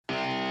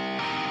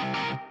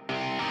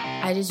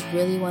I just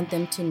really want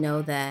them to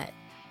know that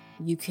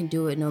you can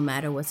do it no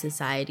matter what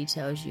society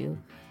tells you.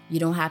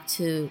 You don't have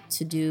to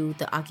do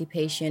the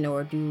occupation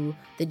or do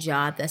the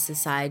job that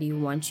society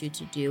wants you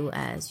to do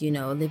as,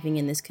 living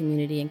in this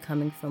community and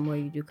coming from where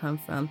you do come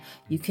from.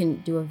 You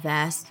can do a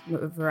vast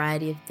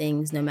variety of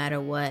things no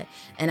matter what.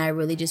 And I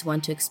really just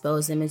want to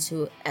expose them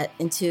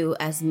into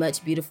as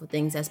much beautiful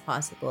things as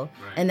possible.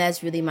 Right. And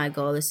that's really my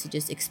goal, is to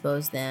just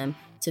expose them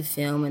to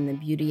film and the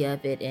beauty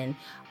of it and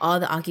all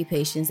the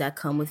occupations that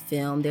come with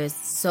film. There's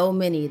so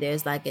many.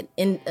 There's like an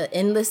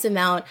endless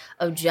amount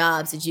of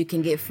jobs that you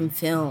can get from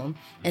film.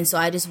 And so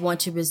I just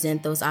want to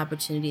present those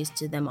opportunities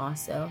to them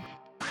also.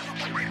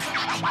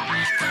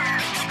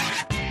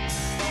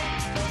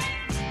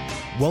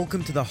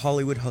 Welcome to the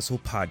Hollywood Hustle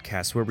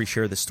podcast, where we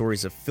share the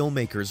stories of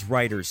filmmakers,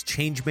 writers,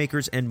 change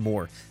makers, and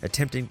more,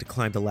 attempting to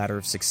climb the ladder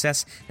of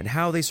success and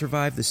how they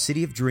survive the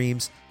city of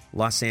dreams,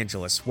 Los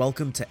Angeles.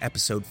 Welcome to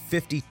episode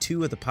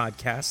 52 of the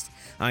podcast.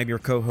 I'm your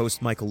co-host,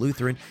 Michael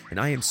Lutheran, and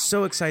I am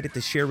so excited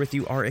to share with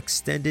you our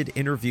extended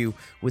interview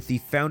with the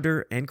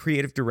founder and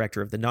creative director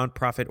of the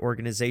nonprofit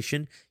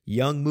organization,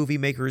 Young Movie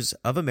Makers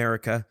of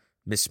America,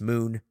 Miss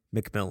Moon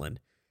McMillan.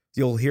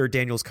 You'll hear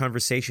Daniel's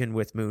conversation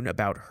with Moon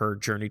about her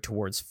journey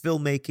towards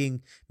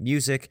filmmaking,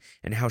 music,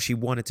 and how she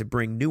wanted to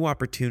bring new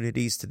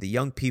opportunities to the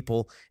young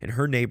people in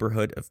her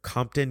neighborhood of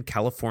Compton,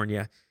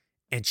 California.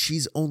 And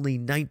she's only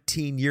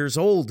 19 years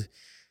old.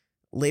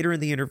 Later in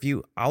the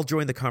interview, I'll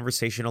join the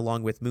conversation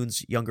along with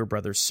Moon's younger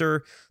brother,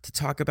 Sir, to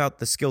talk about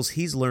the skills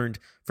he's learned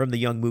from the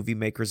Young Movie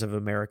Makers of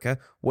America,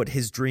 what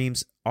his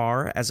dreams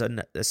are as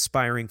an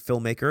aspiring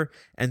filmmaker,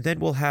 and then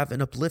we'll have an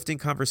uplifting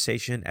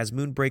conversation as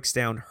Moon breaks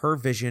down her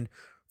vision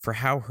for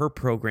how her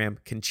program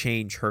can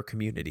change her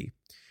community.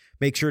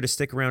 Make sure to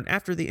stick around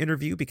after the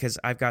interview because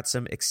I've got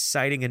some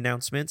exciting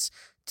announcements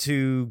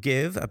to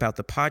give about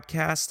the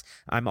podcast.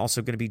 I'm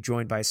also going to be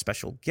joined by a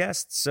special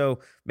guest, so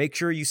make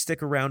sure you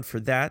stick around for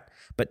that.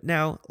 But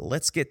now,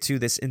 let's get to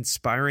this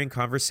inspiring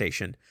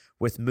conversation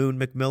with Moon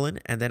McMillan,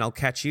 and then I'll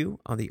catch you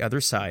on the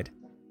other side.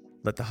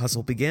 Let the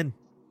hustle begin.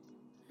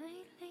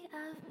 Lately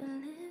I've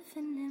been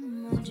living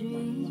in my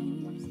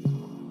dreams.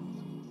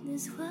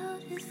 This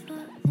world is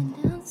falling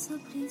down, so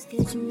please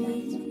catch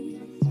me.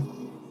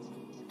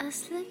 I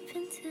slip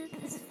into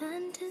this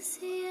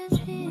fantasy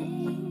of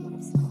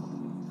dreams.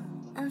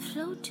 I'm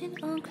floating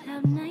on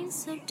cloud nine,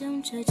 so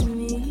don't judge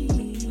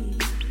me.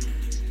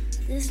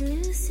 This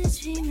lucid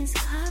dream is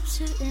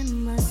captured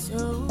in my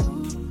soul.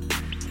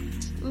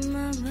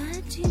 My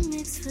body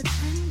mixed with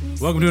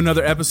memories. Welcome to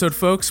another episode,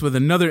 folks, with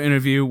another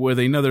interview with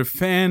another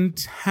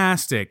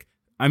fantastic,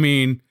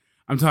 I'm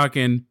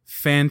talking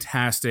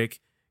fantastic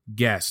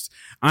guest.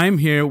 I'm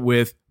here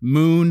with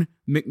Moon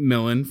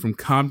McMillan from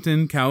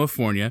Compton,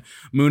 California.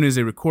 Moon is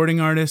a recording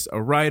artist,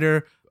 a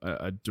writer,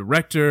 a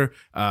director,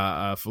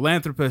 a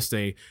philanthropist,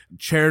 a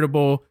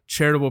charitable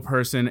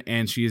person,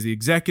 and she is the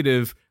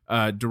executive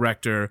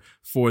director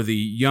for the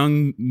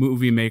Young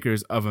Movie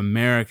Makers of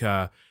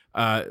America,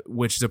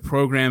 which is a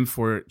program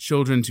for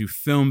children to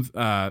film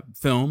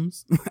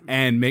films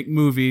and make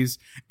movies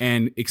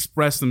and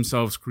express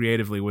themselves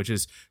creatively, which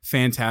is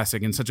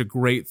fantastic and such a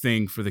great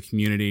thing for the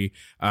community.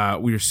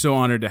 We are so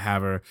honored to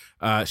have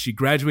her. She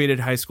graduated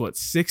high school at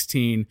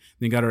 16,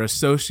 then got her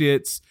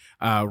associates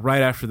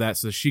right after that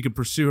so that she could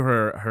pursue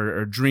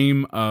her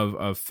dream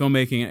of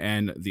filmmaking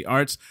and the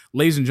arts.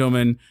 Ladies and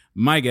gentlemen,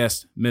 my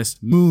guest, Miss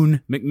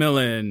Moon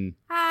McMillan.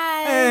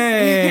 Hi.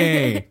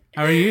 Hey.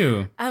 How are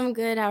you? I'm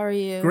good. How are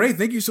you? Great.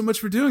 Thank you so much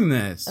for doing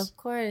this. Of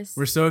course.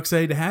 We're so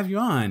excited to have you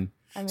on.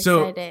 I'm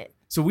excited.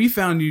 So we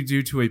found you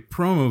due to a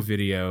promo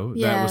video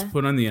that was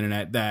put on the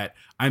internet that,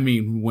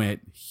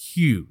 went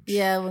huge.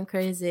 Yeah, it went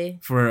crazy.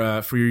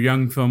 For your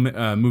Young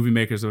Movie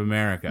Makers of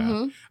America.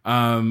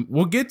 Mm-hmm.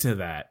 We'll get to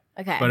that.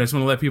 Okay. But I just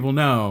want to let people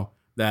know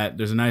that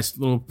there's a nice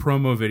little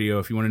promo video.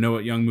 If you want to know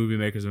what Young Movie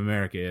Makers of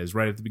America is,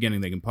 right at the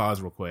beginning, they can pause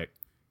real quick,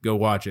 go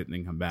watch it, and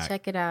then come back.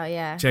 Check it out,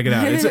 yeah. Check it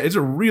out. It's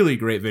a really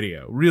great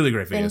video. Really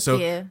great video.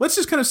 Thank you. Let's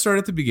just kind of start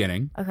at the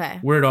beginning. Okay.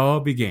 Where it all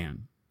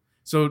began.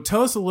 So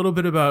tell us a little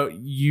bit about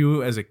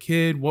you as a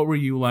kid. What were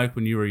you like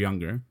when you were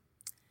younger?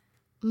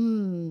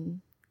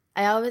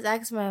 I always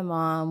ask my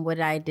mom what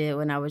I did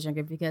when I was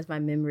younger because my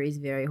memory is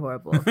very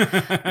horrible.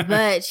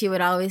 But she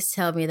would always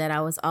tell me that I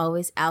was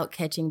always out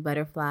catching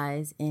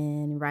butterflies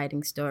and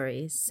writing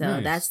stories. So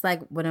That's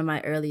like one of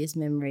my earliest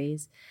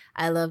memories.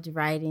 I loved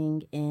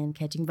writing and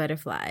catching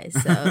butterflies.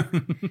 So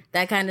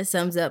that kind of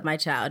sums up my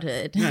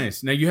childhood.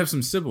 Nice. Now you have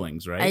some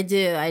siblings, right? I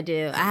do.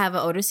 I have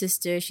an older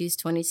sister. She's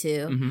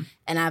 22.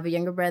 And I have a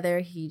younger brother.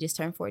 He just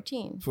turned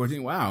 14.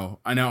 14. Wow.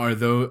 I know.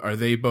 Are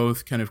they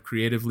both kind of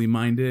creatively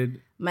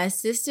minded? My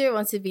sister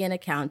wants to be an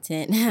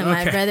accountant.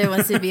 My brother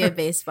wants to be a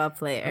baseball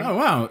player. Oh,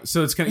 wow.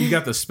 So it's kind of, you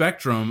got the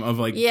spectrum of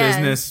like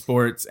business,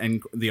 sports,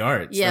 and the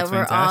arts. Yeah, That's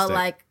we're fantastic. all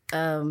like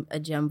a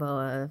jumbo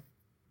of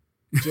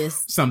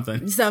just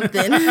something.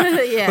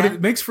 Yeah. But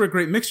it makes for a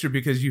great mixture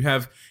because you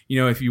have,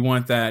 if you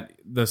want that,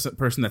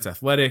 person that's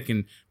athletic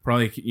and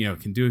probably,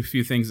 can do a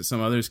few things that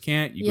some others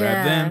can't, you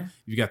grab them.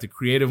 You've got the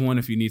creative one.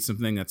 If you need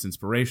something that's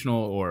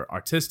inspirational or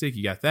artistic,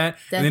 you got that.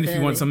 Definitely. And then if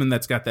you want something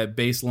that's got that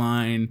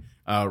baseline,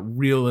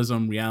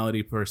 realism,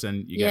 reality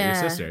person, you got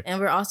your sister. And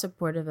we're all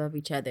supportive of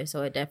each other.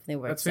 So it definitely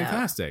works That's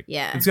fantastic. out.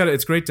 Yeah.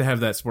 It's great to have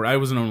that support. I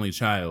was an only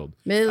child.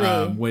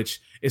 Really?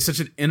 Which is such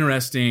an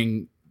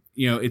interesting,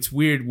 it's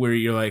weird where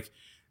you're like,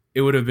 it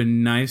would have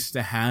been nice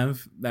to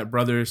have that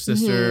brother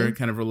sister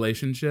kind of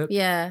relationship.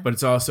 Yeah. But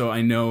it's also,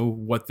 I know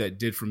what that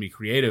did for me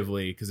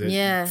creatively because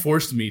it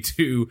forced me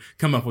to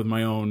come up with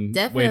my own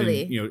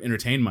way to,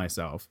 entertain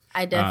myself.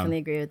 I definitely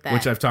agree with that.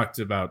 Which I've talked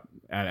about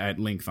at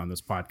length on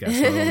this podcast.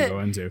 So I won't go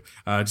into.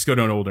 Just go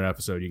to an older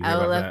episode. You can hear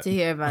about that. I would love to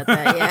hear about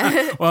that.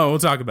 Yeah. Well, we'll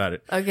talk about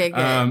it. Okay,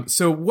 good.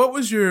 So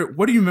what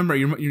do you remember?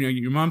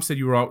 Your mom said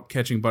you were out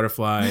catching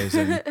butterflies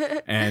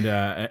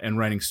and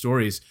writing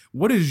stories.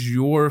 What is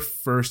your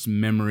first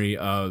memory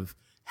of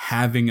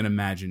having an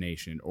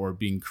imagination or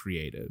being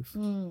creative?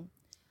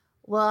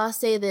 Well, I'll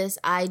say this.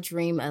 I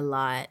dream a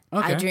lot.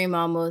 Okay. I dream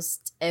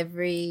almost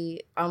every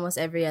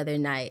other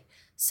night.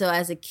 So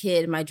as a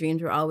kid, my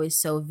dreams were always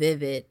so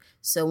vivid.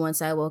 So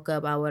once I woke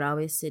up, I would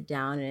always sit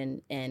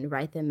down and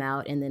write them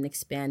out and then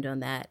expand on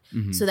that.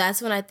 Mm-hmm. So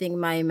that's when I think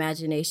my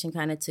imagination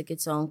kind of took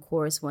its own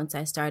course once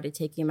I started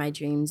taking my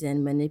dreams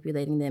and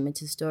manipulating them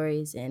into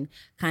stories and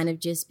kind of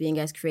just being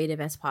as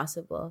creative as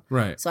possible.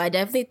 Right. So I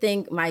definitely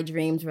think my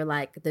dreams were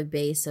like the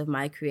base of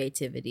my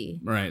creativity.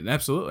 Right.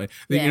 Absolutely.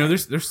 Yeah.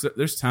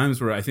 There's times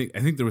where I think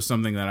there was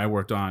something that I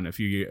worked on a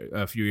few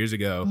years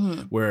ago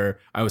where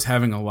I was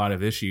having a lot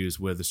of issues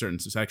with a certain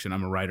section.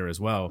 I'm a writer as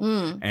well.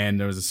 And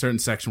there was a certain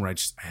section where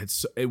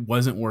it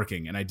wasn't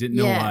working and I didn't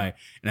know why.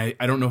 And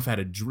I don't know if I had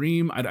a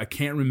dream. I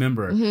can't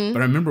remember, but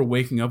I remember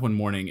waking up one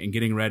morning and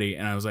getting ready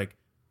and I was like,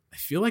 I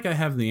feel like I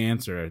have the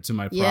answer to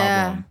my problem.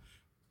 Yeah.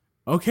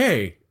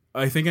 Okay.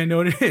 I think I know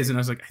what it is. And I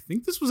was like, I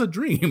think this was a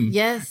dream.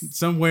 Yes.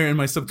 Somewhere in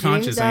my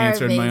subconscious, I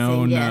answered my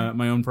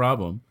own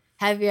problem.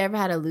 Have you ever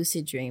had a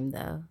lucid dream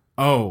though?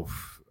 Oh,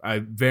 I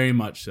very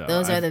much so.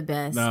 Those are the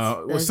best.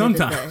 No, well,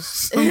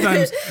 sometimes they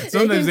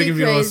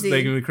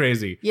can be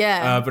crazy.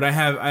 Yeah. But I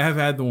have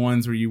had the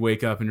ones where you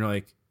wake up and you're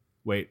like,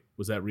 wait,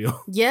 was that real?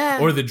 Yeah.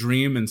 Or the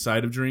dream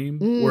inside of dream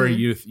where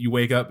you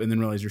wake up and then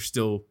realize you're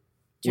still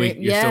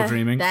still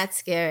dreaming. That's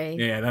scary.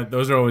 Yeah,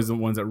 those are always the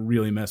ones that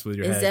really mess with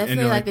your head. It's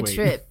definitely like a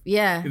trip.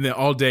 Yeah. And then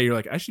all day you're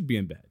like, I should be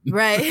in bed.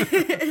 Right.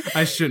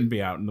 I shouldn't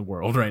be out in the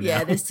world right now.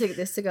 Yeah, this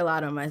took a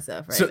lot on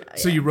myself now.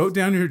 So you wrote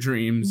down your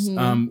dreams.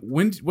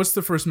 What's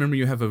the first memory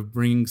you have of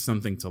bringing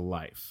something to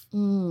life?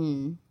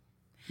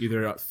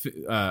 Either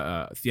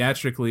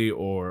theatrically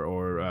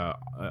or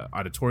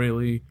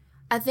auditorially?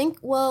 I think,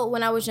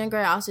 when I was younger,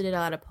 I also did a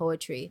lot of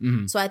poetry.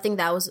 So I think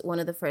that was one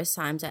of the first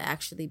times I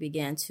actually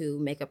began to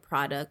make a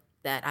product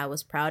that I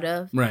was proud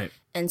of. Right.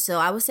 And so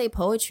I would say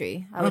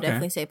poetry. I would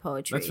definitely say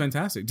poetry. That's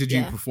fantastic. Did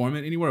you perform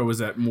it anywhere or was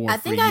that more I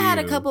think I had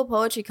a couple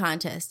poetry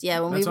contests. Yeah,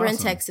 when we were in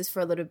Texas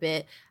for a little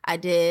bit, I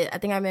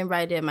remember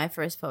I did my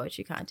first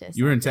poetry contest.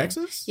 You were in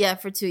Texas? Yeah,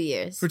 for 2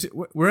 years.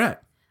 Where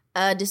at?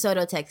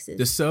 DeSoto, Texas.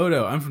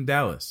 DeSoto. I'm from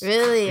Dallas.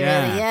 Really?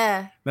 Yeah. Really?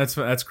 Yeah.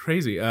 That's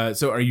crazy.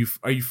 So are you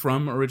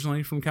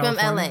originally from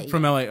California?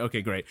 From LA. From LA.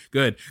 Okay, great.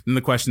 Good. Then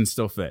the questions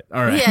still fit.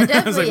 All right. Yeah,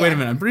 definitely. I was like, wait a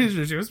minute. I'm pretty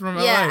sure she was from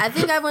LA. Yeah, I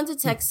think I went to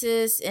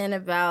Texas in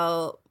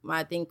about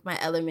my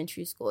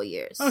elementary school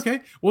years.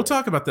 Okay. We'll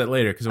talk about that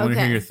later because I want to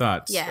hear your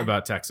thoughts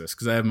about Texas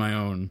because I have my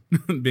own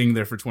being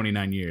there for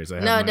 29 years.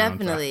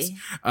 Definitely.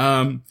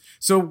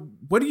 So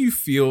what do you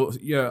feel?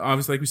 Yeah,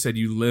 obviously, like we said,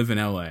 you live in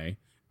LA.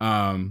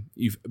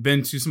 You've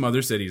been to some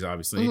other cities,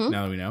 obviously,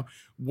 now that we know.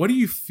 What do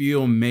you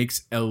feel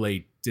makes LA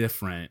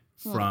different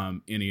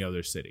from any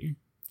other city?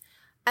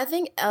 I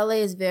think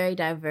LA is very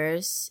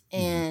diverse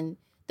and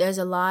there's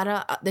a lot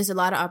of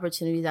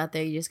opportunities out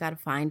there. You just got to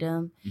find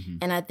them.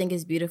 And I think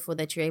it's beautiful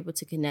that you're able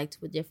to connect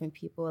with different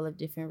people of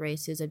different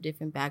races, of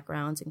different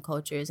backgrounds and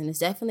cultures. And it's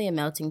definitely a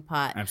melting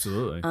pot.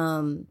 Absolutely.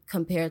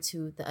 Compared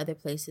to the other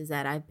places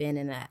that I've been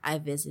and that I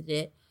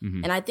visited.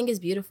 And I think it's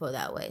beautiful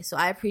that way. So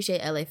I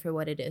appreciate LA for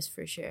what it is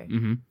for sure.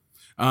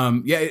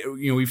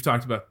 We've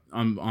talked about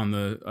on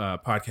the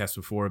podcast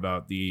before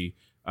about the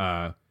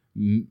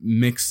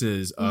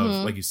mixes of,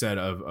 like you said,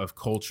 of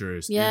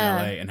cultures in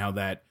LA and how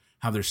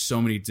there's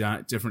so many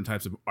different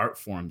types of art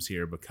forms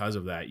here because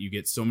of that. You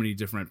get so many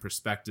different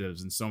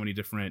perspectives and so many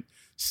different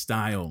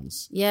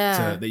styles.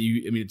 Yeah.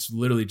 It's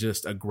literally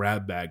just a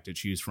grab bag to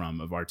choose from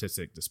of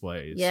artistic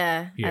displays.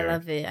 Yeah. Here, I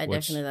love it. I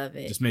definitely love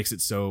it. Just makes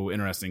it so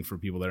interesting for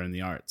people that are in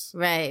the arts.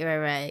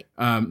 Right.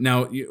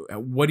 Now,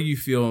 what do you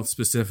feel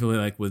specifically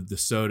like with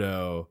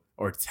DeSoto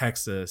or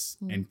Texas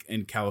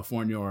and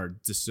California or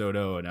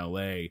DeSoto and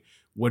LA?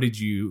 What did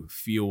you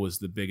feel was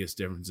the biggest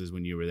differences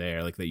when you were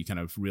there? Like that you kind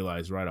of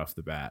realized right off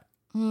the bat?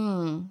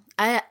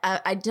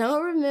 I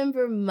don't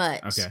remember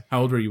much. Okay.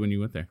 How old were you when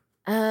you went there?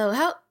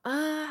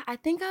 I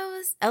think I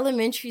was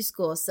elementary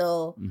school,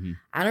 so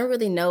I don't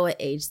really know what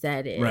age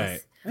that is.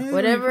 Right.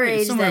 whatever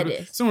age that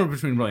is. Somewhere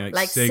between probably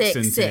like 6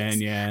 and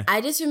 10, yeah.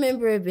 I just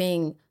remember it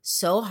being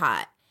so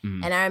hot.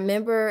 And I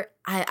remember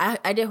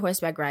I did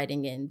horseback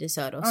riding in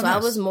DeSoto. So nice. I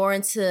was more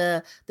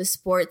into the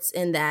sports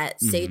in that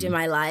stage in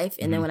my life.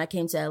 And then when I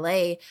came to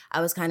LA,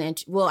 I was kind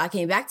of, I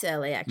came back to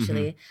LA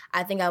actually.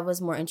 I think I was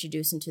more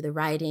introduced into the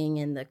writing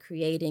and the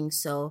creating.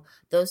 So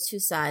those two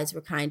sides were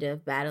kind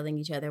of battling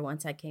each other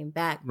once I came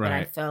back. Right. But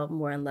I fell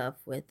more in love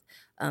with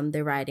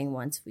the writing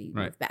once we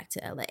moved back to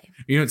LA.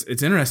 You know,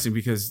 it's interesting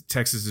because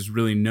Texas is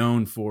really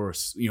known for,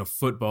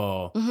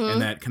 football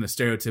and that kind of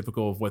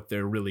stereotypical of what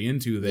they're really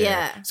into there.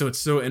 Yeah. So it's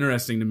so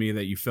interesting to me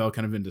that you fell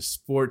kind of into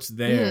sports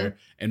there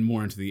and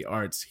more into the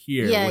arts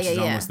here, which is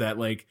almost that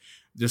like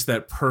just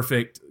that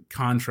perfect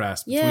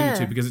contrast between the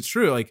two, because it's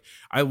true. Like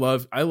I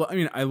love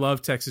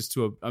Texas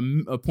to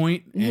a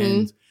point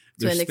and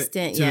to an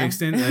extent,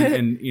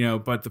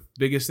 and but the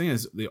biggest thing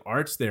is the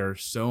arts there are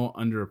so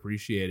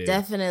underappreciated.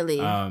 Definitely.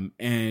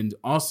 And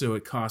also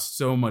it costs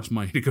so much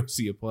money to go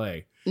see a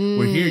play.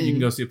 Where here you can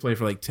go see a play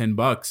for like $10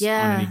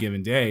 on any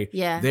given day.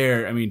 Yeah.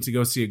 There, I mean, to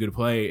go see a good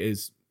play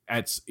is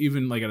at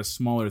a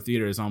smaller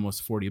theater is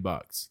almost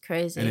 $40.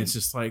 Crazy. And it's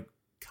just like,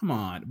 come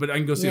on. But I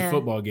can go see a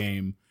football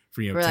game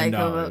for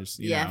 $10.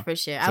 Yeah, for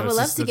sure. So I would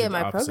love to get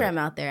my program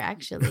out there.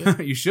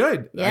 Actually, you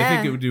should. Yeah. I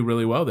think it would do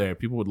really well there.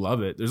 People would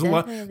love it. There's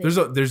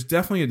there's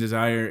definitely a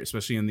desire,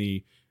 especially in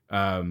the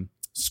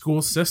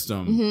school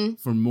system,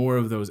 for more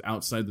of those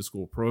outside the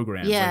school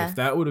programs. Yeah. Like if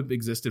that would have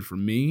existed for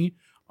me,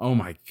 oh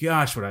my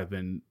gosh, would I have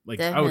been like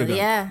I would have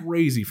gone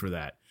crazy for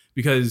that,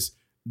 because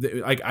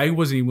I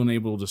wasn't even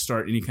able to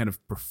start any kind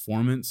of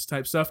performance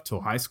type stuff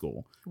till high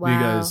school. Wow.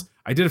 Because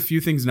I did a few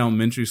things in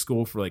elementary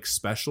school for like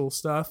special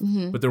stuff,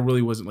 but there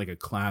really wasn't like a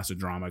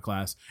drama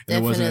class. And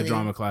there wasn't a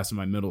drama class in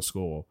my middle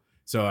school.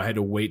 So I had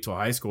to wait till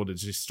high school to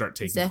just start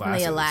taking classes.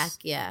 Definitely a lack,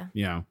 yeah.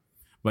 Yeah.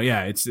 But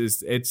yeah,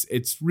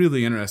 it's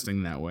really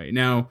interesting that way.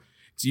 Now,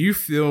 do you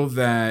feel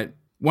that,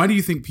 why do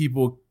you think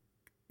people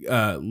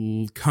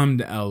come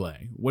to LA?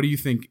 What do you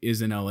think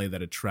is in LA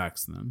that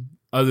attracts them,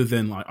 other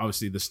than like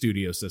obviously the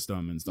studio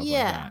system and stuff like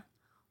that?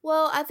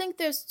 Well, I think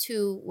there's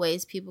two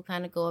ways people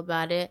kind of go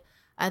about it.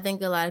 I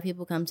think a lot of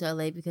people come to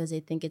LA because they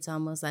think it's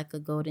almost like a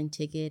golden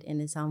ticket,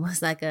 and it's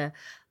almost like a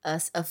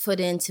foot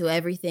into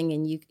everything,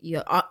 and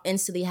you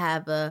instantly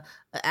have a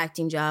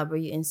acting job, or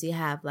you instantly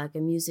have like a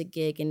music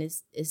gig, and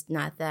it's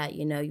not that.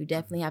 You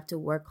definitely have to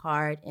work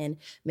hard and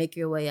make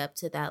your way up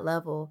to that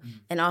level.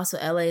 And also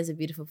LA is a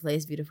beautiful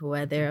place, beautiful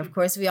weather. Of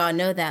course, we all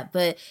know that,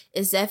 but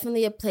it's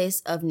definitely a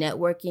place of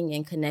networking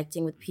and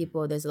connecting with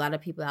people. There's a lot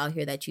of people out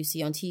here that you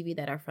see on TV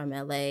that are from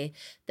LA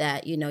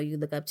that you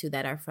look up to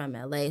that are from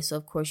LA. So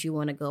of course you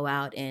want to go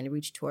out and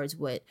reach towards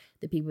what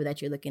the people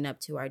that you're looking up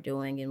to are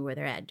doing and where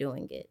they're at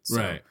doing it. So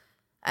right.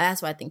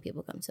 That's why I think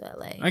people come to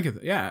LA. I get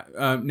that. Yeah.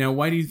 Now,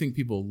 why do you think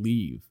people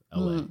leave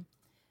LA?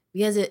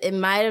 Because it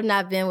might have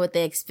not been what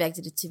they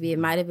expected it to be. It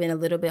might have been a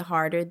little bit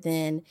harder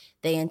than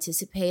they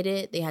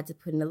anticipated. They had to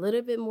put in a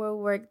little bit more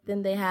work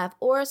than they have.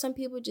 Or some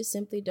people just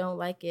simply don't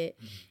like it.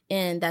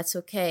 And that's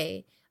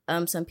okay.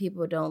 Some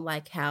people don't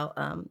like how,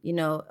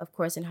 of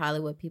course, in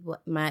Hollywood, people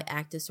might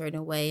act a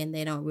certain way and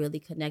they don't really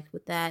connect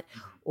with that,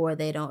 or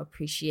they don't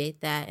appreciate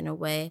that in a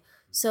way.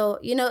 So,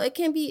 it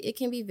can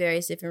be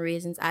various different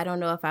reasons. I don't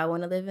know if I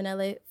want to live in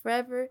LA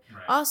forever.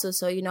 Right. Also,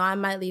 so, I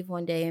might leave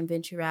one day and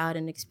venture out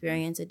and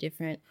experience a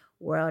different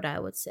world, I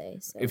would say.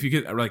 So. If you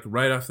could, like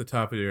right off the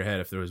top of your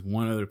head, if there was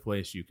one other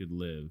place you could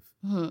live,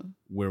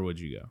 where would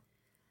you go?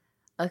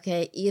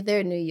 Okay,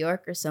 either New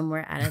York or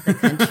somewhere out of the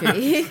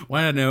country.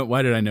 Why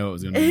did I know it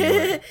was going to be New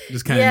York?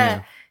 Just kind of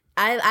know.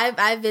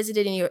 I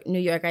visited in New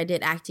York. I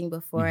did acting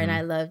before and I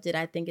loved it.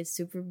 I think it's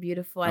super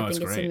beautiful. I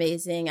think it's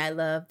amazing. I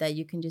love that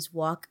you can just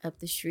walk up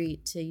the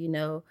street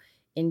to,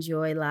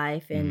 enjoy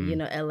life. And,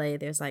 LA,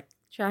 there's like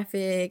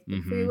traffic,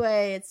 the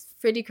freeway. It's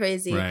pretty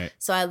crazy. Right.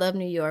 So I love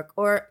New York,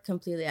 or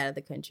completely out of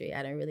the country.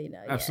 I don't really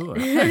know yet.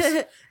 Absolutely.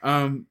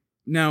 Nice.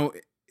 Now,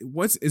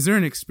 is there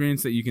an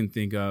experience that you can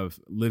think of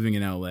living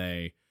in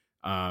LA,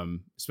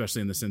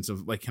 especially in the sense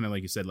of like, kind of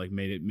like you said, like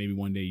maybe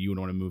one day you would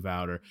want to move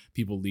out, or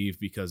people leave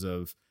because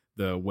of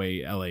the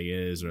way LA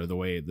is or the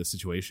way the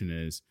situation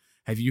is.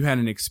 Have you had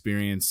an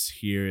experience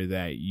here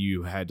that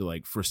you had to,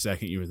 like, for a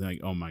second you were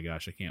like, oh my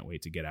gosh, I can't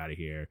wait to get out of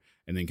here,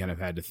 and then kind of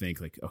had to think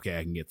like, okay,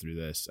 I can get through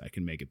this, I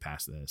can make it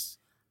past this?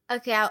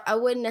 Okay, I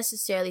wouldn't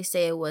necessarily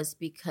say it was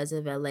because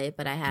of LA,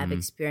 but I have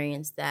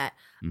experienced that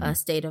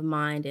state of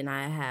mind, and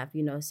I have,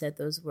 said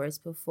those words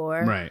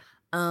before. Right.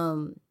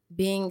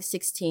 Being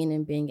 16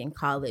 and being in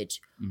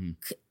college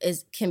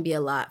can be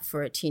a lot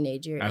for a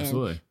teenager.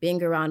 Absolutely. And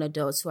being around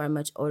adults who are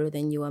much older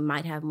than you and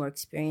might have more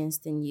experience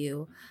than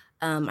you.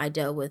 I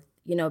dealt with,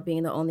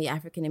 being the only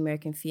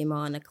African-American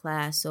female in a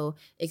class. So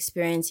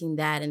experiencing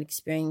that and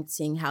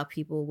experiencing how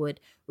people would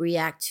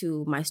react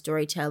to my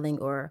storytelling,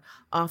 or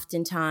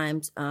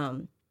oftentimes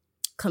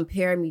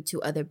compare me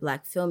to other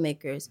Black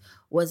filmmakers,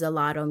 was a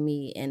lot on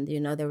me. And,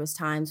 there was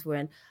times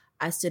when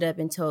I stood up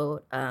and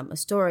told a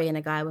story, and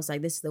a guy was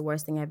like, this is the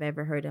worst thing I've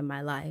ever heard in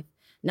my life.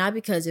 Not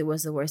because it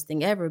was the worst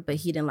thing ever, but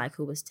he didn't like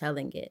who was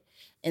telling it.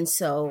 And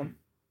so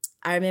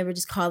I remember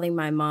just calling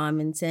my mom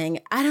and saying,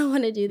 I don't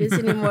want to do this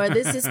anymore.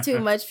 This is too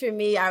much for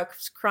me. I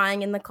was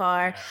crying in the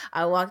car.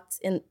 I walked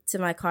into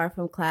my car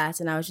from class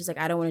and I was just like,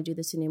 I don't want to do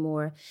this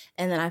anymore.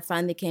 And then I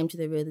finally came to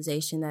the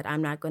realization that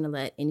I'm not going to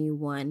let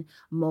anyone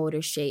mold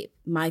or shape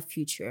my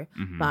future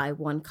by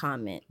one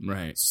comment.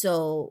 Right.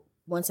 So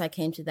once I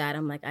came to that,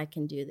 I'm like, I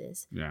can do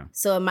this. Yeah.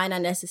 So it might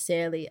not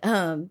necessarily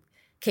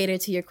cater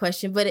to your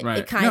question, but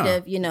it kind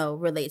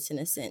of, relates in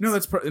a sense. No,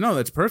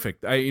 that's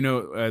perfect.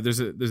 There's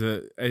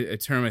a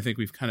term I think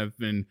we've kind of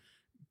been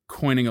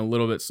coining a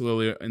little bit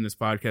slowly in this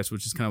podcast,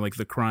 which is kind of like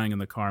the crying in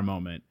the car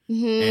moment.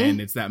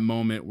 And it's that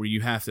moment where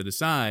you have to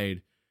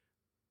decide,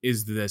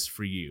 is this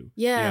for you?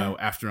 Yeah.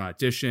 After an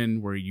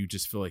audition where you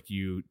just feel like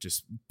you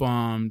just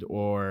bombed,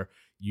 or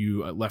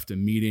you left a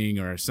meeting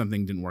or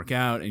something didn't work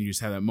out, and you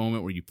just have that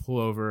moment where you pull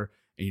over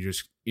and you're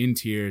just in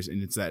tears,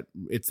 and it's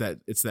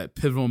that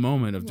pivotal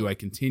moment of, do I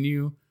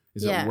continue?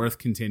 Is it worth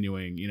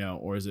continuing?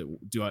 Or is it,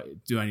 do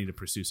I need to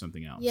pursue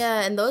something else?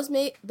 Yeah, and those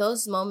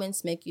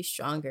moments make you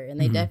stronger, and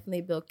they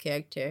definitely build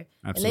character.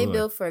 Absolutely. And they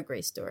build for a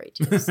great story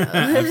too. So.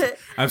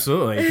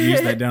 Absolutely, you can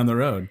use that down the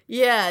road.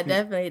 Yeah,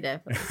 definitely.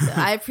 So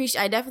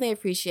I definitely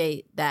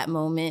appreciate that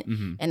moment,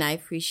 and I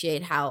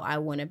appreciate how I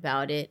went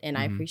about it, and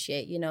I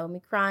appreciate me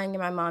crying and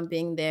my mom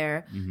being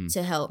there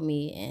to help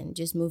me, and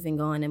just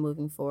moving on and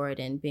moving forward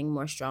and being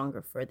more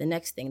stronger for the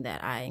next thing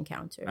that I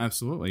encounter.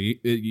 Absolutely,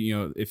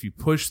 if you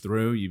push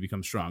through, you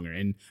become stronger,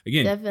 and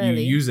again,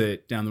 definitely. You use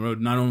it down the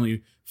road not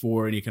only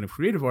for any kind of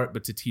creative art,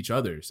 but to teach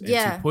others and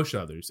to push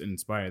others and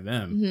inspire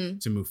them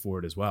to move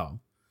forward as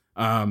well.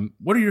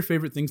 What are your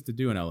favorite things to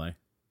do in LA?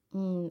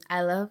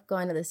 I love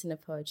going to listen to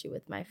poetry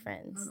with my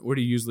friends. Where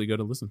do you usually go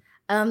to listen?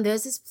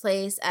 There's this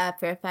place at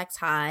Fairfax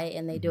High,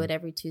 and they do it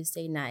every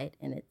Tuesday night,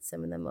 and it's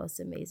some of the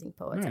most amazing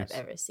poets I've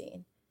ever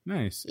seen.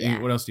 Nice. Yeah.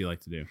 And what else do you like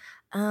to do?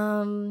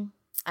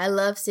 I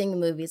love seeing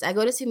movies. I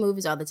go to see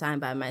movies all the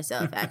time by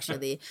myself,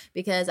 actually,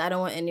 because I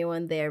don't want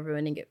anyone there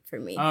ruining it for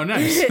me. Oh,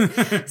 nice.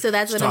 So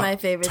that's one of my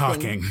favorite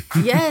things.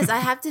 Yes, I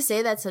have to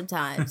say that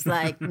sometimes.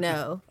 Like,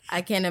 no,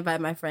 I can't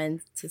invite my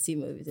friends to see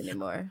movies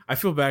anymore. I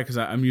feel bad because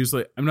I'm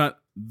not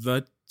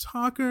the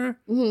talker.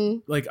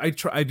 Like I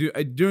do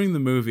during the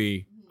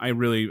movie. I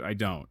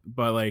don't.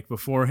 But like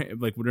before,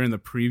 like during the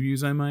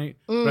previews, I might.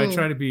 But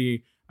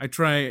I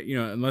try,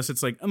 unless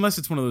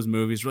it's one of those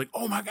movies where like,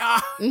 oh my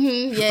God.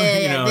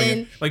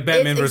 Yeah. Like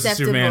Batman versus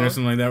Superman or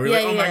something like that. Where you're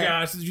like, oh my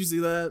gosh, did you see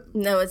that?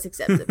 No, it's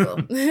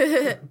acceptable.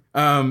 Where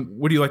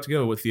do you like to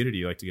go? What theater do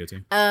you like to go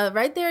to?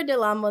 Right there at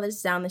Del Amo,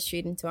 that's down the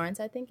street in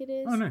Torrance, I think it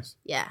is. Oh, nice.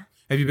 Yeah.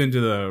 Have you been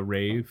to the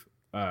Rave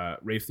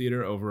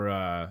Theater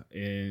over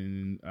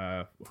in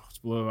it's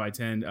below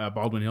I-10,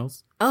 Baldwin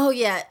Hills? Oh,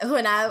 yeah.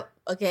 When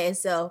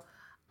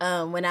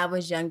I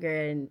was younger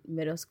in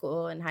middle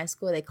school and high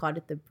school, they called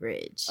it the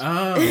Bridge.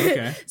 Oh,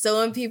 okay. So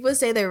when people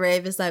say the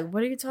Rave, it's like,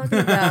 what are you talking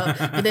about?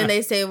 But then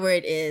they say where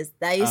it is.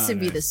 That used to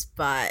be the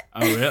spot.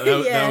 Oh,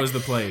 really? That was the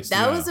place.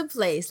 That was the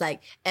place.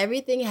 Like,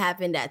 everything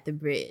happened at the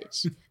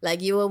Bridge.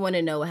 Like, you will want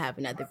to know what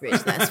happened at the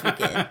Bridge last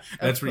weekend.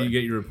 That's where you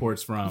get your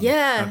reports from.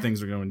 Yeah. How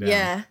things are going down.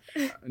 Yeah.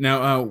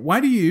 Now,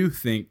 why do you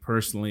think,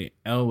 personally,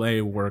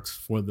 LA works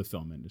for the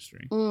film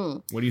industry?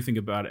 What do you think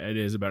about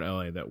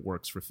LA that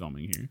works for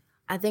filming here?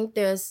 I think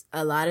there's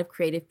a lot of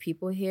creative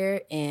people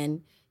here,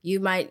 and you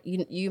might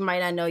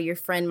not know your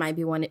friend might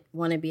want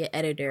to be an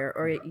editor,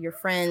 or your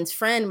friend's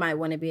friend might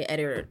want to be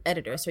an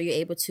editor. So you're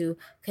able to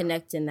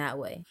connect in that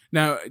way.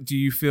 Now, do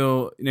you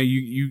feel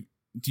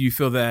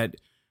that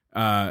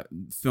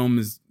film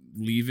is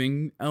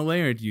leaving LA,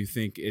 or do you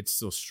think it's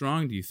still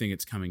strong? Do you think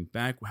it's coming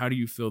back? How do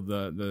you feel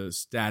the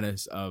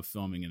status of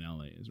filming in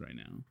LA is right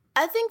now?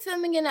 I think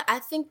I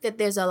think that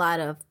there's a lot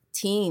of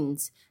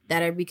teens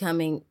that are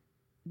becoming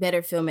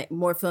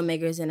more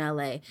filmmakers in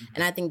LA,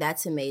 and I think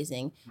that's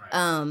amazing.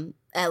 Right.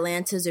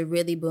 Atlanta's a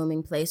really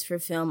booming place for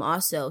film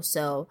also,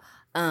 so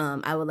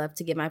I would love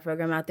to get my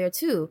program out there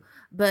too.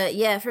 But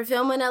yeah, for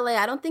film in LA,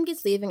 I don't think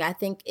it's leaving. I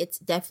think it's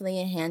definitely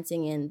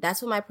enhancing, and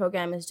that's what my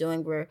program is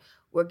doing.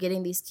 We're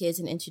getting these kids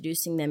and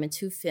introducing them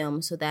into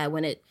film so that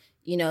when it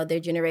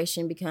their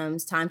generation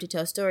becomes time to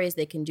tell stories,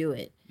 they can do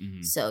it.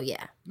 So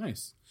yeah.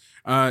 Nice.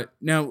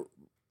 Now,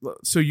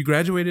 so you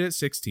graduated at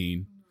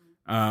 16.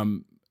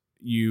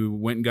 You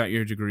went and got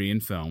your degree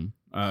in film,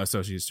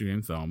 associate's degree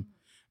in film.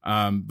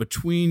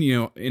 Between,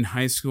 in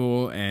high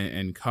school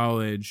and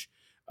college,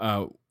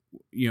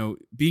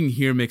 being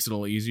here makes it a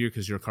little easier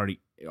because you're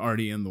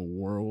already in the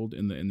world,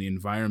 in the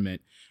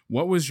environment.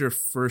 What was your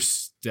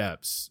first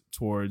steps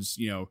towards,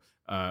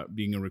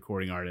 being a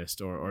recording artist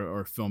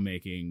or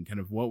filmmaking? Kind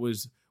of what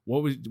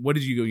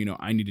did you go,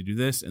 I need to do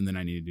this, and then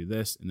I need to do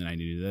this, and then I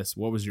need to do this.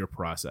 What was your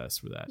process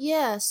for that?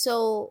 Yeah.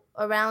 So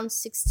around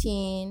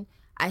 16,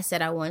 I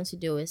said I wanted to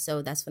do it.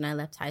 So that's when I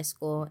left high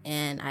school,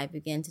 and I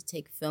began to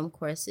take film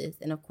courses.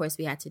 And of course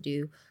we had to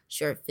do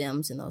short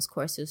films in those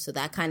courses. So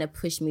that kind of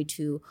pushed me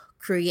to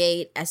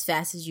create as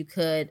fast as you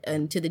could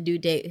until the due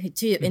date,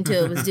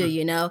 until it was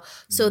due,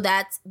 So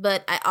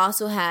but I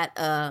also had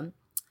a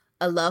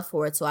love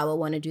for it. So I would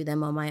want to do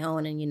them on my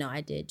own. And, I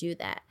did do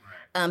that.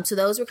 So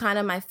those were kind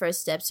of my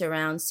first steps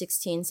around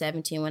 16,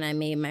 17 when I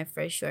made my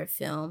first short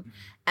film.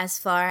 As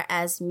far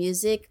as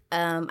music,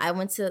 I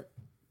went to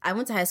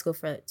high school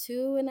for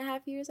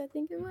 2.5 years, I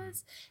think it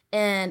was.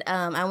 And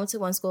I went to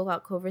one school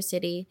called Culver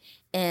City.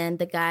 And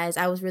the guys,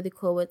 I was really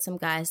cool with some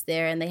guys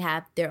there, and they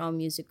have their own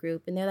music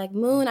group. And they're like,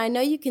 Moon, I know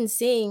you can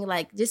sing.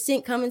 Like, just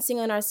come and sing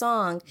on our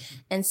song.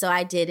 And so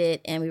I did it,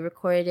 and we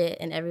recorded it,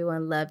 and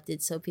everyone loved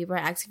it. So people are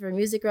asking for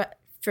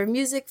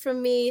music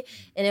from me,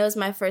 and it was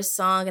my first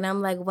song, and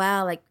I'm like,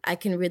 wow, like I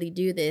can really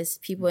do this.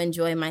 People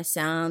enjoy my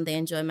sound, they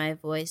enjoy my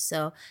voice.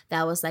 So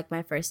that was like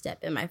my first step,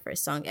 and my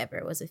first song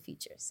ever was a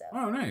feature. So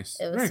nice.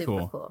 It was very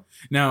super cool.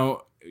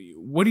 Now,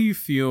 what do you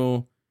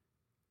feel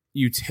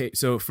you take?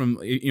 So from,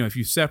 if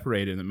you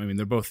separated them, I mean,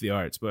 they're both the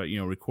arts, but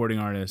recording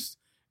artist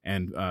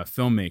and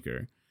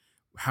filmmaker,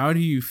 how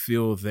do you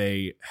feel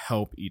they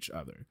help each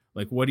other?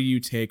 Like, what do you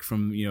take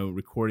from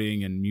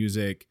recording and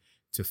music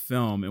to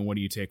film, and what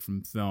do you take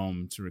from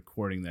film to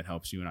recording that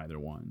helps you in either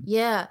one?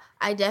 Yeah,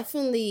 I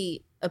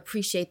definitely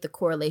appreciate the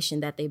correlation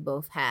that they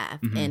both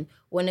have. Mm-hmm. And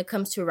when it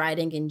comes to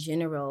writing in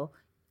general,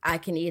 I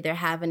can either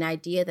have an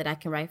idea that I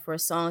can write for a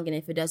song, and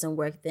if it doesn't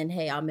work, then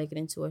hey, I'll make it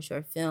into a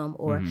short film.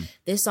 Or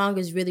this song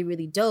is really,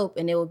 really dope,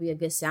 and it will be a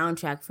good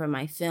soundtrack for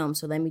my film,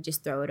 so let me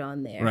just throw it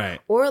on there.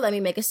 Right. Or let me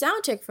make a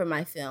soundtrack for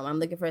my film. I'm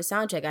looking for a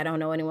soundtrack. I don't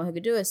know anyone who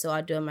could do it, so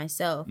I'll do it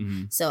myself.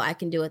 So I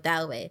can do it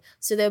that way.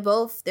 So they're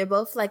both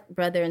like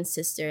brother and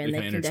sister, and they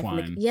can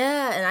definitely,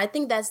 and I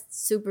think that's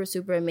super,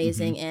 super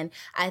amazing. And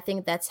I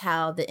think that's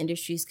how the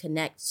industries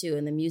connect too,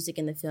 and the music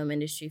and the film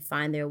industry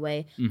find their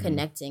way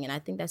connecting, and I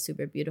think that's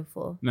super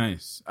beautiful.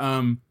 Nice.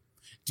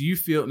 Do you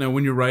feel now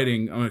when you're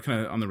writing,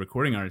 kind of on the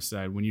recording artist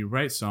side, when you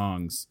write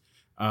songs,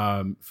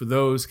 for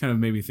those kind of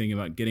maybe thinking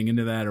about getting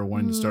into that or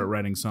wanting to start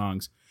writing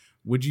songs,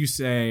 would you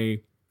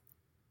say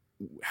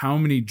how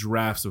many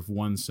drafts of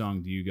one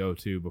song do you go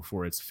to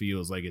before it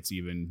feels like it's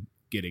even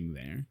getting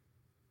there?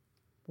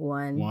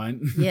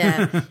 One.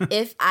 Yeah.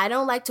 If I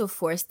don't like to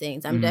force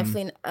things, I'm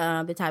definitely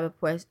the type of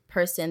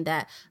person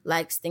that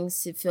likes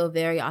things to feel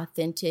very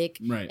authentic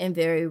and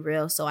very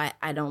real. So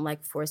I don't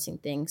like forcing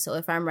things. So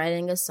if I'm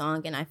writing a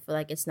song and I feel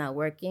like it's not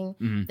working,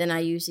 then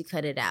I usually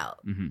cut it out.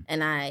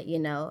 And I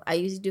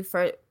usually do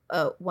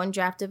one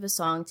draft of a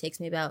song takes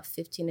me about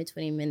 15 to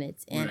 20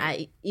 minutes, and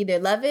I either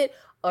love it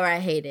or I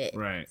hate it.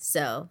 Right.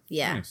 So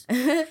yeah.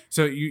 Nice.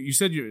 So you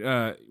said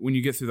when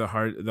you get through the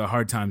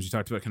hard times, you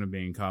talked about kind of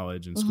being in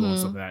college and school and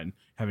stuff like that, and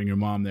having your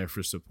mom there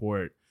for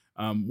support.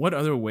 What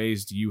other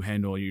ways do you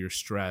handle your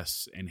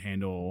stress and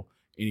handle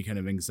any kind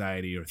of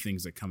anxiety or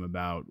things that come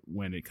about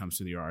when it comes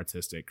to your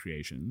artistic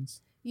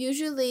creations?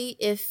 Usually,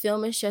 if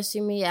film is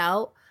stressing me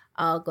out,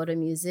 I'll go to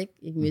music.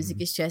 If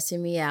music is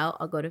stressing me out,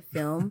 I'll go to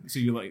film. So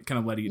you like kind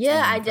of let each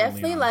I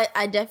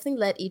definitely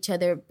let each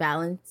other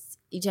balance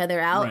each other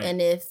out. Right.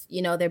 And if,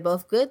 they're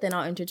both good, then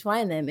I'll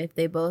intertwine them. If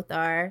they both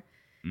are,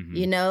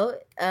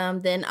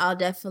 then I'll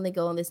definitely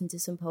go and listen to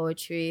some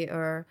poetry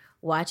or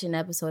watch an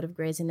episode of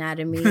Grey's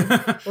Anatomy.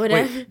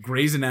 Whatever. Wait,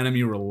 Grey's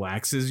Anatomy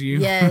relaxes you?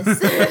 Yes.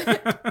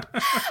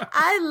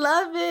 I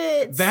love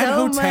it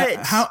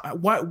much.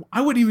 Why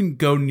I wouldn't even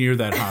go near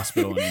that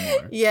hospital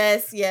anymore.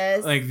 Yes.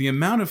 Like the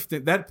amount of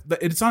that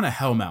it's on a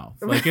Hellmouth.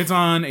 Like it's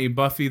on a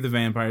Buffy the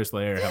Vampire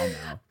Slayer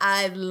Hellmouth.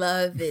 I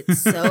love it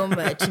so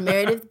much.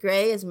 Meredith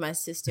Grey is my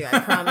sister. I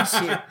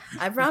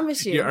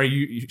promise you.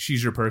 Yeah,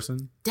 she's your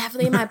person?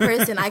 Definitely my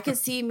person. I could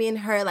see me and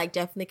her like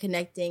definitely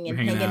connecting and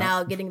hanging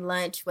out, getting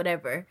lunch,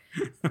 whatever.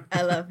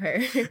 I love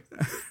her.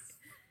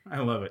 I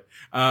love it.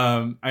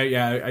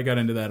 I got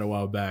into that a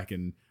while back,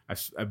 and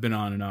I've been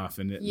on and off,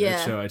 and that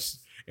show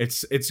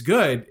it's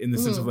good in the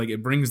sense of like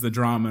it brings the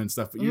drama and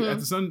stuff. But you, at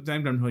the same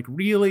time, I'm like,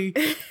 really.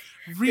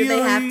 Do they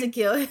have to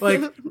kill him?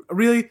 Like,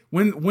 really?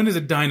 When is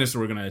a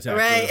dinosaur going to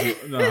attack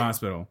the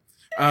hospital?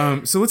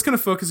 So let's kind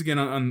of focus again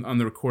on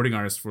the recording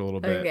artist for a little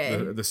bit,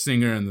 okay. the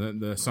singer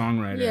and the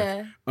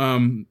songwriter.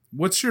 Yeah.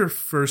 What's your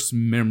first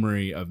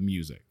memory of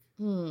music?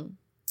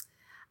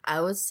 I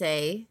would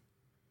say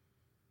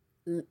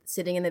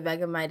sitting in the back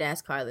of my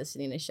dad's car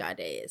listening to Sade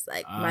is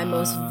like my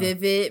most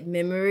vivid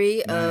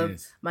memory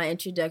of my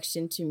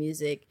introduction to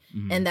music.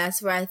 And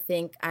that's where I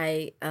think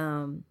I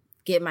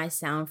get my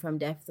sound from.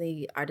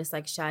 Definitely artists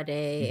like Sade,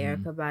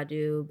 Erykah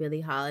Badu,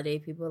 Billie Holiday,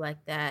 people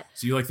like that.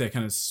 So you like that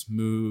kind of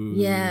smooth,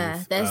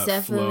 that's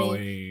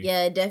definitely, flowy,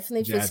 it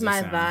definitely fits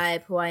my sound.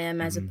 Vibe, who I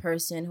am as a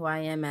person, who I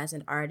am as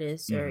an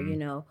artist,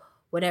 or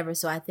whatever.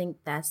 So I think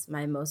that's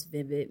my most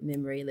vivid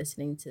memory,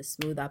 listening to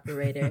Smooth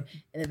Operator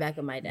in the back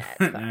of my dad's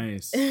car.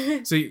 Nice.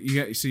 So you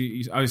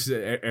obviously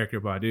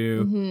Erykah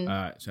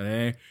Badu,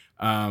 Sade.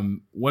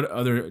 What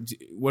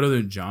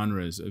other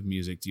genres of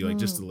music do you like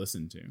just to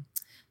listen to?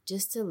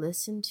 Just to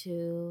listen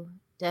to,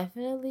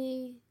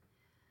 definitely,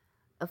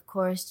 of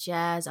course,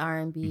 jazz,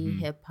 R&B,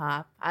 hip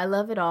hop. I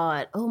love it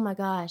all. Oh my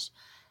gosh.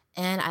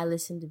 And I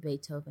listen to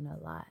Beethoven a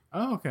lot.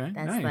 Oh, okay.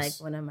 That's nice. like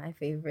one of my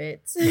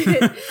favorites. I thought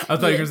you were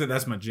going to say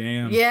that's my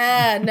jam.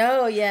 Yeah,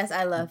 no, yes,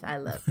 I love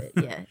it.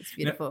 Yeah, it's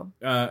beautiful.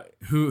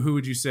 Who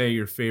would you say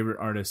your favorite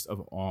artist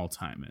of all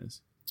time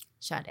is?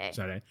 Sade.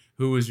 Sade.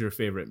 Who was your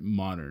favorite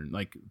modern,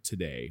 like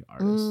today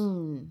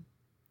artist?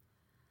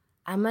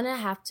 I'm gonna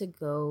have to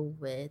go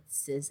with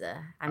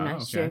SZA. I'm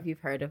not sure if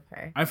you've heard of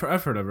her. I've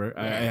heard of her.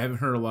 Yeah. I haven't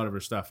heard a lot of her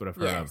stuff, but I've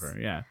heard of her.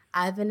 Yeah.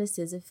 I've been a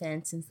SZA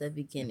fan since the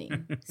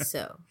beginning.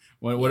 So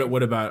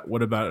what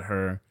about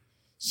her?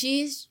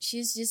 She's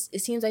just, it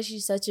seems like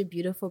she's such a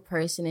beautiful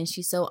person, and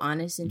she's so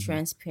honest and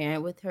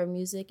transparent with her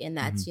music, and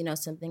that's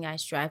something I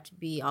strive to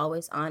be,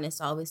 always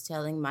honest, always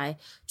telling my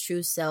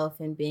true self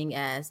and being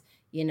as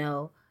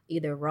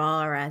either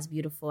raw or as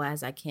beautiful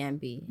as I can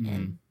be,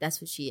 and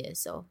that's what she is.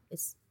 So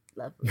it's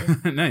lovely.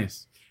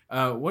 Nice.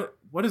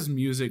 What does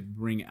music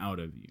bring out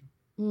of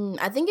you?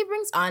 I think it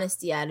brings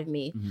honesty out of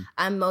me.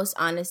 I'm most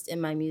honest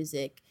in my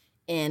music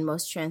and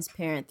most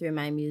transparent through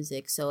my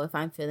music. So if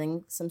I'm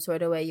feeling some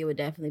sort of way, you would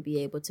definitely be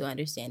able to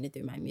understand it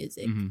through my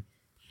music.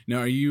 Now,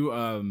 are you?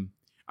 I'm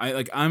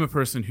a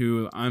person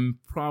who I'm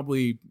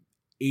probably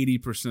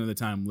 80% of the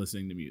time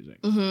listening to music.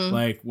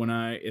 Like when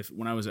I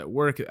was at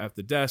work at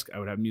the desk, I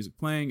would have music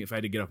playing. If I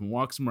had to get up and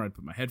walk somewhere, I'd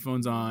put my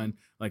headphones on.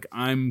 Like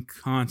I'm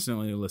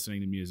constantly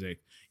listening to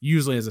music,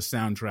 usually as a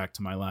soundtrack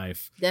to my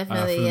life.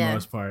 Definitely, for the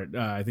most part.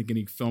 I think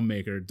any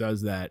filmmaker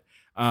does that.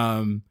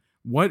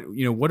 What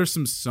are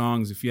some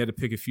songs, if you had to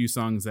pick a few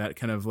songs that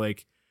kind of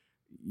like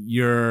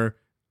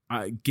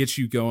get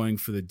you going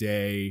for the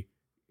day,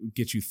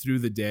 get you through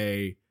the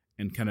day,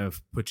 and kind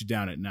of put you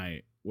down at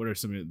night? What are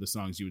some of the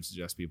songs you would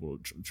suggest people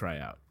try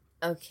out?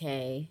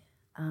 Okay.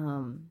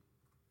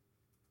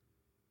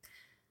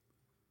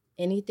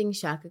 Anything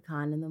Shaka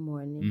Khan in the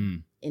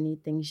morning,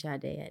 anything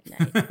Sade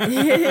at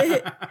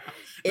night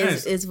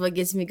is what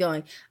gets me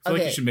going. I feel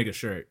like you should make a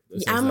shirt.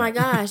 Oh my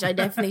gosh, I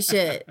definitely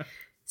should.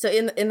 So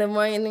in the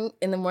morning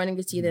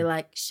it's either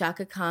like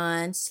Shaka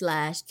Khan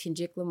 /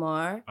 Kendrick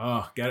Lamar.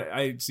 Oh, got it.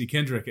 I see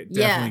Kendrick. It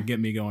definitely get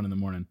me going in the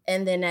morning.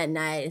 And then at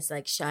night it's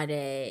like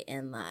Sade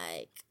and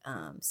like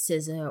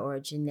SZA or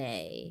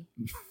Janae.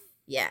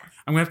 Yeah.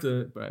 I'm gonna have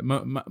to.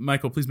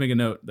 Michael, please make a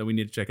note that we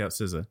need to check out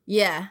SZA.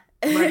 Yeah.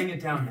 I'm writing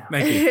it down now.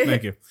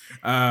 Thank you.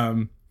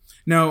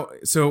 Now,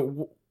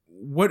 so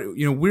what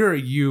where are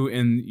you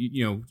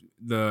in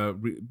the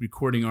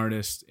recording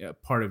artist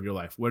part of your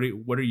life? What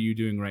are you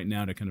doing right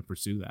now to kind of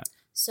pursue that?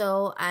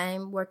 So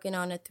I'm working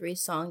on a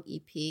 3-song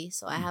EP.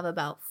 So I have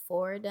about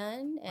 4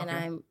 done, and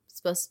I'm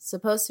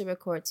supposed to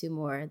record 2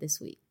 more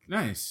this week.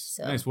 Nice.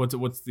 Nice.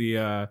 What's the?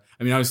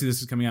 Obviously this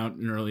is coming out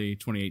in early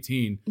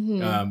 2018.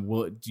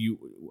 Will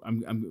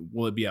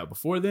it be out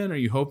before then? Are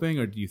you hoping,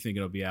 or do you think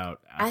it'll be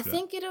out after? I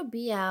think it'll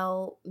be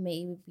out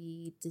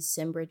maybe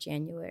December,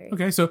 January.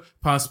 Okay, so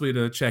possibly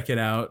to check it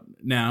out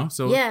now.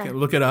 So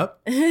look it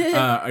up.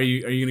 Are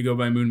you going to go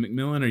by Moon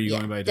McMillan, or are you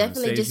going by a different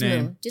stage just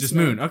name? Moon. Just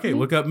Moon. Okay,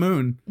 look up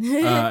Moon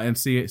and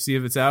see if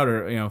it's out,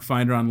 or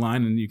find her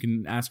online, and you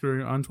can ask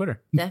her on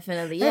Twitter.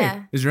 Definitely, yeah.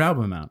 Hey, is your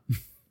album out?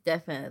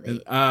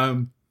 Definitely.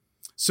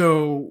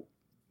 So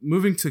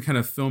moving to kind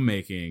of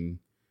filmmaking,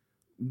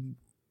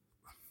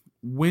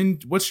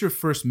 what's your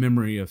first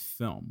memory of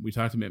film? We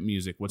talked about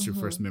music. What's your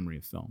first memory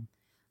of film?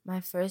 My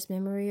first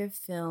memory of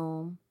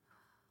film,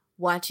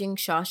 watching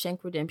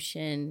Shawshank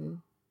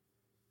Redemption.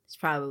 It's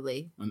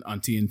probably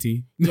on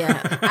TNT.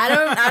 Yeah,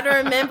 I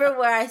don't remember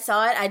where I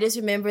saw it. I just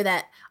remember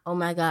that. Oh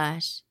my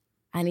gosh,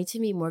 I need to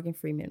meet Morgan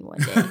Freeman one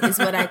day. Is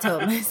what I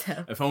told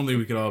myself. If only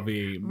we could all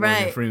be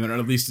Morgan Freeman, or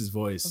at least his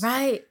voice.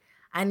 Right.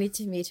 I need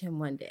to meet him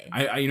one day.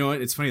 I you know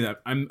what? It's funny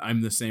that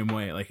I'm the same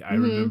way. Like I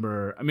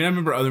remember. I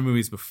remember other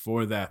movies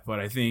before that, but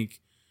I think.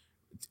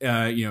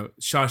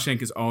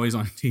 Shawshank is always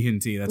on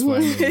TNT. That's why I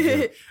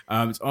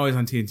know it's always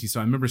on TNT. So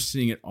I remember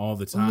seeing it all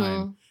the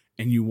time.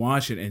 And you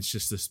watch it, and it's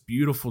just this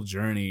beautiful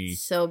journey,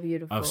 so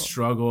beautiful, of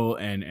struggle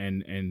and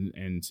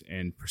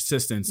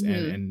persistence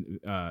and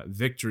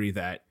victory.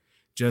 That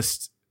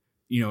just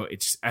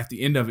it's at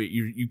the end of it,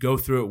 you go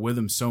through it with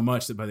him so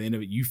much that by the end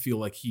of it, you feel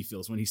like he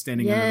feels when he's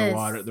standing under the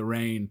water, the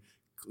rain,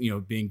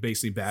 being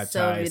basically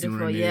baptized and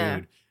renewed.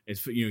 Yeah.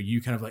 It's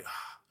you kind of like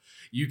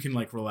you can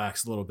like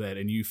relax a little bit,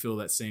 and you feel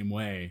that same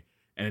way,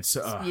 and it's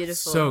beautiful,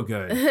 so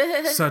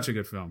good, such a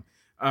good film.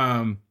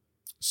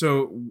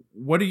 So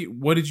what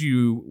did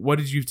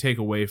you take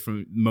away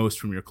most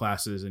from your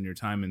classes and your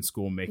time in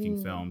school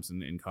making films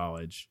and in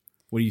college?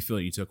 What do you feel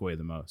you took away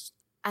the most?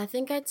 I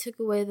think I took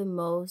away the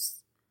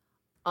most,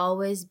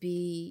 always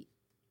be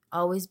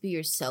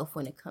yourself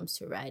when it comes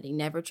to writing.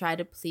 Never try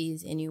to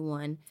please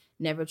anyone.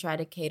 Never try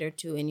to cater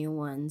to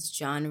anyone's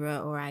genre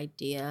or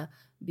idea.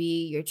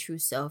 Be your true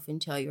self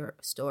and tell your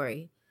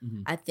story.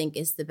 I think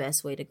it's the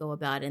best way to go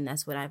about it, and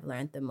that's what I've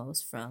learned the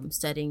most from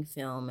studying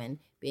film and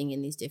being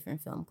in these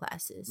different film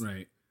classes.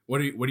 Right. What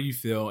do you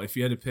feel if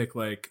you had to pick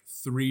like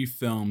 3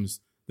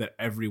 films that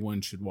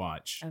everyone should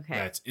watch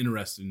that's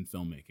interested in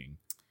filmmaking?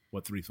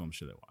 What 3 films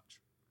should they watch?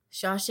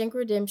 Shawshank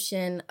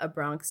Redemption, A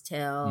Bronx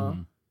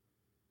Tale.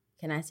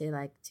 Can I say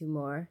like 2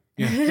 more?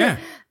 Yeah.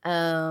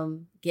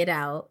 Get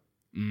Out.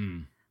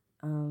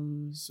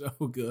 So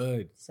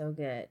good. So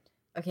good.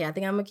 Okay, I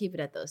think I'm gonna keep it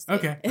at those 3.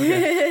 Okay.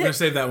 We're gonna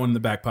save that one in the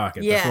back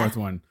pocket. The 4th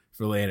one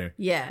for later.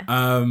 Yeah.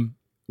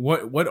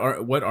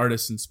 What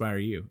artists inspire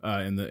you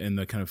in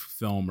the kind of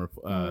film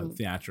or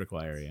theatrical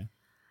area?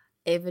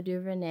 Ava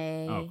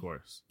DuVernay. Oh, of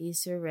course.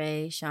 Issa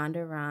Rae,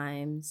 Shonda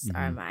Rhimes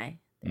are my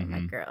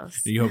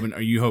girls.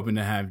 Are you hoping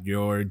to have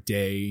your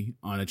day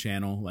on a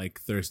channel, like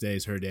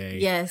Thursday's her day?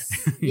 Yes.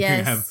 You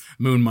Yes. have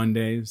Moon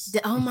Mondays.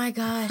 Oh my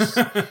gosh.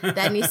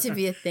 That needs to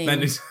be a thing.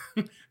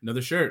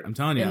 Another shirt. I'm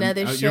telling you.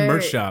 Another Your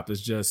merch shirt. shop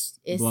is just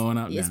blowing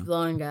up It's now.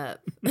 blowing up.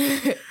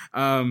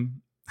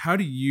 How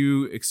do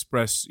you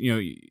express,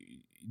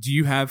 do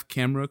you have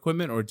camera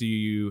equipment, or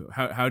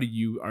how are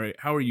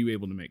you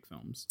able to make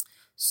films?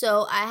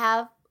 So I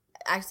have,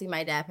 actually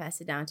my dad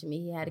passed it down to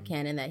me. He had a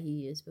Canon that he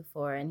used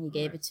before and he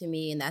gave it to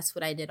me, and that's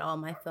what I did all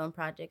my film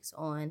projects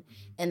on.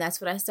 And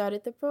that's what I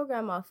started the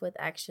program off with,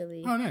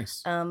 actually. Oh,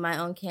 nice. My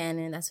own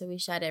Canon. That's what we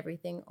shot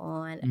everything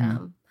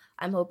on.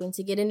 I'm hoping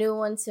to get a new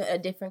one, a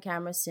different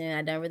camera soon.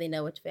 I don't really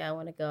know which way I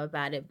want to go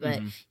about it. But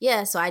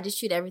yeah, so I just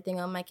shoot everything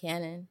on my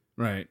Canon.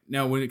 Right.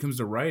 Now, when it comes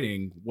to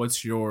writing,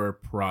 what's your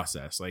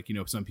process? Like,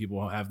 some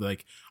people have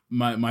like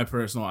my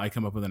personal, I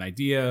come up with an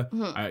idea,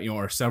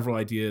 or several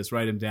ideas,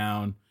 write them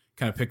down,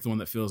 kind of pick the one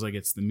that feels like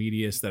it's the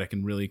meatiest that I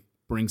can really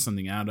bring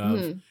something out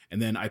of.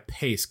 And then I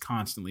pace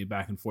constantly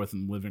back and forth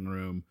in the living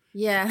room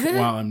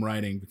while I'm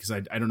writing, because I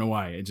don't know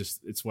why.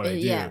 It's what I do.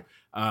 Yeah.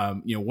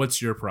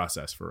 What's your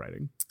process for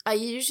writing? I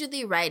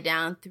usually write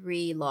down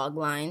 3 log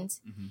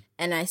lines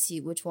and I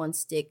see which one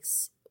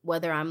sticks,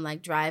 whether I'm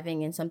like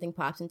driving and something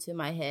pops into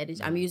my head.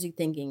 I'm usually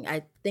thinking.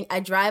 I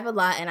drive a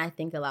lot and I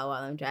think a lot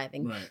while I'm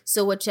driving. Right.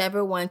 So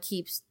whichever one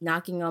keeps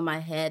knocking on my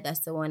head,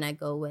 that's the one I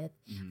go with.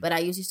 But I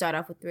usually start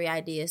off with 3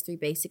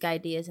 basic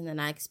ideas, and then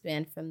I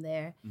expand from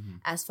there.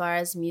 As far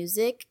as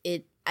music,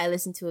 I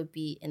listen to a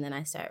beat and then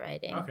I start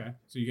writing. Okay,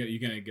 so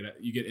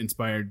you get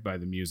inspired by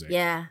the music.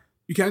 Yeah.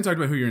 You kind of talked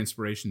about who your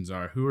inspirations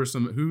are. Who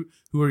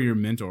are your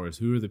mentors?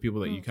 Who are the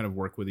people that you kind of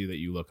work with you that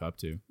you look up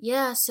to?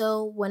 Yeah,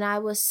 so when I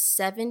was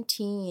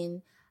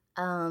 17,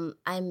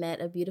 I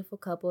met a beautiful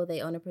couple. They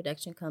own a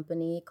production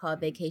company called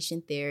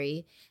Vacation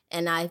Theory,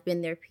 and I've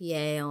been their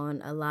PA on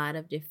a lot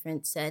of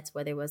different sets,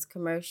 whether it was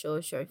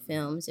commercials, short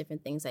films,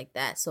 different things like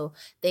that. So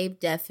they've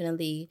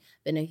definitely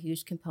been a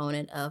huge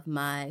component of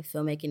my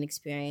filmmaking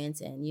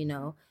experience and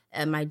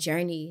my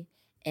journey.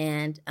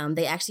 And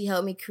they actually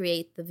helped me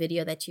create the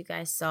video that you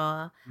guys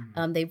saw.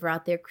 They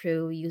brought their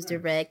crew, used a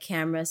red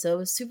camera. So it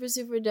was super,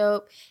 super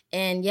dope.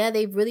 And yeah,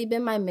 they've really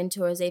been my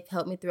mentors. They've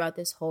helped me throughout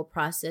this whole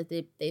process.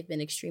 They've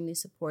been extremely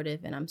supportive,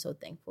 and I'm so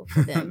thankful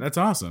for them. That's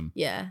awesome.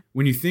 Yeah.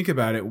 When you think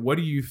about it, what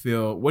do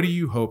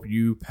you hope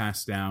you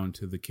pass down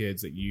to the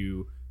kids that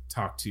you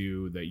talk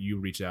to, that you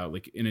reach out?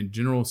 Like, in a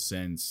general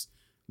sense,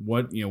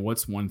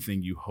 what's one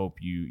thing you hope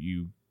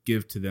you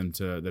give to them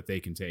that they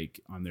can take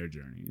on their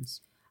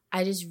journeys?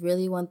 I just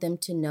really want them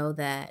to know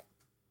that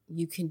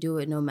you can do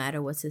it no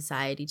matter what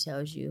society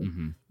tells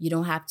you. You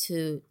don't have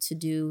to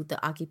do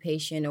the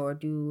occupation or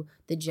do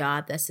the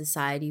job that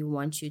society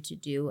wants you to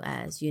do,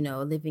 as,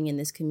 living in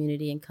this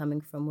community and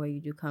coming from where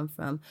you do come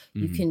from.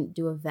 You can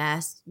do a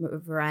vast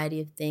variety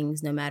of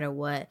things no matter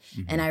what.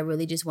 And I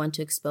really just want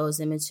to expose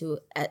them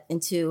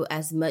into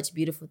as much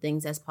beautiful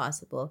things as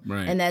possible.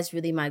 Right. And that's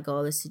really my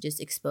goal, is to just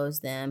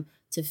expose them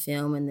to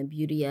film and the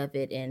beauty of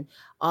it and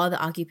all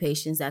the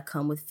occupations that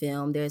come with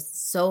film. There's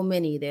so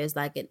many. There's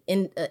like an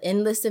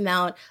endless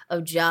amount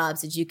of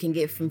jobs that you can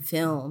get from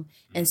film.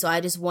 And so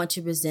I just want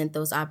to present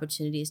those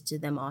opportunities to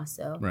them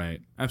also. Right.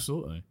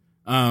 Absolutely.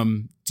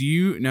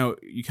 You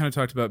kind of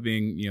talked about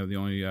being, the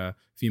only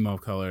female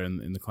of color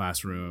in the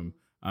classroom.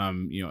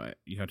 You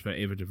talked about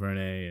Ava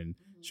DuVernay and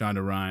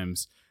Shonda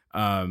Rhimes.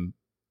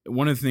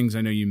 One of the things I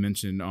know you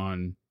mentioned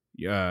on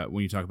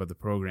when you talk about the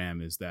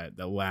program is that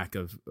the lack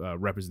of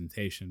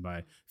representation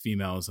by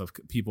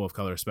people of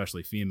color,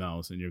 especially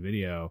females, in your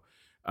video.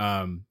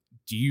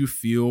 Do you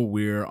feel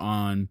we're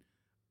on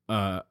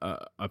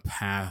a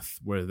path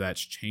where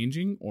that's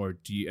changing, or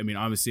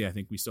obviously I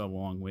think we still have a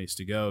long ways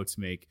to go to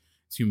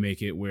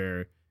make it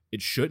where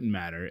it shouldn't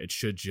matter. It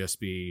should just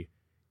be,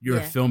 you're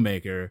a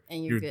filmmaker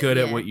and you're good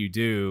at what you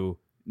do,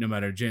 no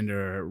matter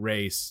gender,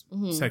 race,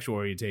 sexual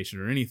orientation,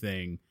 or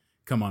anything.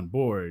 Come on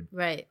board.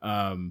 Right.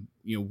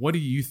 What do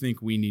you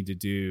think we need to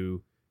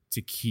do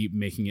to keep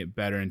making it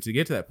better and to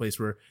get to that place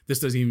where this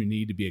doesn't even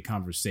need to be a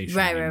conversation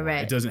anymore?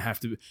 Right. It doesn't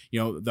have to be,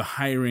 the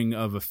hiring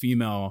of a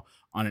female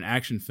on an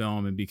action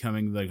film and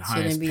becoming the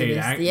highest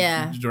paid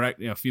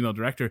female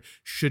director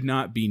should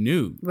not be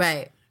new.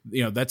 Right.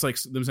 That's like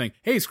them saying,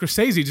 "Hey,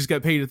 Scorsese just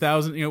got paid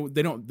 $1,000."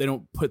 They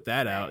don't put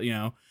that out.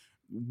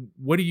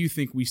 What do you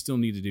think we still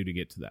need to do to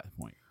get to that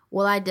point?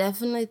 Well, I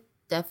definitely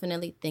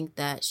think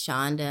that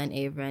Shonda and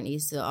Ava and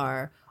Issa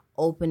are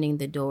opening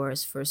the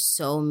doors for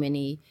so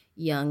many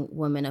young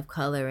women of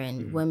color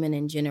and women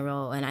in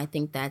general. And I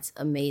think that's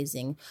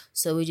amazing.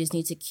 So we just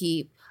need to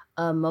keep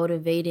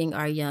motivating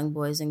our young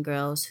boys and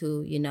girls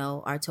who,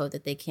 are told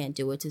that they can't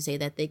do it, to say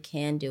that they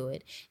can do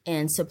it,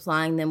 and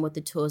supplying them with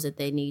the tools that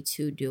they need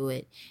to do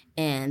it.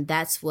 And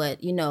that's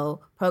what,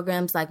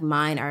 programs like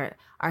mine are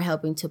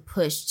helping to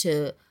push,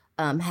 to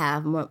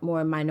have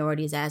more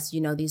minorities as,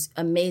 you know, these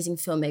amazing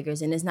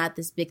filmmakers. And it's not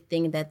this big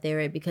thing that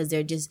they're because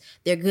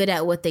they're good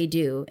at what they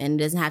do. And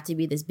it doesn't have to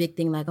be this big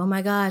thing like, oh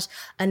my gosh,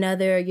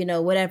 another, you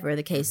know, whatever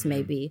the case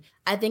may be.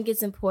 I think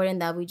it's important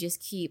that we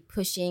just keep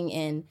pushing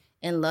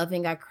and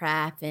loving our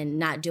craft and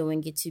not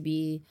doing it to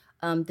be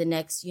the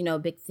next, you know,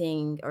 big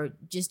thing, or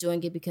just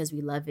doing it because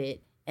we love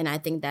it. And I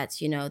think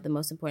that's, you know, the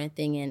most important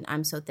thing. And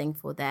I'm so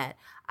thankful that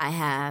I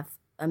have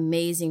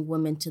amazing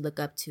women to look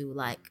up to,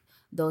 like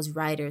those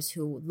writers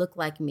who look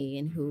like me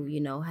and who, you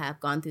know, have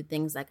gone through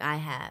things like I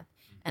have.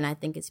 And I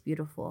think it's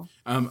beautiful.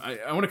 I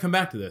want to come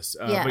back to this,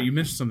 but you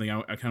mentioned something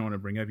I kind of want to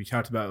bring up. You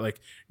talked about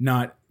like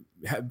not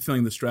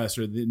feeling the stress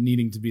or the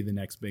needing to be the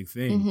next big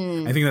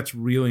thing. I think that's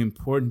really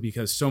important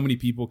because so many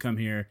people come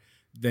here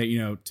that, you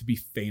know, to be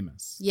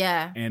famous.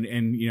 Yeah.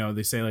 And you know,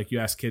 they say like, you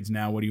ask kids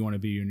now, what do you want to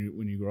be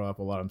when you grow up?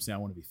 A lot of them say, I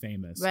want to be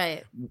famous.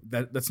 Right.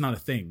 That's not a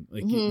thing.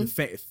 Like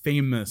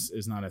famous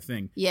is not a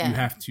thing. Yeah. You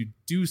have to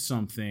do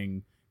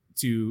something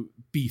to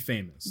be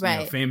famous. Right. You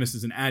know, famous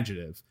is an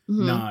adjective,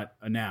 not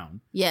a noun.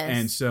 Yes.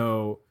 And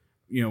so,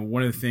 you know,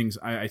 one of the things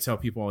I tell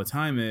people all the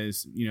time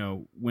is, you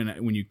know,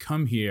 when you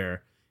come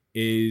here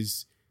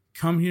with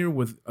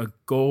a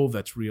goal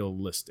that's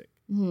realistic.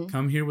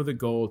 Come here with a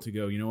goal to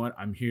go, you know what,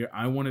 I'm here.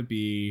 I want to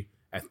be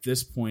at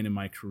this point in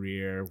my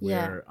career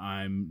where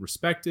I'm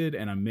respected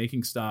and I'm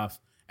making stuff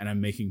and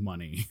I'm making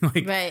money.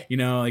 Like, right. You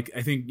know, like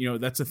I think, you know,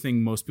 that's a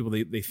thing most people,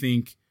 they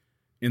think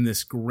in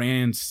this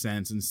grand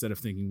sense instead of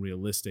thinking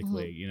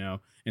realistically, you know?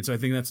 And so I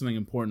think that's something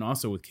important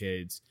also with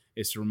kids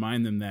is to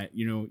remind them that,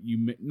 you know,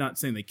 you not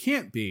saying they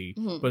can't be,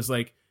 but it's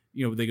like,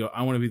 you know, they go,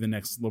 I want to be the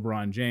next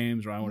LeBron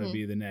James, or I want to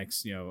be the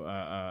next, you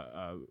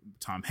know,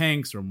 Tom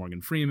Hanks or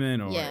Morgan Freeman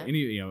or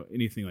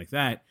anything like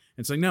that. And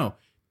it's like, no,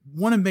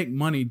 want to make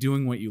money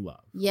doing what you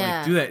love. Yeah.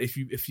 Like, do that.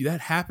 If that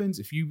happens,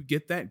 if you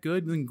get that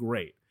good, then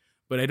great.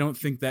 But I don't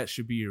think that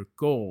should be your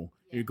goal.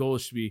 Yeah. Your goal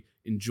should be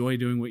enjoy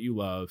doing what you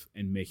love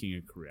and making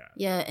a career.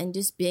 Yeah. And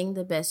just being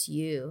the best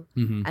you.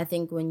 I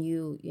think when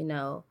you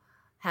know,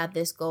 have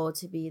this goal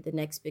to be the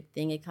next big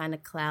thing, it kind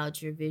of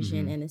clouds your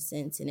vision in a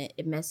sense, and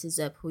it messes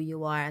up who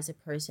you are as a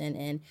person,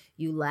 and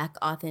you lack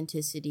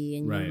authenticity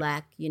and you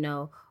lack, you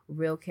know,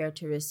 real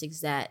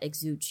characteristics that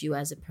exude you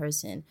as a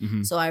person.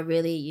 So I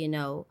really, you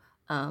know,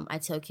 I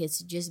tell kids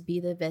to just be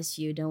the best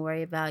you. Don't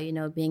worry about, you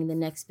know, being the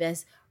next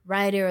best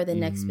writer or the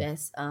next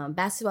best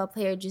basketball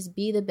player. Just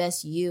be the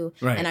best you.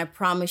 Right. And I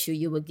promise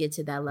you will get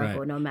to that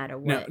level no matter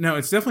what. Now,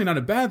 it's definitely not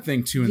a bad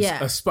thing to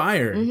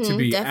aspire to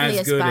be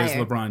as good as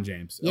LeBron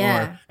James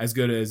or as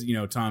good as, you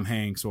know, Tom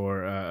Hanks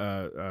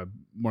or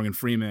Morgan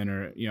Freeman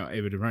or, you know,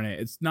 Ava DuVernay.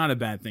 It's not a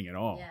bad thing at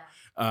all.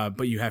 Yeah.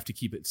 But you have to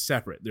keep it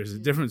separate. There's a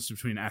difference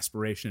between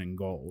aspiration and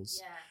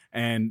goals. Yeah.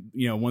 And,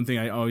 you know, one thing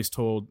I always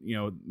told, you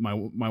know,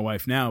 my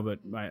wife now, but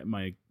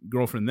my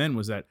girlfriend then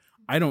was that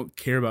I don't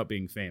care about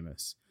being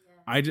famous.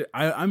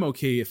 I'm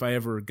okay if I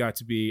ever got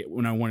to be,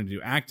 when I wanted to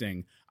do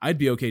acting, I'd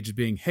be okay just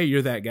being, hey,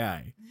 you're that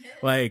guy.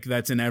 Like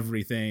that's in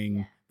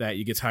everything that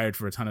you get hired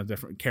for a ton of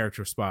different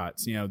character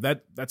spots. You know,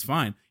 that's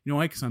fine. You know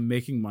why? Because I'm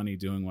making money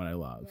doing what I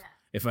love. Yeah.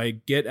 If I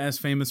get as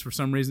famous for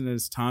some reason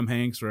as Tom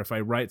Hanks, or if I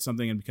write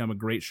something and become a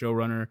great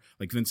showrunner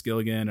like Vince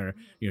Gilligan or,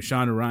 you know,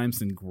 Shonda Rhimes,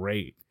 then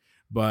great.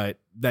 But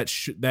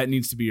that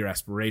needs to be your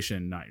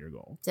aspiration, not your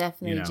goal.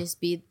 Definitely. You know?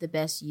 Just be the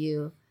best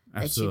you.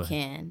 Absolutely. That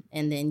you can,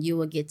 and then you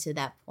will get to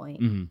that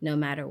point no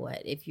matter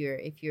what. If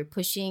you're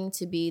pushing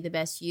to be the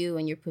best you,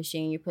 and you're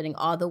putting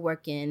all the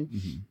work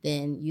in,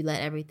 then you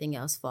let everything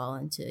else fall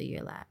into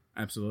your lap.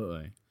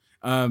 Absolutely.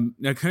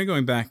 Now, kind of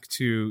going back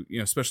to, you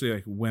know, especially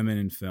like women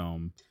in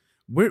film,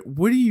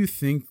 what do you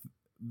think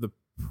the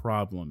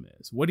problem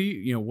is? What do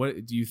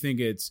you think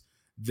it's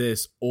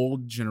this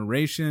old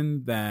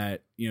generation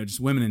that, you know, just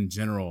women in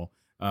general?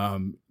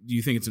 Do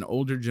you think it's an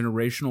older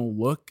generational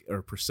look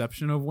or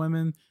perception of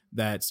women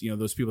that's, you know,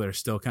 those people that are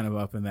still kind of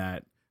up in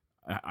that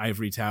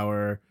ivory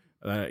tower,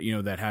 you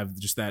know, that have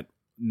just that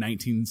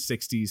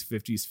 1960s,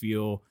 50s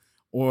feel?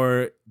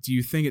 Or do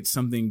you think it's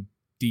something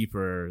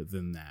deeper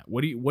than that?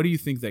 What do you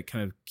think that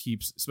kind of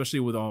keeps, especially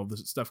with all the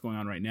stuff going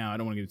on right now? I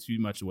don't want to get too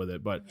much with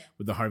it, but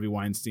with the Harvey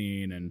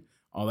Weinstein and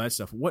all that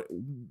stuff,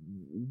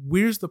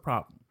 where's the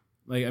problem?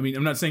 Like, I mean,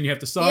 I'm not saying you have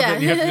to solve it.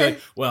 And you have to be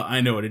like, well,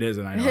 I know what it is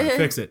and I know how to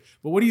fix it.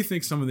 But what do you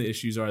think some of the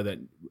issues are that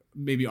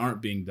maybe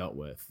aren't being dealt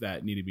with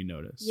that need to be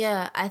noticed?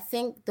 Yeah, I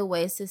think the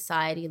way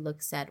society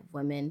looks at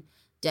women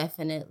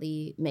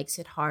definitely makes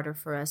it harder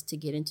for us to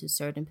get into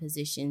certain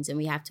positions, and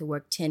we have to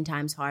work 10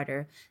 times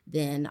harder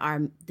than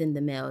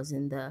the males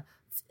in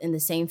the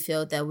same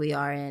field that we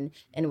are in,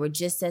 and we're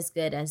just as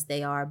good as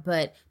they are.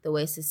 But the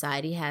way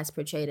society has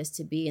portrayed us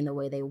to be and the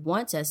way they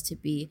want us to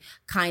be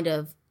kind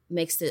of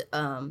makes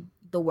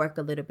the work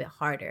a little bit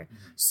harder.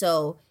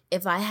 So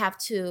if I have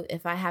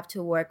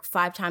to work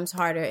 5 times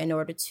harder in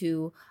order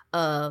to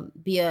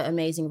be an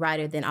amazing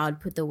writer, then I would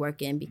put the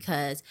work in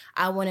because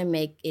I want to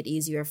make it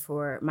easier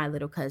for my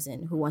little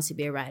cousin who wants to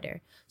be a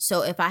writer.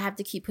 So if I have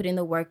to keep putting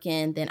the work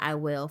in, then I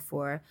will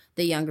for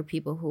the younger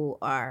people who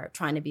are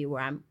trying to be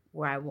where I'm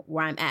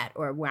where I'm at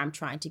or where I'm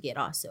trying to get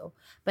also.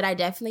 But I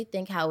definitely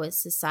think how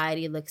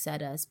society looks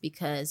at us,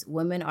 because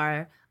women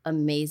are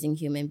amazing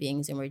human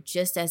beings and we're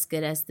just as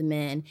good as the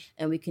men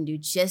and we can do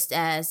just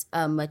as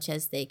much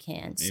as they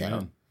can. So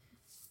Amen.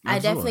 I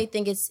Absolutely. definitely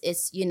think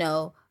it's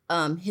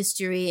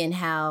history and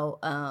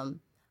how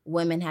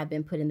women have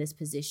been put in this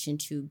position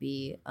to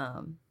be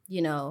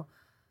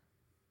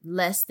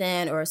less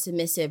than or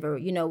submissive or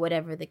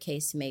whatever the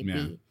case may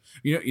be.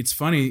 It's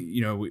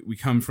funny, we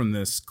come from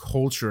this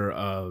culture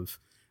of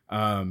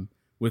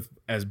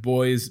as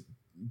boys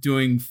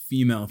doing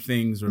female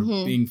things or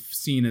being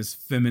seen as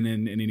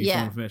feminine in any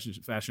form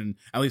of fashion.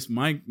 At least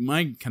my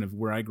kind of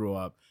where I grew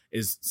up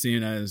is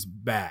seen as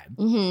bad.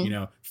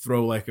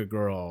 Throw like a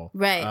girl,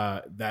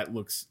 right? That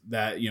looks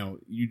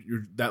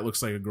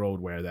like a girl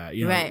would wear that.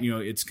 Right.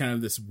 It's kind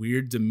of this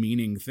weird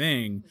demeaning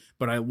thing.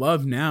 But I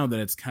love now that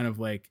it's kind of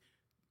like,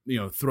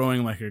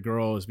 throwing like a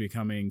girl is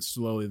becoming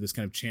slowly this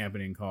kind of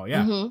championing call.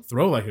 Yeah,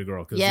 throw like a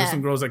girl, because there's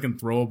some girls that can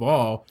throw a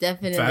ball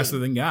faster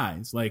than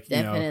guys. Like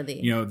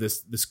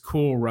this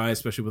cool rise,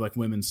 especially with like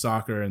women's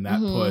soccer and that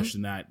push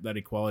and that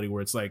equality,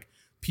 where it's like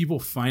people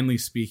finally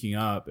speaking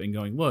up and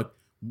going, look,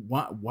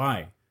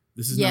 why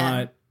this is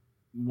not.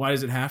 Why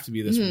does it have to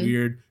be this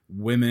weird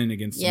women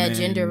against men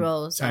gender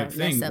roles type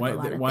thing?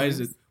 Why is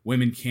it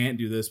women can't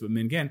do this but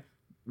men can?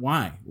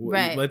 Why?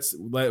 Right.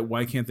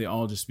 Why can't they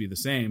all just be the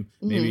same?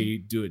 Maybe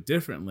do it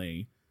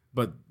differently,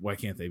 but why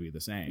can't they be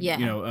the same?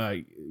 Yeah.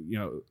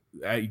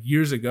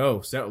 Years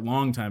ago, a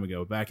long time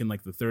ago, back in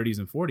like the 30s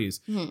and 40s,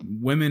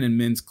 women and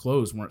men's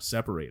clothes weren't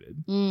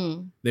separated.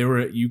 They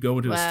were. You go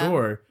into a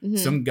store,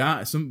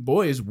 some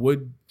boys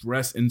would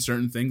dress in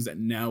certain things that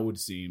now would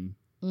seem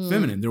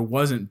feminine. There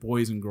wasn't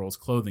boys and girls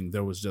clothing.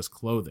 There was just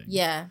clothing.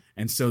 Yeah.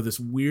 And so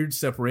this weird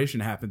separation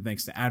happened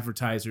thanks to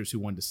advertisers who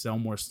wanted to sell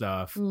more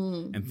stuff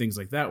and things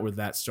like that, where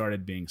that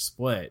started being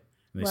split.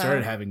 And they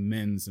started having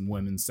men's and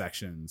women's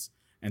sections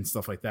and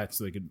stuff like that,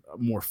 so they could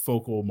more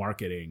focal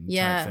marketing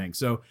type thing.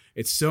 So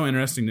it's so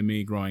interesting to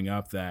me growing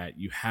up that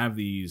you have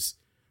these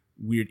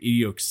weird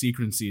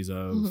idiosyncrasies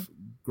of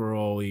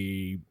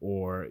girly,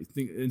 or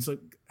it's like,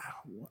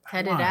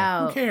 cut it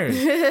out. Who cares?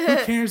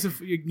 Who cares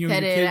if your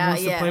kid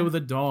wants to play with a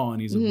doll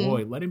and he's a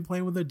boy? Let him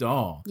play with a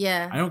doll.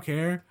 Yeah, I don't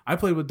care. I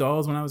played with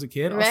dolls when I was a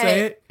kid. I'll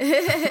say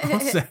it. I'll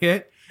say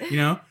it.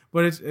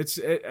 But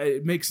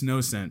it makes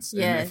no sense.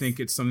 Yes. And I think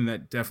it's something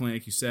that definitely,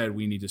 like you said,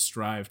 we need to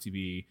strive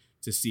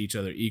to see each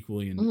other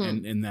equally,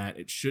 and that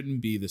it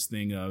shouldn't be this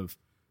thing of,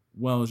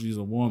 well, she's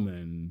a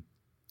woman.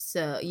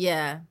 So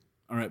yeah.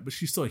 All right, but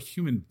she's still a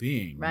human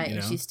being, right?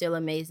 And she's still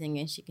amazing,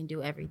 and she can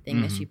do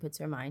everything that she puts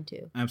her mind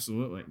to.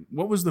 Absolutely.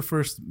 What was the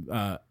first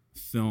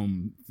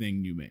film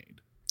thing you made,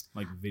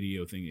 like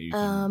video thing that you?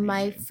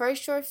 My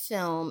first short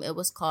film, it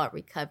was called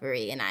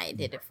Recovery, and I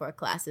did it for a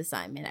class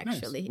assignment.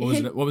 Actually,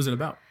 nice. What was it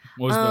about?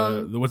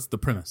 What's the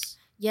premise?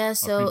 Yeah,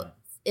 so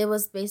it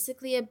was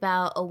basically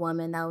about a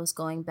woman that was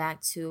going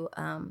back to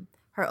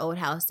her old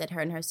house that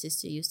her and her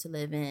sister used to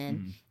live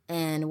in.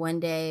 And one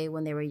day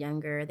when they were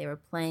younger, they were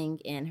playing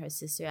and her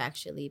sister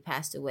actually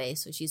passed away.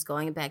 So she's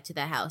going back to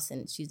that house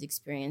and she's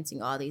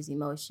experiencing all these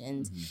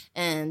emotions.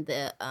 And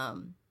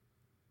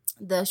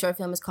the short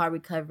film is called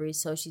Recovery.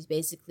 So she's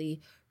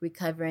basically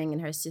recovering and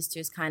her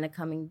sister's kind of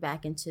coming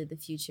back into the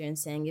future and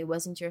saying, it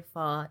wasn't your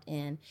fault.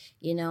 And,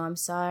 I'm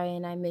sorry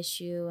and I miss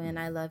you and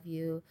I love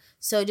you.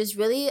 So just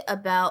really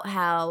about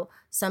how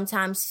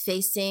sometimes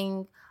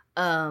facing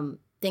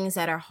things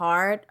that are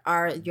hard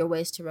are your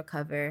ways to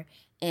recover.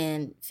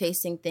 And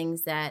facing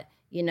things that,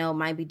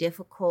 might be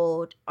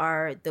difficult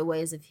are the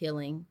ways of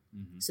healing.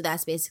 So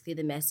that's basically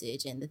the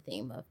message and the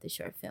theme of the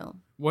short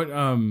film. What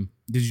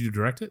did you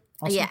direct it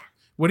also? Yeah.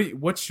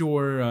 What's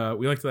your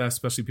we like to ask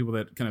especially people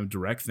that kind of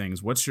direct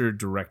things, what's your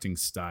directing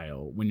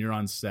style when you're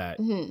on set?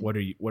 What are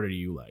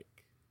you like?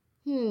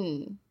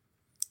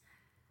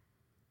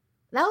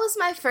 That was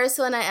my first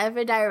one I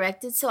ever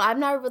directed, so I'm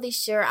not really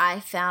sure I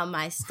found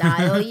my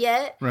style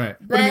yet. Right,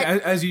 but I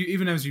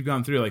mean, as you've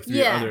gone through like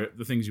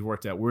the things you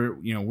worked at,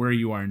 where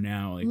you are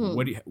now, like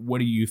what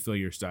do you feel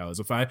your style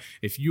is?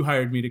 If you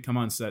hired me to come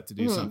on set to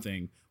do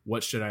something,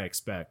 what should I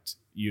expect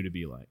you to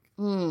be like?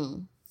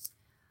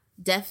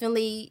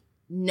 Definitely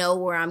know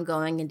where I'm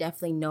going, and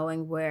definitely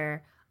knowing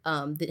where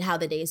how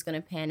the day is going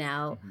to pan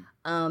out,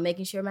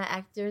 making sure my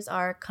actors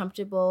are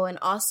comfortable, and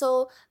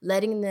also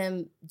letting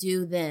them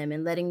do them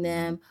and letting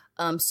them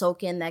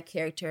soak in that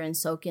character and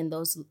soak in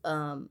those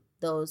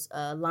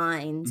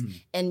lines,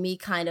 and me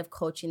kind of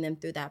coaching them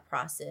through that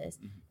process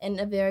in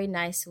a very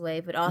nice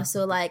way, but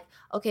also like,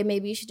 okay,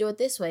 maybe you should do it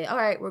this way. All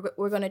right,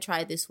 we're going to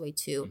try it this way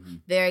too.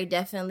 Very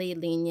definitely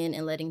lenient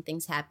and letting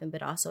things happen,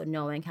 but also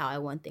knowing how I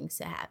want things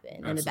to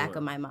happen in the back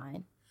of my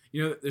mind.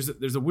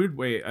 There's a weird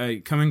way,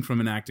 coming from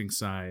an acting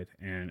side,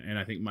 and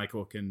I think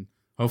Michael can,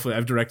 hopefully,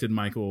 I've directed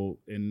Michael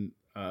in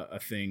a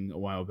thing a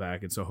while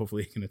back, and so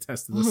hopefully he can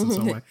attest to this in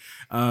some way.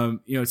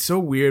 It's so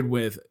weird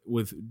with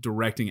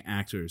directing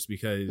actors,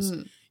 because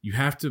you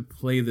have to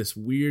play this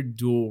weird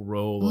dual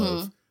role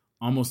of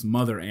almost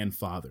mother and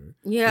father.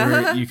 Yeah.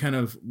 Where you kind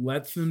of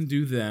let them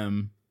do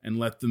them, and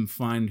let them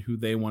find who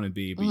they want to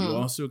be. But you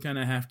also kind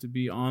of have to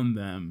be on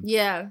them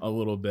a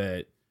little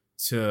bit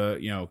to,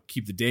 you know,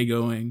 keep the day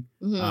going.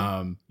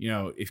 You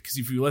know, because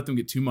if you let them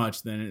get too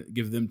much, then it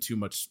give them too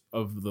much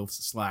of the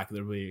slack.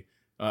 They'll be,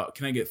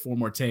 can I get 4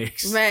 more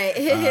takes? Right.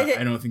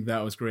 I don't think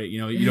that was great.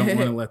 You know, you don't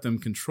want to let them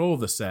control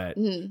the set,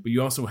 but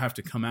you also have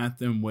to come at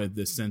them with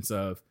this sense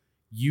of,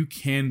 you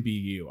can be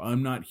you.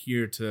 I'm not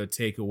here to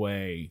take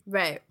away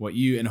what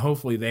you, and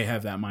hopefully they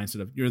have that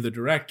mindset of, you're the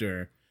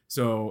director.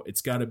 So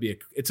it's got to be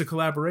it's a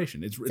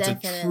collaboration. It's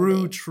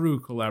a true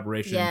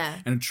collaboration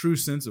and a true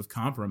sense of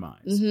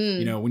compromise.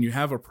 You know, when you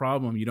have a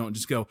problem, you don't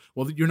just go,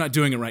 well, you're not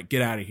doing it right,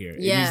 get out of here. It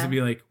needs to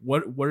be like,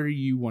 what do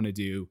you want to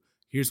do?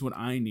 Here's what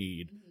I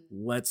need.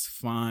 Let's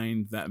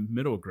find that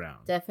middle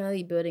ground.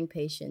 Definitely building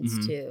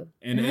patience too.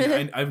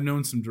 And I've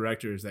known some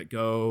directors that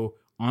go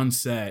on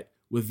set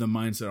with the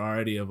mindset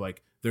already of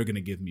like, they're going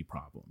to give me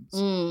problems.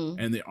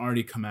 And they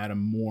already come at them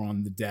more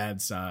on the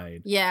dad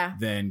side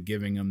than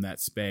giving them that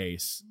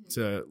space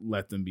to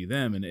let them be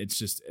them. And it's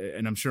just,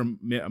 and I'm sure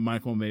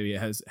Michael maybe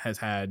has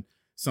had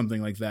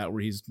something like that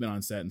where he's been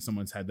on set and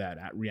someone's had that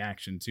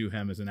reaction to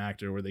him as an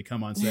actor where they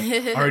come on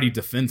set already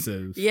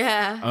defensive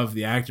of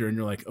the actor. And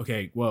you're like,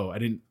 okay, whoa,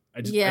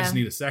 I just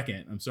need a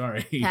second. I'm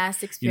sorry.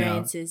 Past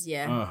experiences. You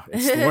know?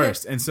 It's the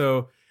worst. And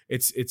so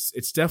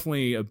it's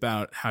definitely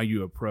about how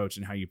you approach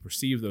and how you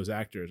perceive those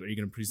actors. Are you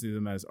going to perceive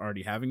them as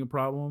already having a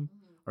problem?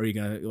 Or are you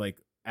going to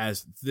like,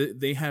 as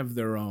they have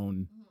their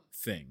own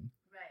thing,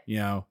 you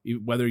know,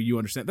 whether you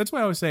understand. That's why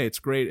I always say it's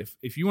great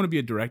if you want to be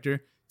a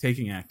director,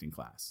 taking acting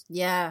class.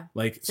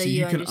 Like, so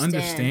you can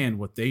understand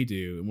what they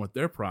do and what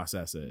their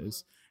process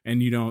is.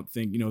 And you don't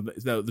think, you know,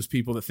 there's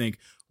people that think,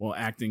 well,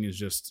 acting is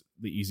just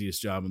the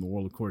easiest job in the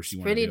world. Of course you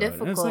want to do difficult.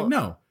 It. And it's like,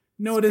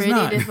 no, it is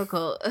not. Pretty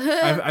difficult.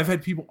 I've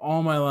had people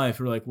all my life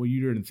who are like, well,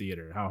 you're in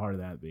theater. How hard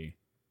would that be?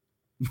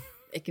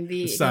 It can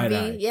be. Side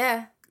eye.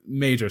 Yeah.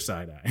 Major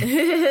side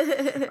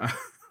eye.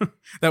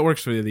 That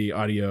works for the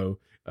audio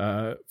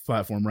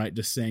platform, right?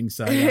 Just saying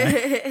side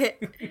eye.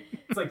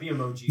 It's like the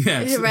emoji.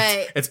 Yeah,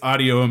 it's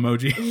audio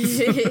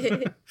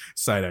emoji.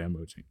 Side eye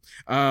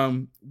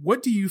emoji.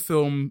 What do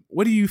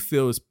you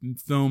feel is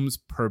film's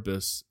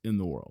purpose in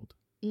the world?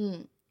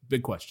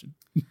 Big question.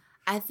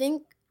 I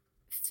think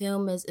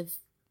film is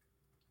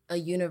a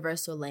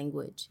universal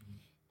language,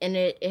 and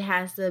it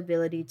has the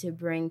ability to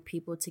bring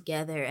people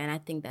together, and I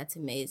think that's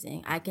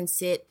amazing. I can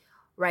sit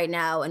right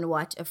now and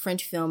watch a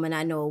French film and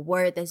I know a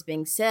word that's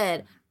being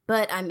said,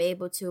 but I'm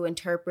able to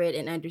interpret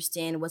and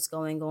understand what's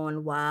going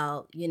on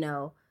while, you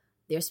know,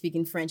 they're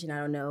speaking French and I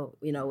don't know,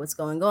 you know, what's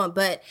going on.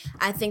 But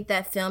I think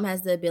that film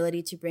has the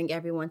ability to bring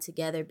everyone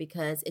together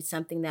because it's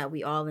something that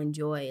we all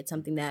enjoy. It's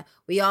something that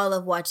we all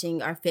love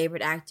watching our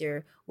favorite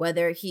actor,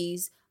 whether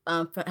he's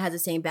has the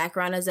same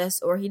background as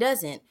us or he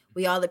doesn't.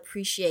 We all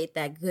appreciate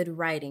that good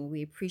writing.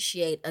 We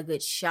appreciate a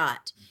good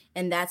shot.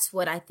 And that's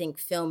what I think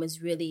film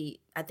is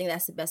really, I think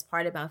that's the best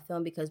part about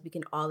film because we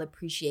can all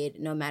appreciate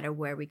it no matter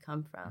where we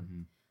come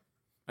from.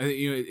 I think,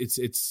 you know,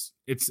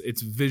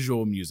 it's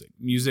visual music.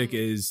 Music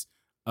is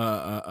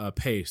a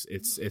pace.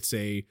 It's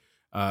a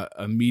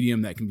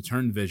medium that can be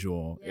turned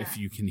visual if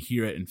you can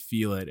hear it and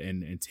feel it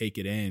and take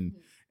it in.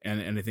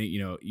 And I think,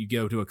 you know, you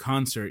go to a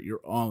concert, you're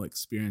all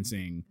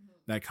experiencing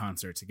that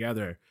concert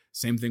together.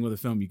 Same thing with a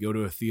film. You go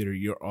to a theater,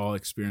 you're all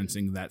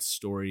experiencing that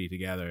story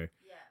together.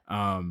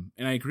 And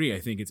I agree. I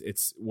think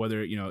it's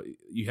whether, you know,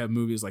 you have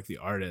movies like The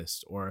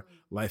Artist or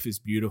Life is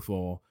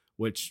Beautiful,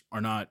 which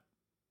are not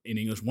in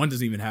English. One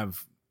doesn't even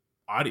have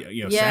audio,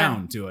 you know,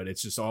 sound to it.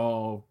 It's just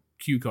all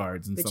cue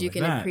cards and stuff like that.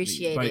 But you can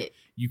appreciate it.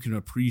 You can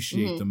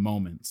appreciate the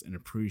moments and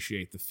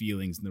appreciate the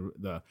feelings and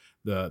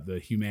the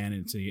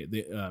humanity,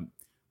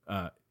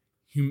 the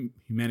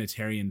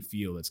humanitarian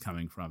feel that's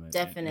coming from it.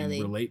 Definitely.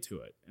 And relate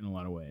to it in a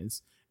lot of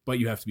ways. But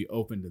you have to be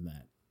open to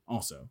that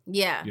also.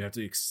 Yeah. You have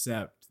to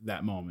accept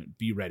that moment,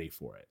 be ready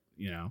for it,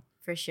 you know?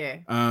 For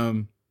sure.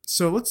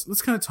 So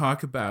let's kind of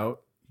talk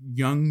about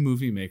young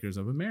movie makers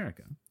of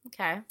America.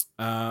 Okay.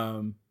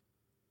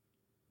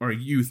 Or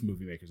youth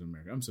movie makers of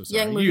America. I'm so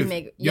sorry. Young movie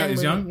maker.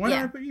 Is young? Why did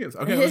I put youth?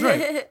 Okay, I was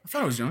right. I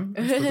thought I was young.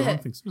 I just put the wrong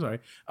thing. So sorry.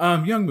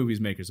 Young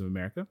movies makers of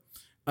America.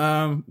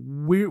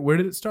 Where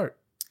did it start?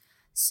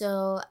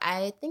 So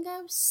I think I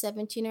was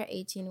 17 or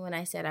 18 when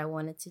I said I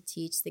wanted to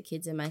teach the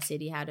kids in my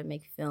city how to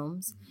make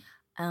films.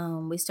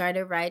 We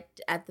started right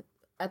at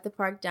the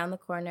park down the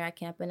corner at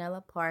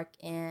Campanella Park,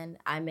 and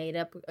I made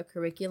up a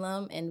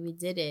curriculum and we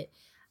did it.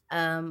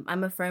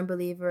 I'm a firm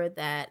believer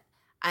that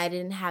I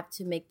didn't have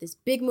to make this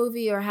big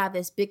movie or have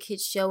this big hit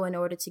show in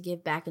order to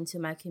give back into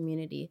my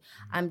community.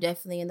 I'm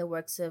definitely in the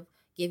works of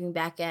giving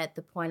back at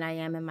the point I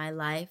am in my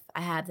life.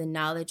 I have the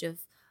knowledge of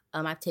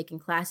I've taken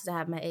classes. I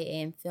have my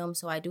AA in film,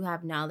 so I do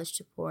have knowledge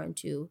to pour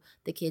into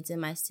the kids in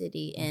my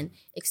city and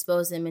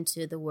expose them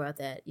into the world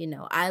that, you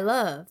know, I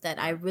love, that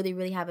I really,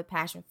 really have a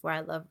passion for. I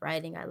love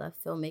writing. I love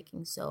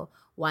filmmaking. So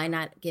why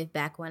not give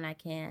back when I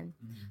can?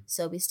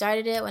 So we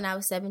started it when I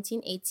was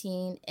 17,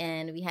 18,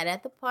 and we had it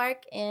at the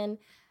park. And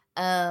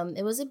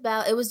It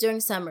was during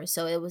summer,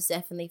 so it was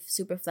definitely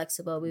super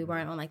flexible. We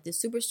weren't on like this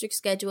super strict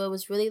schedule. It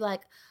was really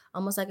like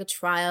almost like a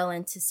trial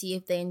and to see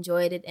if they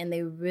enjoyed it, and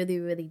they really,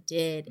 really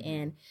did.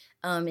 And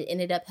it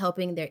ended up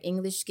helping their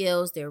English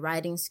skills, their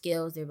writing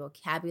skills, their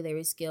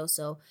vocabulary skills.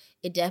 So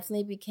it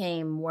definitely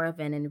became more of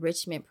an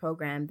enrichment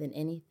program than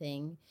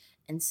anything.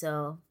 And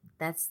so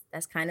that's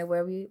kind of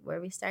where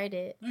we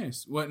started.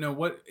 Nice.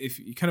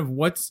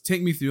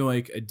 Take me through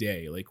like a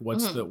day, like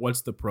what's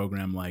the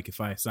program like?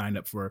 If I signed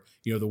up for,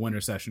 the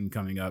winter session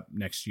coming up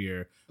next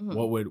year,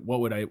 what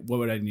would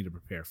I need to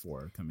prepare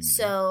for coming in?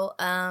 So,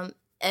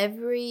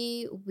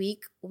 every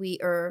week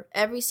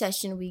every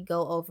session we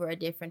go over a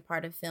different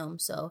part of film.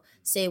 So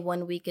say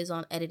 1 week is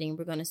on editing,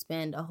 we're going to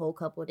spend a whole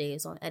couple of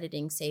days on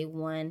editing. Say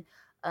one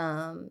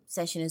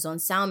session is on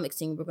sound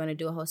mixing, we're going to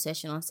do a whole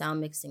session on sound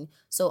mixing.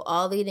 So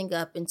all leading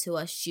up into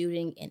us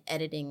shooting and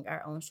editing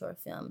our own short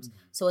films.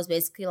 So it's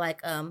basically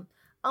like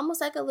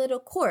almost like a little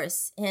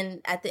course, and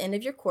at the end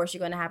of your course you're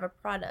going to have a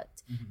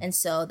product. And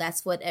so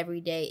that's what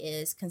every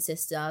day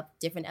consists of,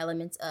 different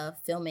elements of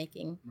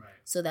filmmaking,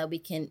 so that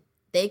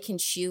they can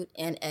shoot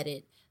and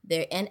edit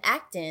and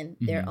act in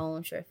their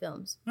own short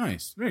films.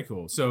 Nice. Very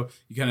cool. So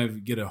you kind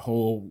of get a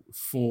whole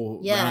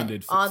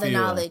rounded all the feel.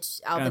 knowledge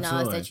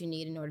that you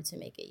need in order to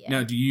make it. Yeah.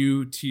 Now, do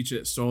you teach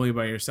it solely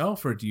by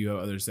yourself, or do you have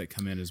others that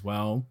come in as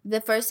well? The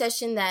first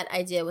session that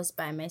I did was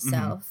by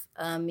myself,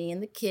 me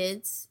and the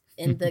kids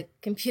in the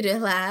computer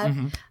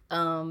lab.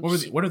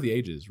 What are the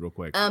ages, real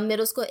quick?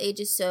 Middle school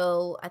ages.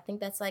 So I think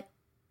that's like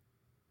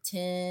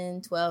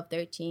 10, 12,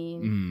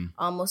 13,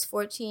 almost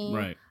 14.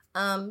 Right.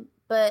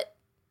 But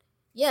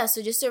yeah,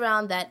 so just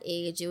around that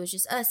age, it was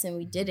just us, and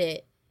we did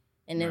it,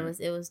 and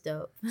it was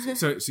dope.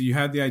 So you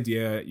had the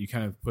idea, you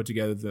kind of put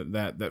together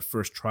that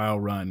first trial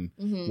run.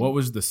 What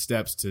was the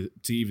steps to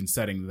even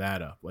setting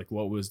that up? Like,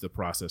 what was the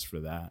process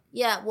for that?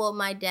 Yeah, well,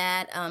 my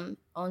dad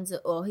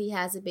he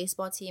has a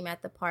baseball team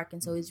at the park,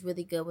 and so he's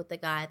really good with the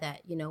guy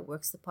that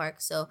works the park.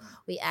 So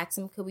we asked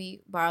him, could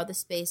we borrow the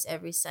space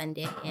every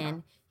Sunday,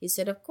 and he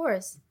said, of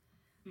course.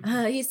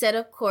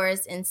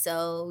 And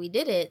so we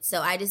did it.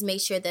 So I just made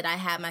sure that I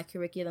had my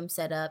curriculum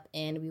set up,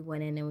 and we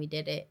went in and we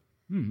did it.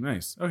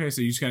 Nice. Okay,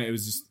 so you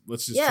just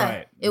let's try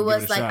it. It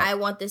was like, I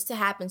want this to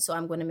happen, so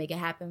I'm going to make it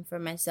happen for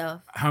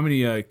myself. How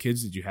many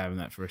kids did you have in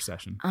that first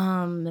session?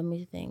 Let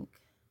me think.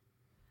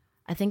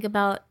 I think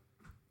about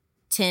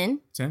 10.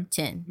 10?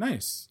 10.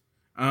 Nice.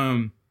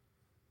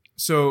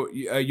 So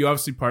you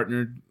obviously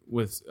partnered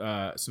with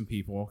some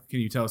people. Can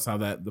you tell us how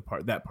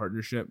that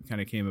partnership kind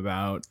of came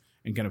about?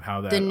 And kind of how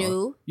that...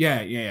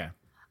 Yeah.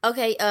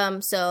 Okay,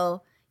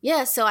 so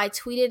I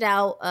tweeted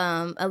out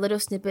a little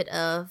snippet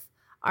of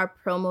our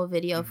promo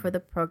video for the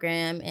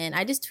program, and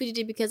I just tweeted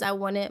it because I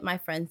wanted my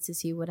friends to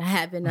see what I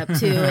have been up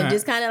to and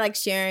just kind of like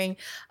sharing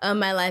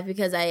my life,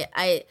 because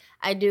I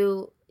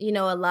do,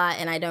 a lot,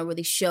 and I don't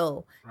really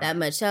show that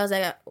much. So I was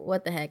like,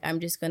 what the heck? I'm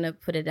just going to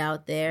put it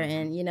out there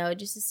and,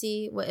 just to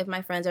see if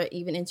my friends are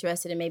even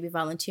interested in maybe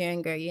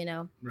volunteering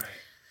or, Right.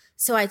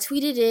 So I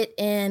tweeted it,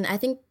 and I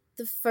think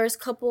the first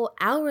couple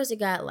hours it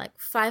got like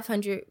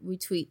 500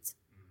 retweets,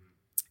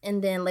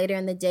 and then later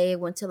in the day it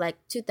went to like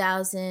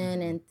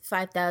 2,000 and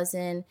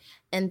 5,000,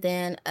 and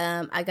then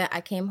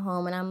I came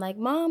home and I'm like,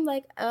 Mom,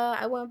 like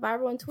I went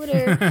viral on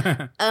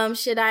Twitter.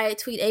 Should I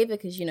tweet Ava,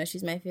 because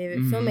she's my favorite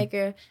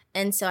filmmaker?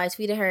 And so I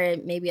tweeted her,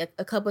 and maybe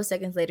a couple of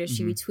seconds later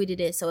she retweeted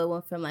it, so it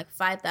went from like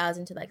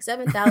 5,000 to like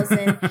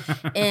 7,000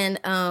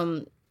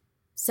 and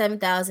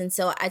 7,000.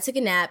 So I took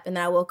a nap, and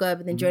then I woke up,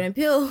 and then Jordan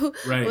Peele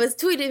was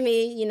tweeting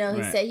me. He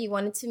said he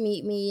wanted to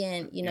meet me,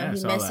 and he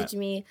messaged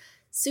me.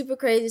 Super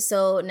crazy.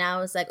 So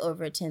now it's like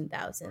over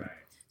 10,000. Right.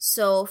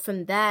 So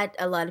from that,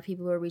 a lot of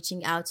people were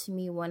reaching out to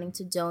me wanting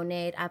to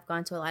donate. I've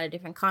gone to a lot of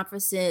different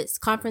conferences,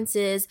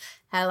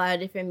 had a lot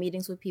of different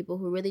meetings with people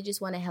who really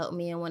just want to help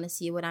me and want to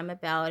see what I'm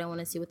about and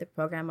want to see what the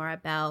program are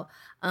about.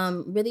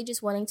 Really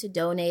just wanting to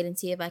donate and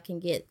see if I can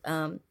get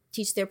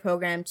teach their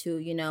program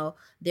to,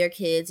 their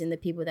kids and the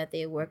people that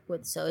they work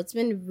with. So it's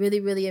been really,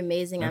 really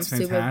amazing. That's I'm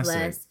super fantastic.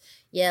 blessed.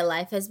 Yeah,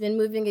 life has been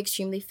moving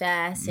extremely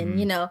fast.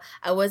 And,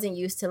 I wasn't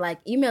used to like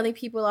emailing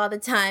people all the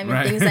time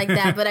and things like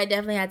that. But I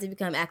definitely had to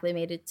become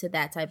acclimated to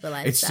that type of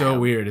lifestyle. It's so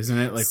weird, isn't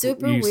it? Like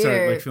super you weird.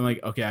 Start like feeling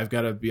like, okay, I've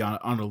got to be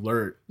on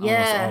alert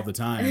almost all the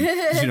time,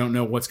 because you don't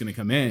know what's going to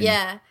come in.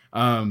 Yeah.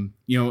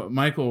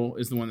 Michael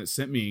is the one that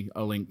sent me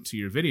a link to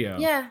your video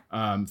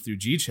through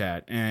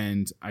GChat,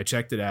 and I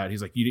checked it out.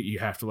 He's like, you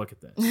have to look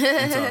at this.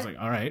 And so I was like,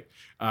 all right.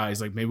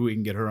 He's like, maybe we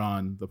can get her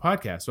on the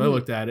podcast. So I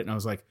looked at it, and I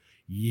was like,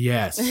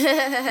 yes,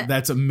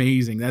 that's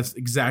amazing. That's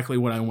exactly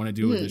what I want to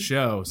do with the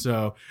show.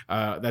 So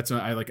that's when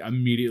I like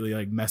immediately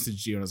like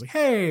messaged you, and I was like,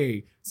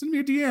 hey, send me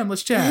a DM,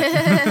 let's chat.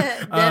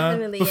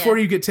 Definitely. Before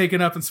you get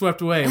taken up and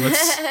swept away,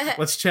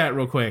 let's chat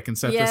real quick and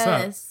set this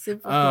up.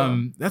 Super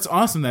cool. That's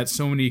awesome that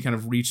so many kind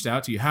of reached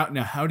out to you.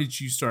 How did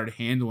you start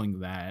handling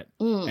that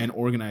and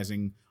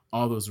organizing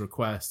all those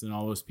requests and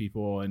all those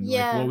people, and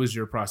like what was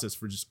your process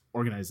for just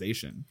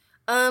organization?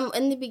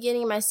 In the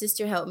beginning, my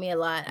sister helped me a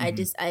lot.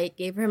 I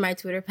gave her my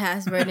Twitter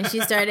password, and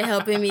she started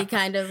helping me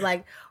kind of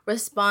like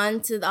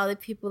respond to all the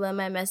people in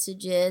my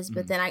messages.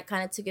 But then I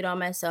kind of took it on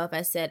myself.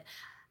 I said,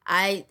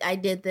 I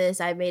did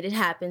this, I made it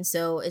happen,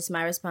 so it's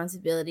my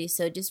responsibility.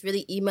 So just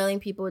really emailing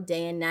people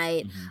day and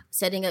night,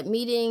 setting up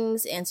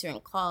meetings, answering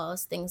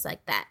calls, things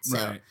like that.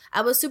 So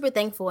I was super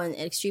thankful and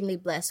extremely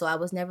blessed. So I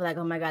was never like,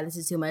 oh my God, this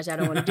is too much, I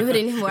don't want to do it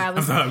anymore.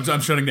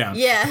 I'm shutting down.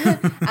 Yeah,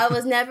 I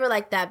was never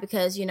like that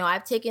because, you know,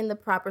 I've taken the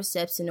proper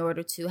steps in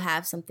order to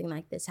have something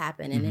like this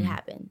happen, and it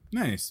happened.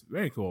 Nice.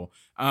 Very cool.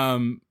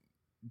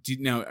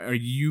 Now, are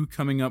you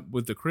coming up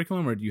with the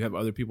curriculum, or do you have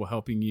other people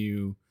helping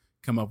you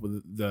come up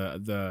with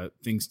the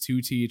things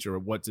to teach, or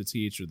what to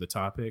teach, or the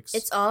topics?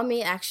 It's all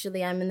me,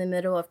 actually. I'm in the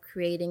middle of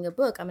creating a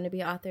book. I'm going to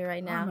be an author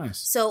right now. Oh, nice.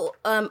 So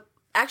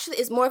actually,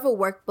 it's more of a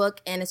workbook,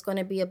 and it's going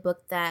to be a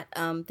book that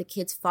the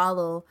kids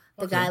follow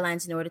the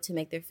guidelines in order to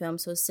make their film.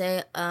 So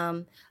say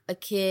a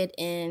kid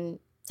in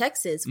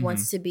Texas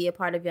wants to be a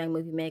part of Young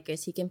Movie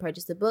Makers, he can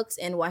purchase the books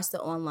and watch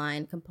the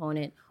online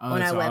component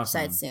on our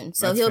website soon.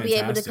 So he'll be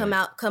able to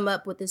come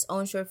up with his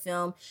own short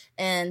film,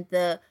 and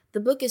the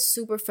book is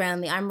super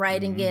friendly. I'm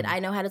writing it. I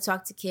know how to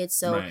talk to kids,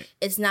 so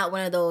it's not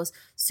one of those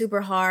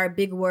super hard,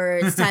 big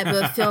words type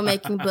of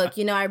filmmaking book.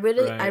 You know, I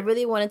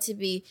really want it to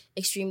be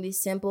extremely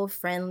simple,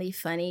 friendly,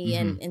 funny,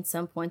 and in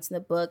some points in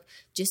the book,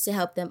 just to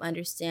help them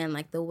understand,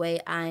 like, the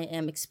way I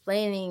am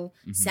explaining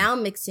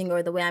sound mixing,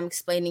 or the way I'm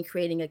explaining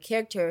creating a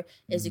character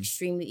is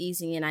extremely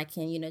easy, and I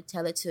can, you know,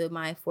 tell it to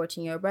my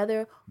 14-year-old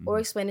brother or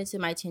explain it to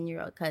my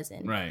 10-year-old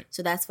cousin. Right.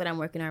 So that's what I'm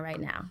working on right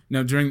now.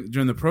 Now, during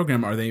the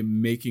program, are they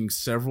making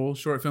several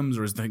short films,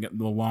 or is the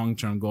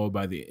long-term goal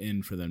by the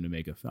end for them to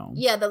make a film?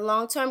 Yeah, the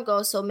long-term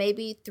goal, so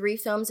maybe 3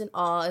 films in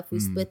all if we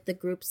split the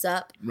groups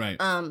up. Right.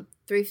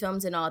 3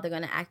 films in all. They're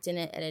going to act in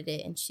it, edit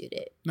it, and shoot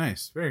it.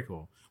 Nice. Very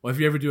cool. Well, if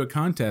you ever do a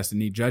contest and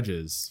need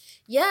judges.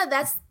 Yeah,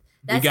 that's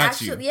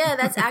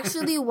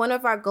actually one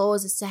of our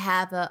goals, is to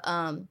have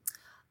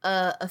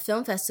a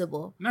film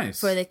festival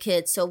for the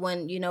kids. So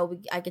when, you know,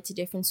 I get to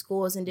different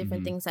schools and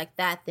different things like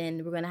that,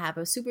 then we're going to have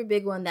a super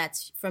big one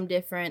that's from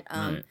different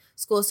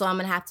schools. So I'm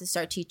going to have to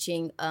start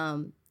teaching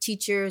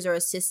teachers or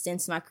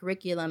assistants my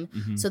curriculum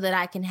so that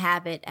I can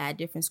have it at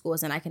different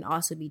schools, and I can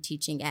also be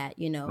teaching at,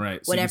 you know, so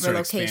whatever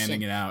location.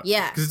 Expanding it out.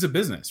 Yeah. Because it's a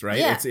business, right?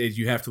 Yeah.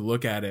 You have to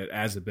look at it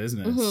as a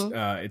business.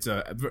 It's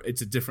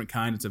a different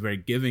kind. It's a very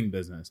giving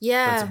business.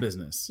 Yeah. But it's a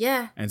business.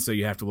 Yeah. And so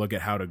you have to look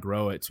at how to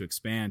grow it, to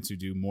expand, to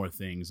do more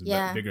things,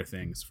 and bigger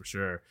things, for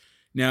sure.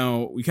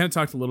 Now, we kind of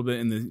talked a little bit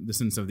in the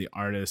sense of the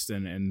artist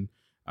and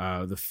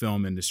the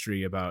film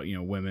industry about, you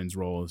know, women's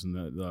roles and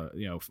the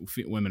you know,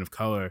 women of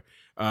color.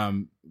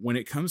 When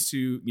it comes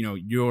to, you know,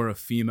 you're a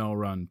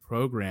female-run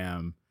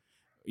program,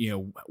 you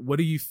know, what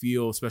do you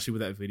feel, especially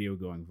with that video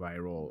going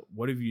viral?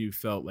 What have you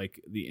felt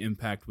like the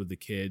impact with the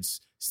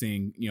kids,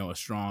 seeing, you know, a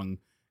strong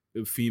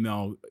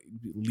female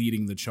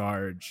leading the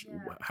charge?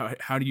 Yeah.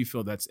 How do you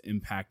feel that's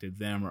impacted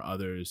them or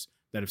others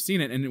that have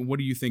seen it? And what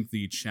do you think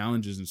the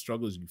challenges and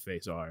struggles you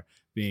face are,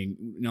 being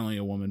not only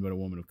a woman, but a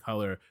woman of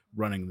color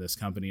running this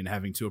company and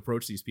having to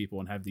approach these people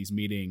and have these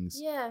meetings?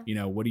 Yeah. You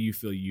know, what do you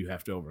feel you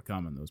have to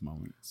overcome in those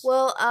moments?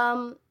 Well,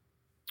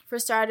 for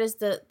starters,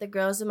 the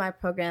girls in my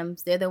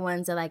programs, they're the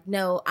ones that are like,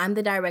 no, I'm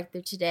the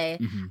director today.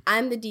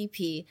 I'm the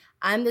DP.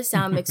 I'm the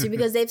sound mixer,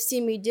 because they've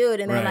seen me do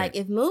it. And they're like,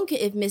 if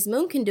Miss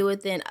Moon can do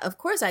it, then of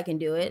course I can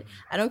do it.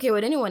 I don't care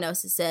what anyone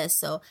else says.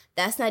 So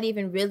that's not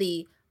even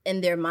really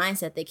in their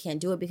mindset. They can't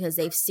do it because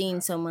they've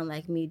seen someone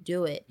like me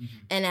do it.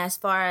 And as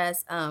far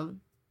as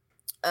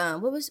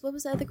what was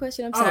the other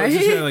question? I'm sorry.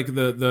 Just like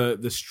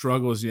the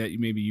struggles that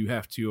maybe you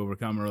have to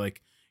overcome, or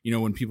like, you know,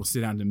 when people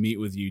sit down to meet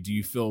with you, do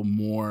you feel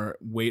more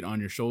weight on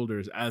your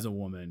shoulders as a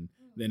woman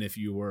than if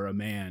you were a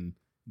man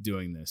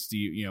doing this? Do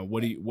you know,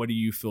 what do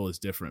you feel is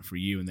different for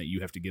you and that you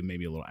have to give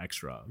maybe a little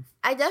extra of?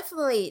 I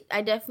definitely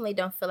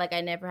don't feel like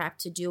I never have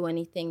to do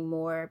anything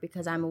more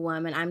because I'm a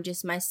woman. I'm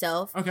just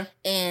myself. Okay.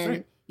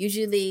 And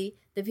usually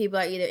the people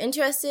are either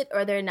interested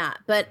or they're not.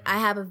 But I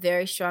have a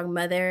very strong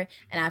mother,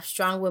 and I have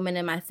strong women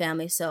in my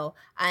family. So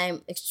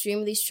I'm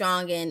extremely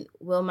strong and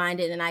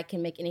will-minded, and I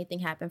can make anything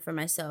happen for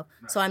myself.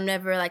 So I'm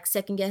never like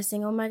second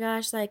guessing, oh my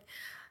gosh, like,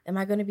 am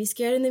I going to be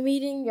scared in the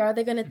meeting? Are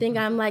they going to think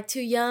I'm like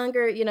too young,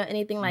 or, you know,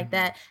 anything like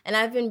that? And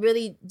I've been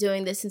really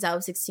doing this since I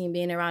was 16,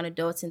 being around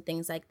adults and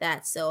things like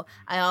that. So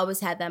I always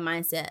had that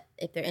mindset.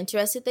 If they're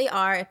interested, they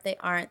are. If they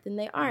aren't, then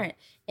they aren't.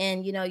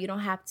 And, you know, you don't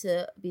have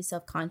to be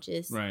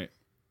self-conscious. Right.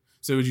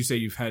 So would you say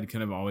you've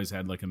always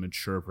had like a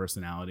mature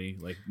personality,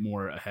 like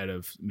more ahead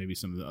of maybe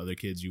some of the other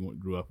kids you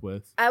grew up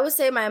with? I would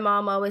say my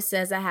mom always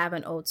says I have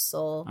an old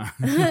soul.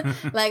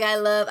 Like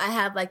I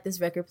have like this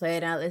record player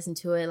and I listen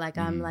to it like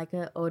I'm like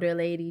an older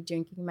lady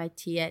drinking my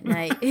tea at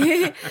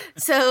night.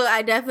 So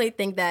I definitely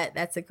think that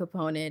that's a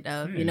component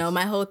of, you know,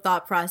 my whole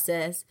thought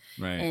process.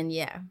 Right. And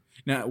yeah.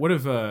 Now, what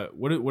have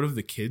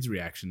the kids'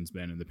 reactions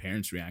been and the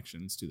parents'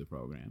 reactions to the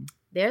program?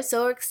 They're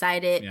so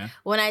excited. Yeah.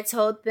 When I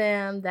told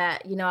them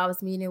that, I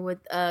was meeting with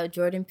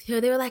Jordan Peele,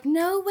 they were like,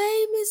 "No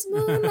way, Miss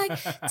Moon! Like,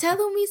 tell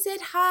them we said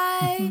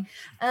hi."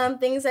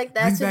 Things like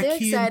that. Bring so back they're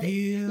Key and excited.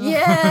 Peele.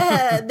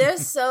 Yeah,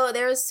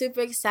 they're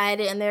super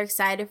excited, and they're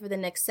excited for the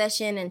next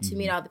session and to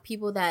meet all the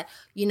people that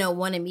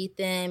want to meet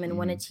them and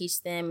want to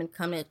teach them and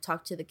come to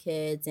talk to the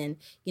kids, and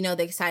they're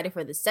excited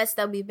for the sets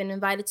that we've been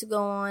invited to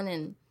go on,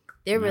 and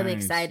they're really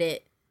Nice.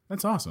 excited.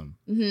 That's awesome.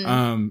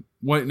 Mm-hmm.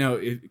 What? No,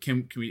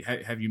 can we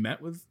have you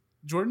met with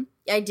Jordan?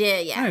 I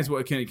did, yeah. Nice.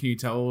 What can you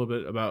tell a little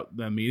bit about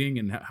the meeting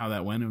and how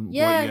that went and what you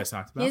guys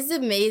talked about? He's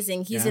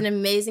amazing. He's Yeah. an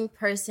amazing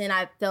person.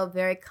 I felt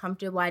very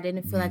comfortable. I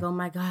didn't feel like, oh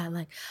my God,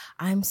 like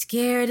I'm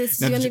scared. This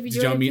is Now, going to did be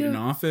y'all Jordan meet Peele. in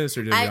an office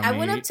or did I y'all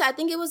went meet? up to, I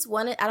think it was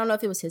I don't know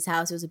if it was his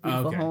house. It was a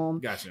beautiful Okay. home.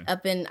 Gotcha.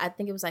 Up in, I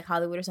think it was like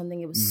Hollywood or something.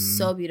 It was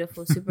so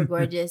beautiful, super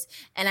gorgeous.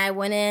 And I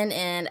went in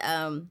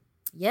and,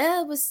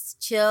 it was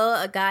chill.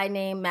 A guy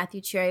named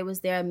Matthew Cherry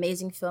was there.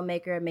 Amazing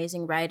filmmaker,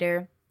 amazing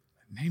writer.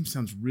 Name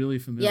sounds really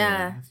familiar.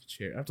 Yeah.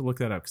 I have to look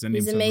that up because that name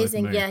He's sounds really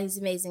amazing. familiar. Yeah, he's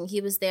amazing.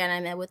 He was there and I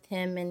met with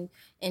him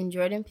and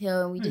Jordan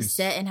Peele and we just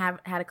Nice. sat and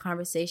had a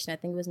conversation. I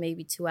think it was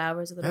maybe 2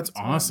 hours. A little That's over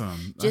 2 hours.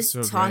 awesome. That's Just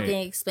so talking,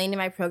 great. explaining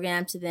my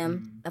program to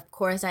them. Of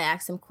course, I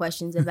asked them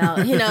questions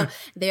about,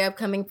 their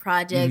upcoming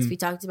projects. We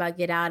talked about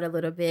Get Out a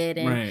little bit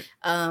and Right.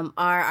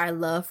 our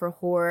love for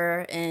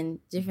horror and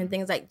different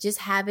things, like just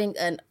having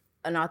an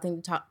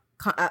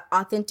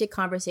authentic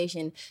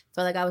conversation.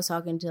 Felt like I was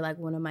talking to like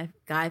one of my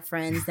guy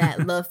friends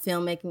that love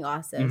filmmaking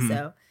also.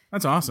 So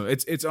That's awesome.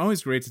 It's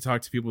always great to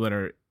talk to people that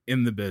are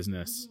in the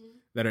business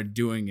that are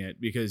doing it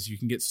because you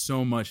can get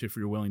so much if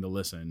you're willing to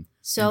listen.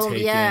 So and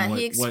take yeah, in what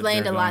he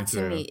explained they're a lot going to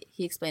through. me.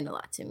 He explained a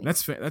lot to me.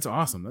 That's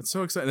awesome. That's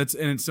so exciting.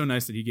 And it's so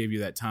nice that he gave you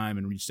that time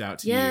and reached out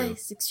to you. Yeah,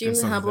 he's extremely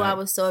stuff like humble. that. I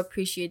was so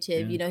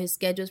appreciative. Yeah. His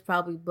schedule's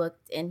probably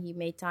booked, and he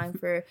made time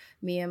for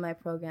me and my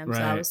program. So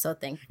I Right. was so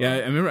thankful. Yeah, I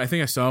remember. I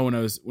think I saw when I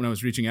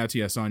was reaching out to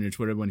you. I saw on your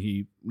Twitter when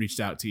he reached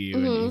out to you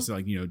and Mm-hmm. he's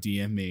like,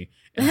 DM me.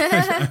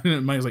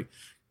 And Mike was like,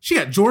 "She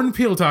got Jordan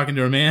Peele talking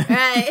to her, man.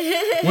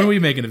 Right. When are we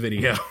making a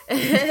video?"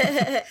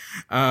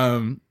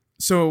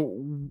 So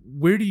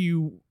where do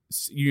you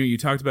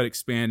talked about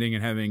expanding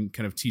and having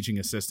kind of teaching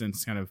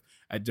assistants kind of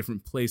at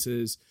different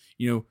places.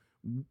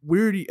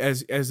 Where do you,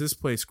 as this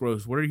place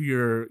grows, what are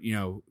your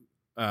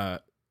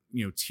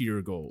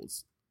tier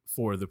goals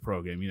for the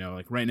program?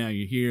 Like right now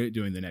you're here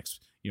doing the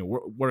next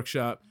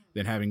workshop,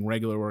 then having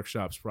regular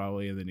workshops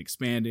probably, and then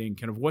expanding.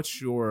 Kind of what's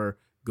your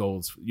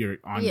goals, your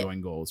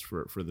ongoing goals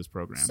for this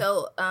program?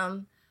 So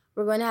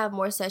we're going to have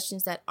more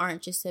sessions that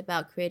aren't just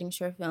about creating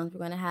short films. We're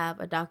going to have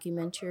a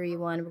documentary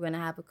one. We're going to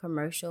have a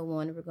commercial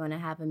one. We're going to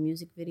have a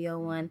music video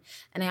one.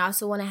 And I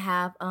also want to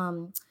have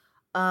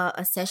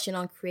a session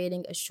on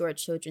creating a short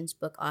children's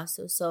book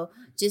also. So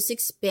just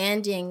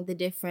expanding the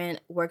different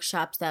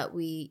workshops that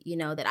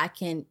that I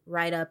can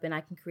write up and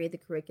I can create the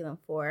curriculum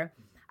for.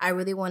 I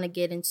really want to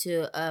get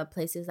into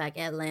places like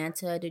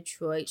Atlanta,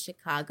 Detroit,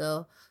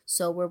 Chicago.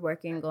 So we're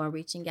working on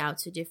reaching out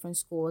to different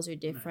schools or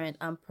different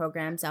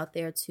programs out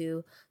there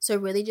too. So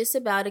really just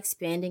about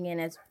expanding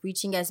and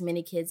reaching as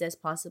many kids as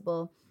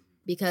possible,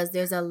 because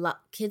there's a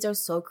lot. Kids are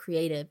so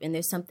creative, and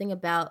there's something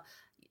about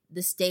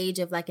the stage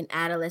of like an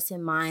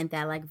adolescent mind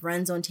that like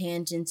runs on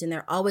tangents, and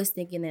they're always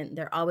thinking and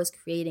they're always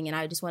creating. And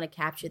I just want to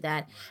capture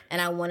that,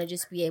 and I want to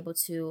just be able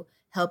to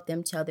help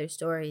them tell their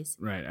stories.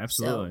 Right,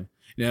 absolutely.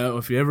 Now,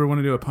 if you ever want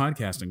to do a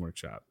podcasting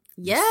workshop,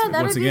 Yeah,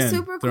 that once would be again,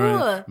 super throw in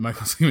cool.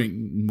 Michael's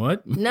going,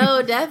 what?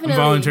 No, definitely. I'm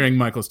volunteering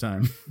Michael's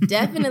time.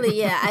 Definitely,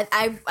 yeah.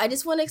 I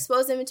just want to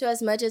expose them to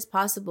as much as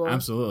possible.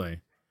 Absolutely.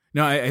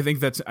 No, I think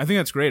that's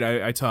great.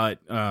 I taught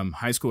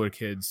high school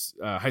kids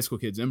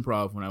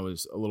improv when I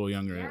was a little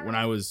younger, when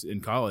I was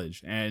in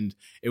college, and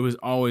it was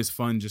always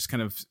fun just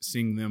kind of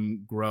seeing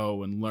them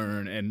grow and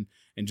learn and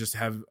just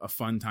have a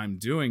fun time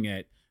doing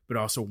it, but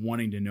also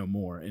wanting to know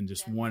more and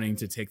just wanting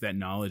to take that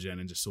knowledge in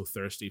and just so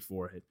thirsty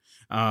for it.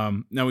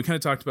 Now we kind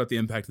of talked about the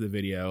impact of the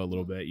video a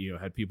little bit. You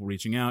had people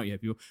reaching out. You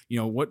had people,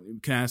 what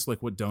can I ask,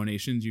 like what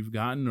donations you've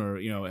gotten, or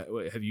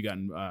have you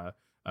gotten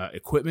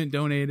equipment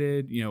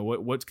donated?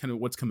 What's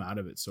come out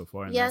of it so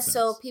far? In Yeah, that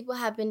so sense? people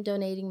have been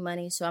donating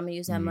money, so I'm gonna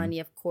use that money,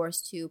 of course,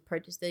 to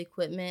purchase the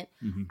equipment.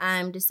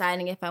 I'm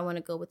deciding if I want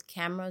to go with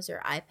cameras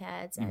or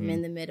iPads. I'm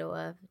in the middle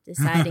of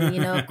deciding.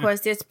 Of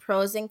course, there's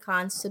pros and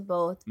cons to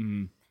both.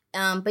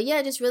 But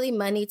yeah, just really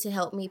money to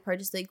help me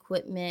purchase the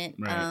equipment.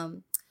 Right.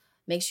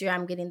 Make sure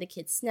I'm getting the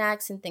kids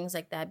snacks and things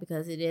like that,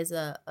 because it is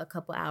a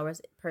couple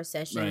hours per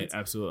session. Right,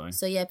 absolutely.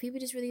 So yeah, people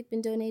just really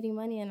been donating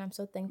money, and I'm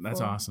so thankful.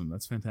 That's awesome.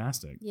 That's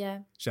fantastic. Yeah.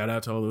 Shout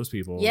out to all those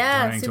people.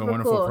 Yeah, donating to a super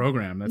wonderful cool.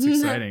 program. That's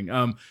exciting.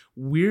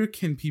 Where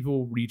can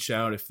people reach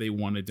out if they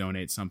want to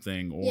donate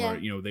something, or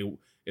Yeah.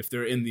 if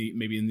they're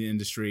maybe in the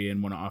industry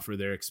and want to offer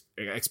their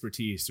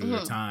expertise or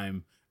their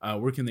time?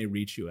 Where can they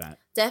reach you at?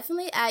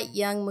 Definitely at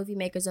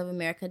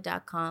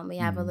youngmoviemakersofamerica.com. We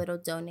have a little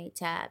donate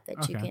tab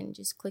that you Okay. can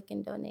just click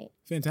and donate.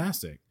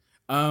 Fantastic.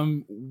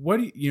 What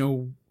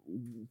do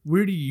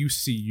where do you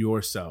see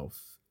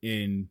yourself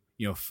in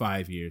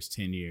 5 years,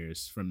 10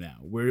 years from now?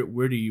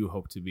 Where do you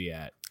hope to be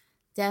at?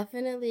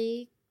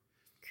 Definitely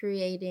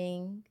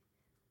creating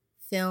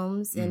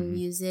films and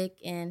music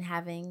and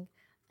having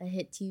a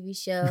hit TV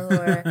show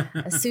or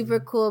a super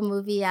cool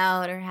movie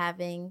out, or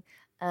having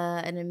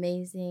an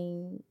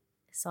amazing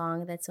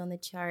song that's on the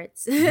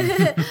charts.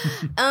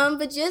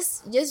 But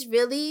just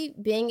really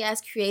being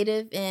as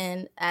creative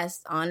and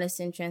as honest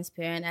and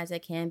transparent as I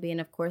can be,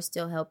 and of course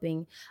still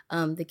helping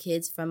the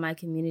kids from my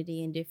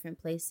community in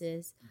different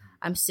places.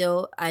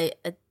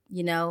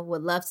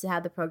 Would love to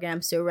have the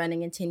program still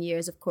running in 10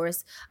 years. Of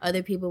course,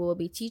 other people will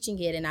be teaching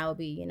it and I will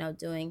be,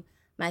 doing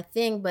my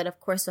thing. But of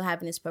course, still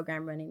having this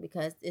program running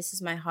because this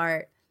is my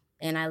heart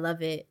and I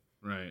love it.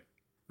 Right.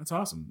 That's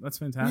awesome. That's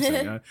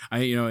fantastic.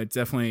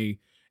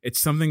 It's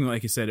something,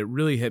 like you said, it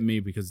really hit me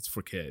because it's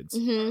for kids.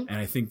 And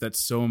I think that's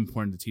so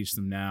important to teach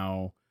them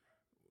now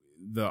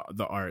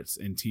the arts,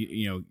 and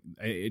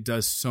it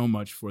does so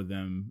much for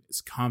them.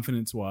 It's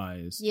confidence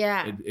wise.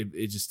 Yeah.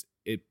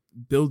 It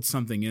builds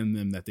something in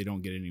them that they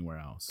don't get anywhere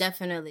else.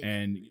 Definitely.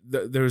 And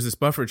there was this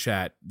buffer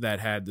chat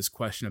that had this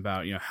question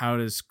about, how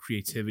does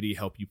creativity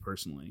help you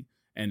personally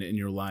and in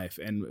your life?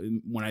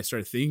 And when I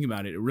started thinking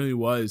about it,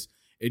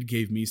 it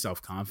gave me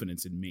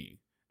self-confidence in me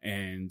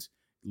and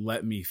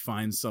let me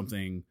find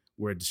something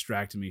where it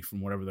distracted me from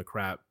whatever the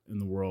crap in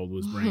the world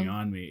was bringing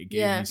on me. It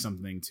gave me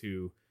something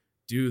to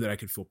do that I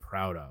could feel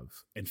proud of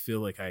and feel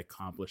like I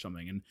accomplished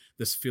something. And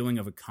this feeling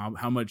of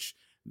how much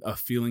a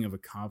feeling of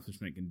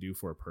accomplishment can do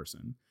for a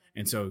person.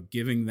 And so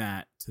giving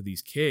that to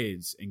these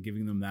kids and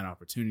giving them that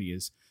opportunity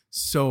is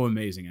so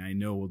amazing. And I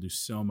know we'll do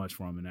so much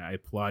for them. And I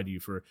applaud you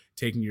for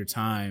taking your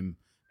time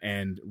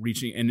and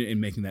reaching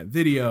and making that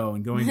video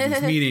and going to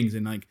these meetings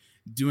and like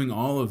doing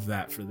all of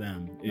that for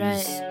them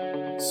is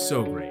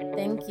so great.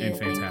 Thank you. And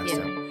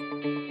fantastic.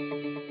 Thank you.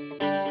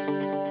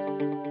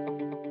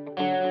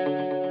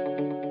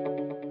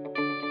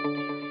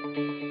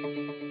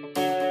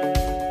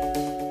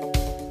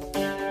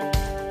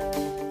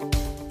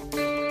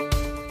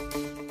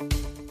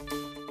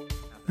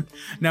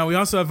 Now, we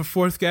also have a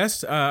fourth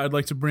guest I'd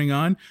like to bring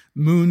on,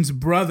 Moon's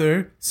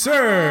brother,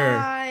 Sir.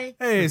 Hi.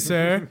 Hey,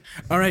 Sir.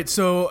 All right,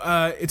 so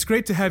it's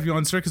great to have you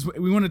on, Sir, because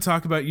we want to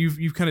talk about,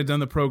 you've kind of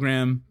done the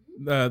program,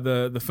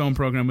 the film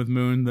program with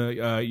Moon,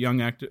 the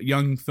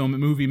Young Film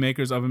Movie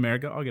Makers of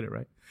America. I'll get it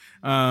right.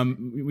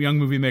 Young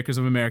Movie Makers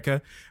of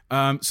America.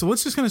 So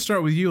let's just kind of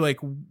start with you. Like,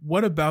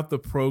 what about the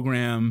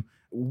program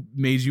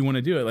made you want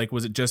to do it? Like,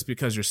 was it just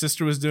because your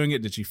sister was doing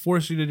it? Did she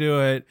force you to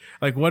do it?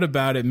 Like, what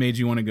about it made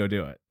you want to go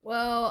do it?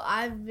 Well,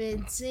 I've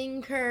been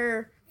seeing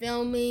her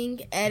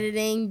filming,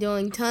 editing,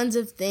 doing tons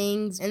of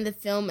things in the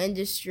film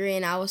industry,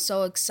 and I was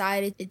so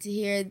excited to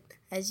hear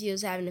that she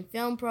was having a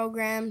film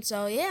program.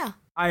 So, yeah.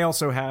 I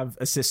also have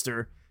a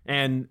sister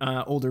and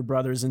older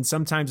brothers, and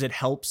sometimes it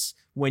helps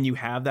when you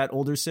have that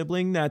older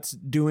sibling that's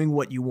doing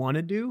what you want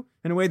to do.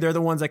 In a way, they're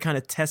the ones that kind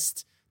of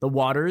test the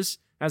waters,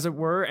 as it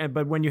were.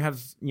 But when you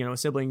have, a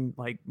sibling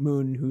like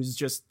Moon who's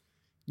just,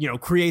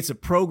 creates a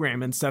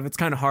program and stuff, it's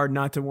kind of hard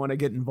not to want to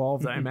get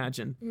involved, I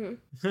imagine.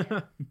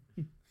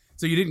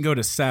 So you didn't go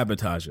to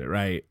sabotage it,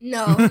 right?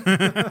 No.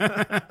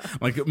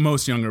 Like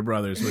most younger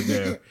brothers would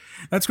do.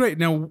 That's great.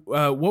 Now,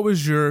 what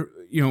was your,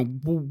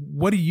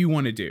 what do you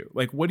want to do?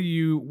 Like, where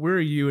are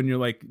you in your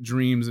like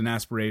dreams and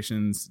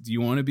aspirations? Do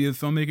you want to be a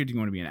filmmaker? Do you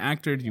want to be an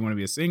actor? Do you want to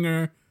be a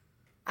singer?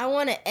 I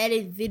want to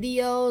edit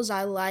videos.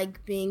 I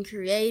like being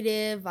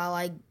creative. I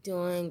like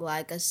doing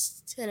like a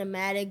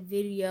cinematic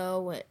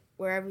video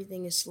where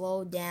everything is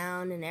slowed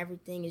down and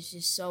everything is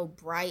just so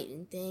bright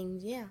and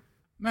things. Yeah.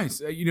 Nice.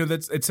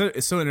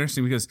 It's so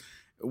interesting because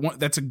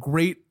that's a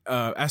great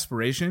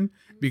aspiration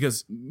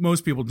because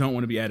most people don't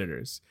want to be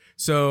editors.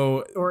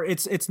 So, or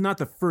it's not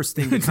the first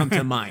thing to come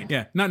to mind.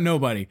 Yeah, not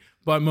nobody,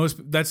 but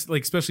that's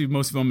like, especially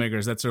most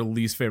filmmakers, that's their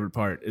least favorite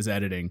part is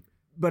editing.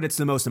 But it's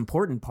the most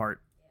important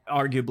part,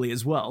 arguably,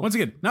 as well. Once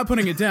again, not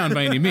putting it down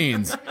by any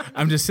means.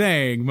 I'm just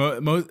saying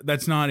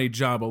that's not a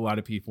job a lot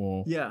of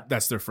people. Yeah,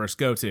 that's their first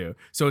go-to.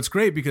 So it's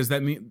great because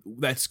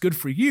that's good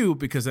for you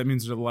because that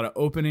means there's a lot of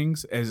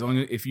openings. As long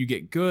as if you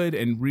get good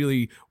and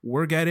really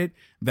work at it,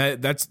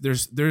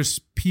 there's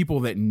people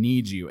that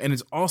need you, and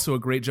it's also a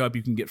great job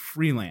you can get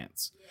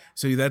freelance.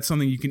 So that's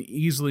something you can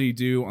easily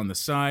do on the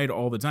side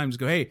all the time. Just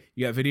go, hey,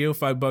 you got video,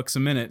 $5 a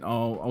minute,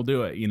 I'll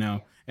do it.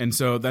 And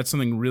so that's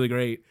something really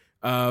great.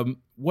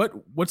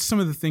 What's some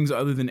of the things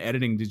other than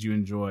editing did you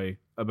enjoy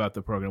about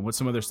the program? What's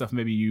some other stuff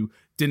maybe you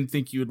didn't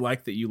think you would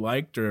like that you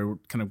liked or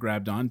kind of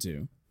grabbed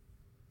onto?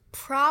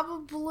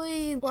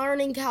 Probably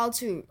learning how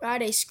to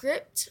write a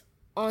script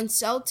on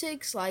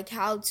Celtics, like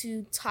how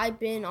to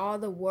type in all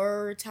the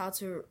words, how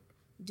to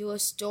do a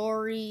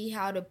story,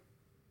 how to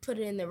put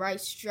it in the right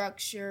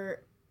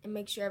structure and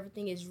make sure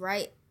everything is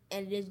right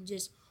and it isn't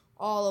just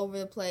all over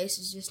the place.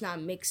 It's just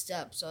not mixed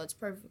up, so it's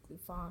perfectly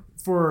fine.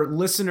 For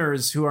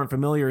listeners who aren't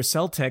familiar,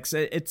 Celtics,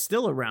 it's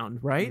still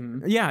around, right?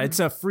 Mm-hmm. Yeah, it's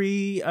a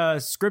free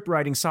script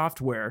writing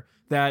software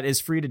that is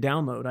free to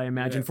download, I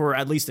imagine, for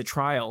at least a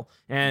trial.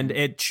 And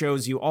it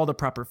shows you all the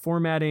proper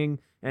formatting.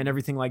 and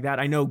everything like that.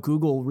 I know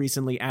Google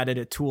recently added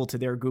a tool to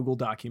their Google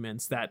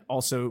Documents that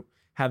also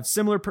have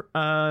similar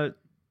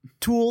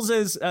tools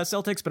as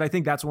Celtx, but I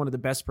think that's one of the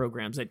best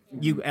programs that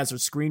you as a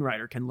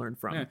screenwriter can learn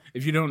from. Yeah,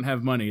 if you don't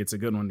have money, it's a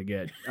good one to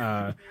get.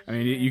 I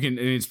mean, you can.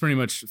 It's pretty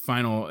much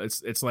Final.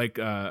 It's like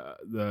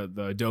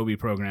the Adobe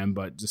program,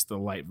 but just the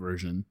light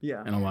version.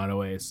 Yeah. In a lot of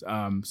ways.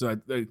 So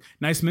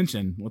nice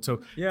mention.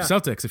 So Yeah.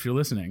 Celtics, if you're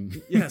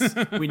listening, Yes,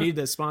 we need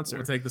the sponsor.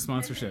 we'll take the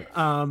sponsorship.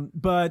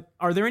 But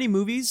are there any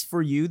movies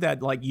for you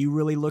that like you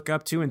really look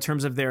up to in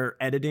terms of their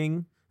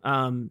editing?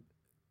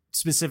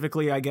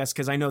 Specifically, I guess,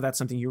 because I know that's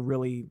something you're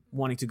really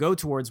wanting to go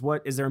towards.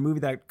 What is there a movie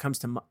that comes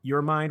to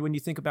your mind when you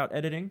think about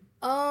editing?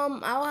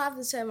 I'll have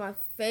to say my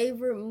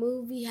favorite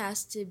movie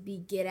has to be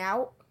Get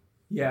Out.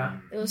 Yeah.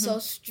 It was so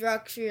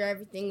structured.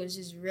 Everything was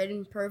just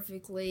written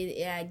perfectly.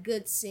 It had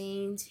good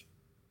scenes.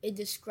 It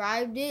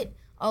described it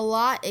a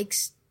lot.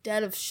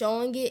 Instead of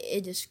showing it,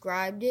 it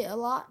described it a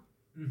lot.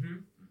 Mm-hmm.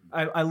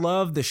 I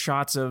love the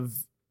shots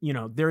of,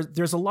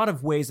 there's a lot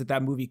of ways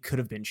that movie could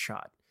have been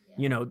shot.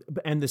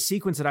 And the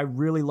sequence that I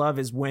really love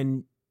is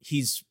when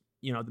he's,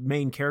 the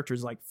main character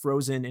is like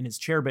frozen in his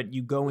chair, but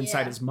you go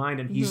inside his mind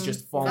and he's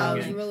just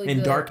falling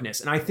in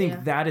darkness. And I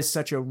think that is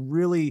such a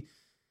really,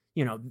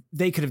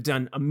 they could have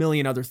done a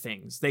million other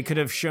things. They could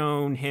have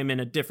shown him in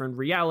a different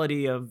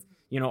reality of,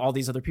 all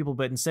these other people,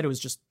 but instead it was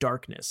just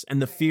darkness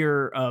and the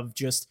fear of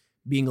just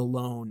being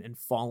alone and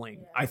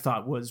falling, I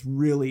thought was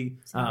really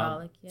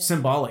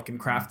symbolic and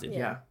crafted.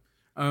 Yeah.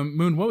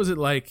 Moon, what was it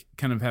like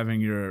kind of having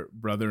your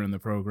brother in the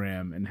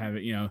program and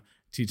having,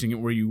 teaching it?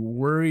 Were you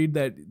worried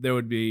that there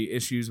would be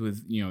issues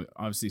with,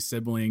 obviously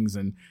siblings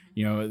and,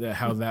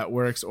 how that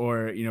works?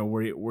 Or,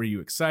 were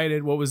you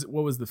excited? What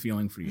was the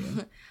feeling for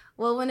you?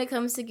 Well, when it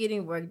comes to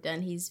getting work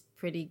done, he's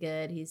pretty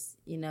good. He's,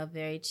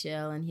 very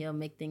chill and he'll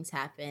make things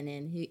happen.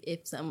 And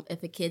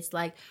if a kid's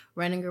like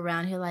running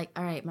around, he'll like,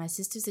 all right, my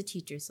sister's a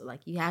teacher, so like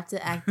you have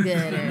to act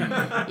good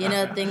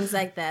or, things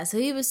like that. So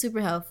he was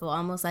super helpful,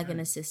 almost like an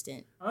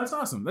assistant. Oh, that's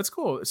awesome. That's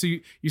cool. So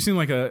you seem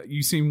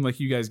like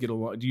you guys get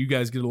along. Do you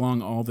guys get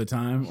along all the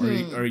time,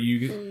 or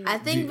you? I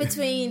think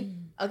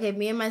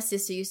me and my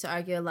sister used to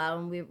argue a lot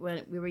when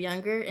we were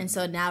younger, and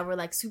so now we're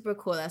like super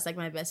cool. That's like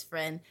my best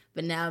friend.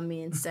 But now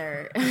me and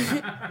Sir,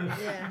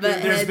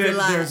 but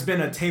there's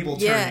been a table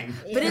turning.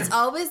 But it's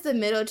always the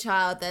middle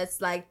child that's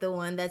like the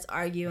one that's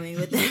arguing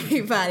with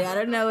everybody. I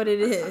don't know what it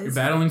is. You're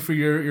battling for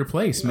your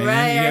place, man.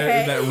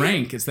 Right. That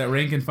rank. It's that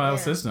rank and file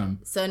system.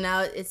 So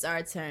now it's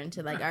our turn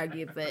to like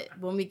argue, but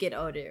when we get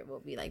older, we'll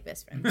be like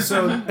best friends.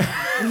 So,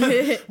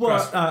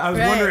 I was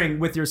wondering,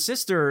 with your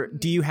sister,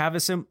 do you have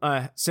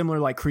a similar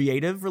like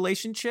creative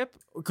relationship?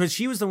 Because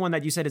she was the one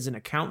that you said is an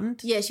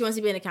accountant. Yeah, she wants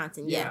to be an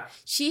accountant. Yeah.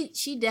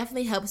 She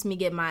definitely helps me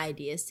get my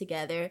ideas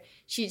together.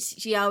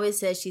 She always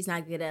says she's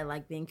not good at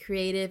like being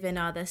creative and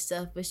all that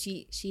stuff, but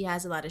she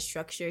has a lot of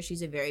structure.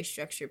 She's a very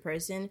structured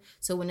person.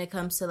 So when it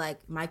comes to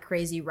like my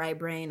crazy right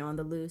brain on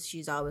the loose,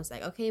 she's always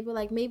like, okay, but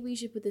like maybe you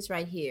should put this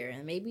right here,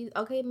 and maybe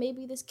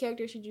this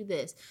character should do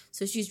this.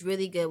 So she's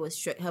really good with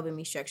helping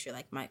me structure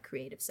like my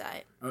creative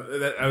side.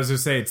 I was gonna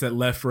say it's that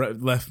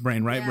left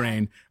brain, right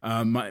brain.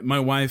 My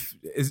wife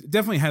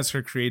definitely has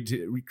her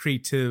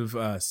creative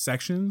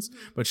sections,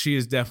 but she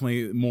is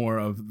definitely more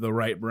of the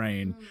right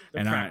brain,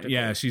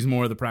 she's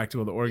more the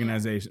practical, the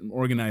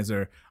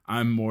organizer.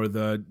 I'm more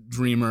the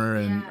dreamer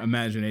and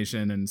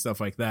imagination and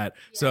stuff like that.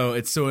 So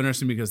it's so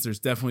interesting because there's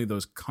definitely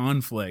those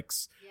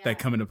conflicts that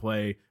come into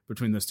play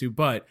between those two,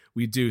 but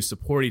we do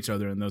support each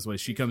other in those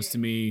ways. She comes to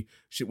me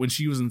when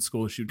she was in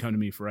school. She would come to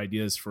me for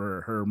ideas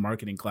for her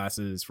marketing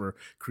classes, for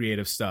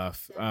creative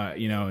stuff,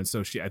 and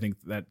so I think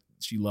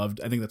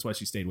that's why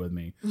she stayed with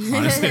me,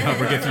 honestly, help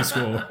her get through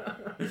school.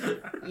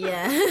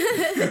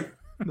 Yeah.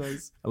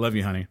 Nice. I love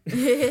you, honey.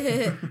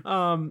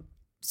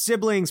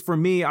 Siblings, for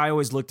me, I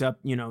always looked up,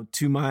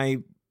 to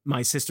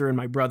my sister and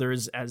my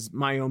brothers as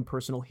my own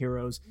personal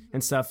heroes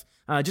and stuff.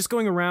 Just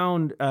going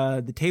around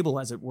the table,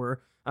 as it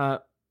were,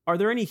 are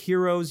there any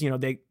heroes,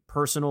 they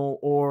personal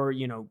or,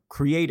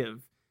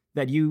 creative,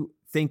 that you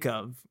think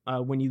of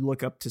when you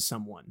look up to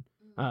someone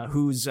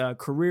whose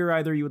career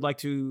either you would like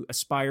to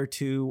aspire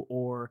to,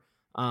 or,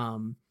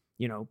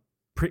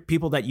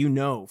 people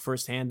that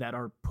firsthand that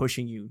are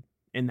pushing you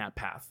in that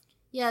path?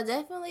 Yeah,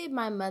 definitely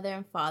my mother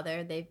and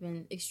father. They've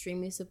been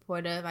extremely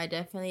supportive. I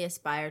definitely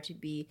aspire to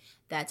be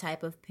that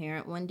type of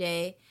parent one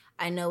day.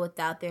 I know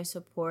without their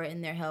support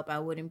and their help, I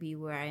wouldn't be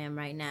where I am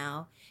right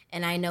now.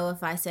 And I know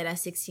if I said at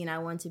 16 I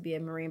wanted to be a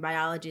marine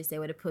biologist, they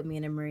would have put me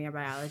in a marine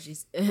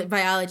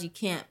biology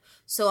camp.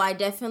 So I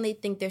definitely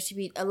think there should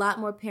be a lot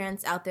more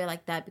parents out there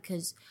like that,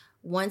 because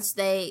once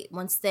they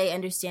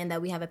understand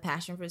that we have a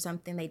passion for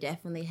something, they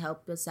definitely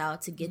help us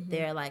out to get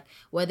there. Like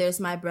whether it's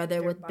my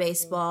brother with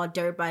baseball,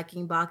 dirt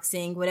biking,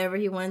 boxing, whatever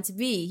he wanted to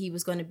be, he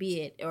was going to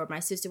be it. Or my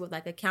sister with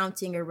like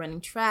accounting or running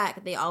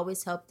track, they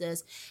always helped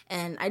us.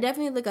 And I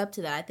definitely look up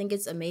to that. I think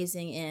it's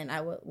amazing, and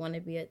I would want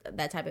to be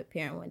that type of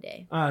parent one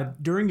day.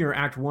 During your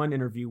Act 1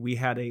 interview, we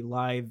had a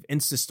live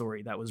Insta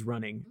story that was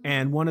running.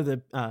 And one of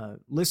the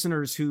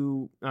listeners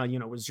who,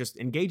 was just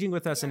engaging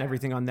with us and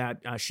everything on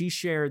that, she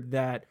shared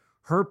that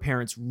her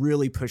parents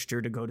really pushed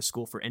her to go to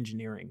school for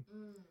engineering,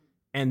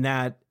 and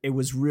that it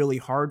was really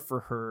hard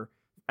for her,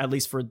 at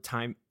least for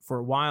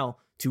a while,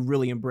 to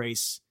really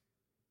embrace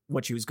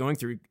what she was going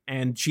through.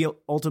 And she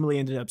ultimately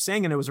ended up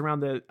saying, and it was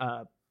around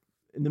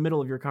in the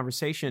middle of your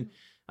conversation,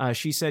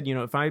 she said, you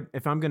know,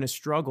 if I'm going to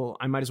struggle,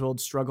 I might as well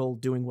struggle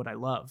doing what I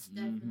love.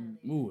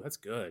 Ooh, that's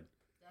good.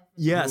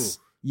 Yes.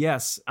 Ooh.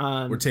 Yes.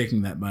 We're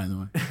taking that, by the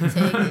way.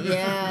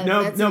 Yeah.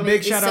 No,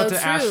 big shout out to true.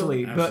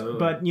 Ashley. Absolutely.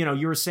 But you know,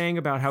 you were saying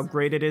about how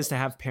great it is to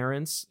have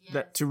parents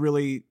that to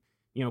really,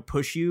 you know,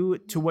 push you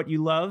to what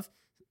you love.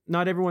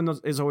 Not everyone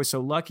is always so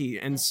lucky.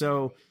 And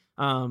so,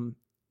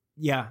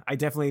 yeah, I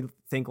definitely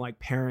think like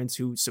parents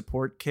who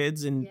support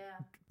kids in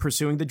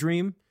pursuing the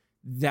dream,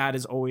 that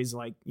is always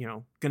like, you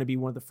know, going to be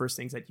one of the first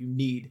things that you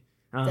need.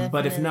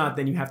 But if not,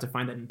 then you have to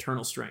find that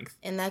internal strength.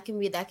 And that can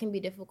be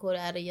difficult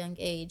at a young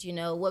age. You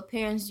know, what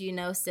parents do you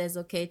know says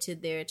okay to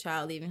their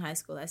child leaving high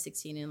school at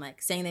 16 and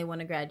like saying they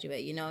want to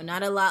graduate? You know,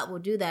 not a lot will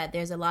do that.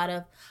 There's a lot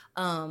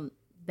of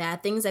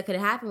bad things that could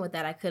have happened with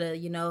that. I could have,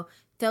 you know,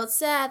 felt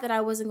sad that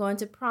I wasn't going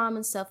to prom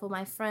and stuff with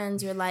my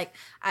friends, or like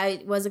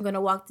I wasn't going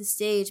to walk the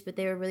stage, but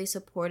they were really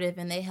supportive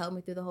and they helped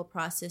me through the whole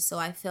process. So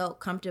I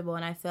felt comfortable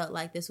and I felt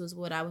like this was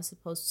what I was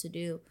supposed to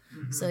do.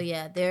 Mm-hmm. So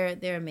yeah,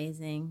 they're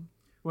amazing.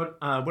 What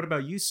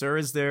about you, sir?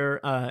 Is there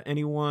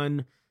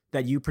anyone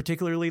that you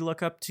particularly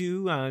look up to?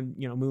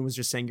 You know, Moon was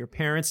just saying your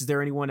parents. Is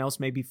there anyone else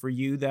maybe for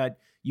you that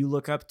you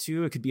look up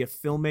to? It could be a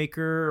filmmaker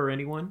or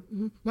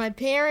anyone. My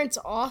parents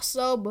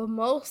also, but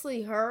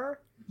mostly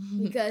her,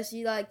 because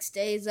she like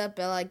stays up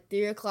at like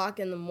 3 o'clock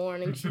in the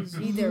morning. She's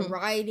either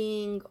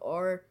writing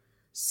or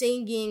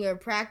singing or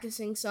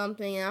practicing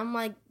something, and I'm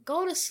like,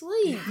 go to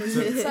sleep.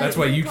 That's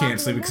why you can't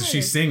sleep, because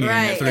she's singing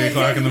right. at 3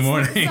 o'clock in the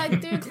morning. It's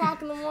like 3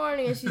 o'clock in the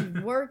morning, and she's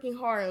working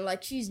hard, and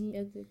like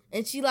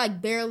she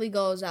like barely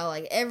goes out.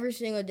 Like every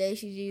single day,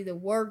 she's either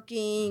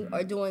working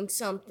or doing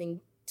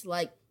something to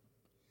like,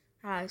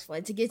 how I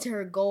explain, to get to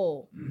her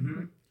goal.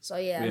 Mm-hmm. So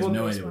yeah, we have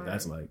no idea what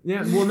that's like.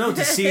 Yeah, well, no,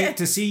 to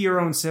see your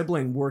own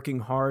sibling working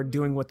hard,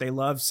 doing what they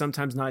love,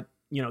 sometimes not,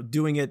 you know,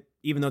 doing it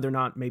even though they're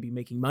not maybe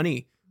making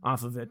money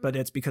off of it, but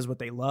it's because what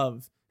they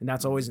love, and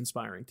that's always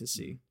inspiring to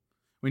see.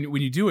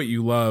 When you do what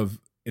you love,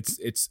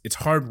 it's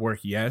hard work,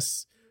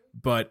 yes,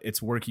 but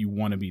it's work you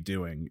want to be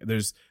doing.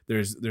 There's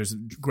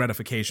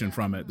gratification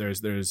from it.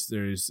 There's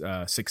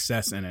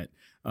success in it.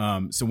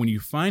 So when you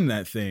find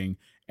that thing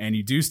and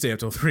you do stay up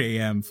till 3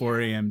 a.m.,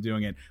 4 a.m.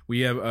 doing it, we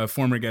have a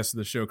former guest of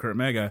the show, Kurt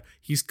Mega.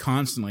 He's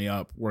constantly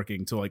up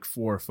working till like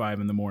 4 or 5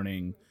 in the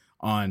morning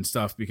on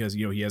stuff, because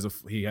you know he has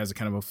a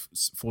kind of a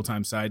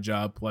full-time side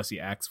job, plus he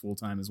acts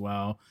full-time as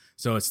well.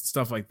 So it's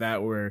stuff like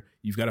that where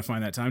you've got to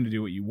find that time to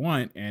do what you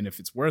want, and if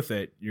it's worth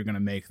it, you're going to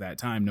make that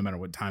time no matter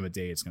what time of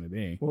day it's going to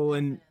be. Well,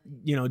 and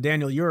you know,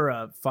 Daniel, you're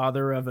a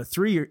father of a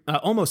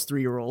almost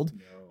 3-year-old.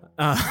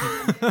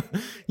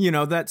 You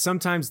know, that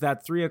sometimes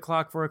that 3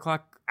 o'clock, 4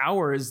 o'clock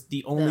hour is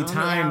the only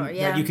time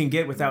that you can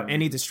get without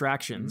any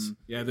distractions.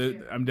 Yeah,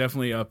 I'm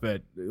definitely up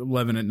at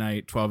 11 at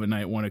night, 12 at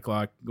night, 1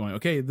 o'clock going,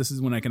 okay, this is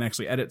when I can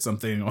actually edit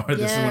something, or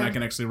this is when I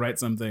can actually write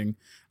something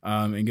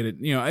and get it.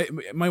 You know,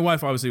 my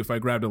wife, obviously, if I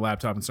grabbed a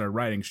laptop and started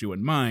writing, she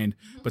wouldn't mind,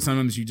 but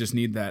sometimes you just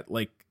need that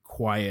like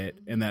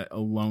quiet and that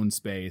alone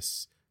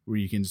space where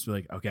you can just be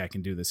like, okay, I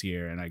can do this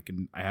here, and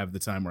I have the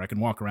time where I can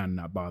walk around and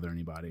not bother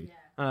anybody.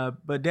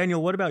 But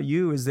Daniel, what about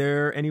you? Is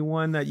there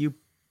anyone that you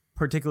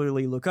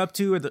particularly look up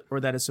to,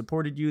 or that has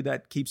supported you,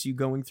 that keeps you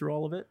going through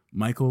all of it?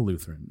 Michael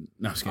Lutheran.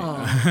 No, I'm just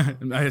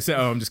kidding. I say,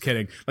 I'm just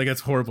kidding. Like,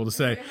 that's horrible to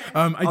say.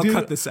 I'll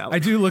cut this out. I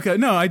do look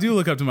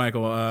up to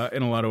Michael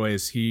in a lot of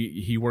ways.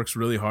 He works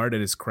really hard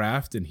at his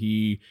craft, and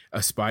he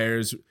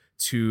aspires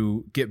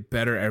to get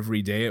better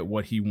every day at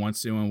what he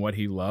wants to and what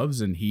he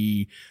loves, and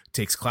he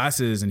takes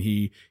classes, and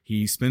he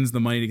spends the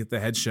money to get the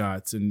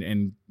headshots,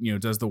 and you know,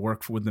 does the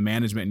work with the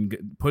management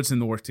and puts in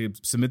the work to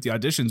submit the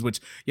auditions,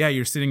 which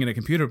you're sitting in a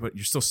computer, but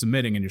you're still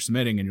submitting and you're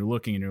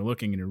looking and you're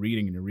looking and you're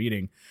reading and you're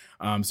reading.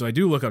 So I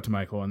do look up to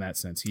Michael in that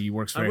sense. He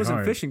works very hard. I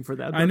wasn't fishing for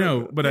that. I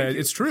know, but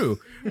it's true.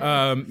 You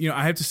know,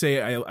 I have to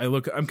say,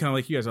 I'm kind of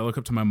like you guys. I look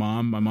up to my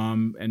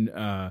mom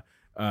and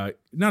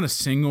not a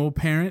single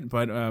parent,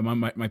 but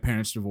my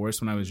parents divorced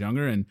when I was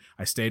younger, and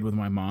I stayed with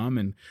my mom,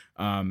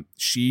 and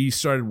she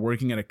started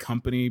working at a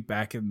company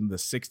back in the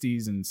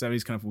 60s and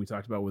 70s, kind of what we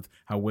talked about with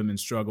how women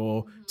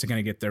struggle to kind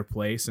of get their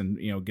place and,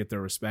 you know, get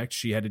their respect.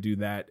 She had to do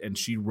that, and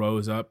she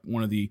rose up.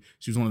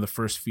 She was one of the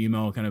first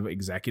female kind of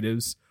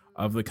executives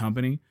of the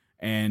company,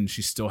 and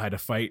she still had to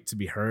fight to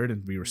be heard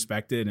and be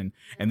respected,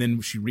 and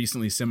then she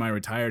recently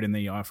semi-retired, and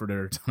they offered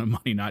her a ton of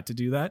money not to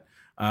do that,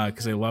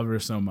 because I love her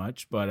so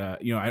much.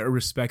 But you know, I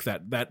respect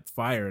that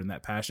fire and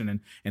that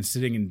passion, and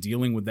sitting and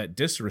dealing with that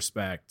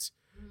disrespect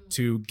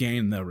to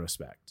gain the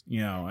respect, you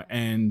know,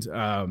 and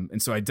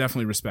so I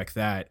definitely respect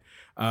that.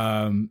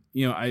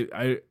 You know,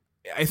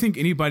 I think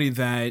anybody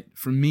that,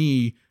 for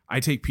me, I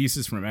take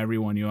pieces from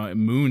everyone. You know,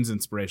 Moon's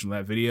inspirational.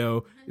 That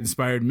video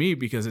inspired me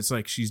because it's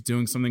like she's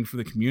doing something for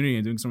the community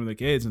and doing something for the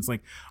kids. And it's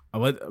like,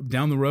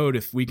 down the road,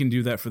 if we can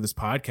do that for this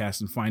podcast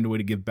and find a way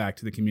to give back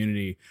to the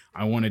community,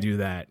 I want to do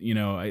that. You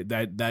know,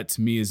 that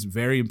to me is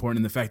very important.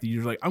 And the fact that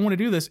you're like, I want to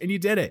do this, and you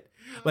did it.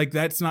 Like,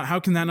 how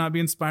can that not be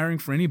inspiring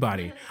for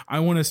anybody? I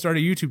want to start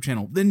a YouTube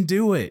channel, then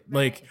do it.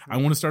 Like, I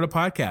want to start a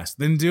podcast,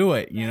 then do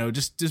it. You know,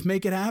 just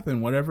make it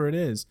happen, whatever it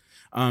is.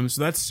 So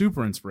that's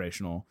super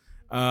inspirational.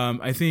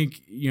 I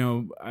think, you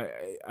know,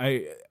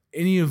 I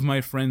any of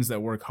my friends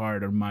that work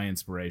hard are my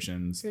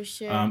inspirations. For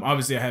sure.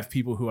 Obviously, I have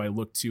people who I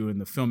look to in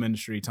the film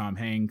industry, Tom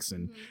Hanks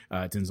and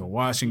Denzel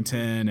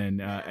Washington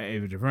and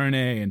Ava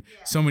DuVernay and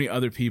so many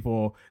other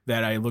people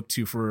that I look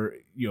to for,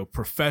 you know,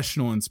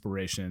 professional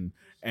inspiration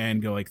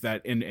and go like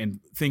that and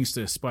things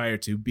to aspire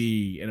to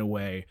be in a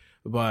way.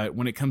 But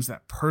when it comes to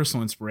that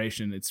personal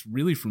inspiration, it's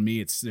really, for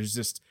me, there's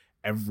just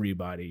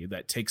everybody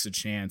that takes a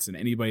chance and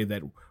anybody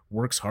that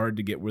works hard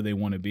to get where they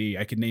want to be.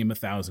 I could name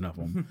 1,000 of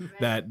them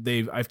that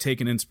I've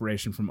taken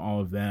inspiration from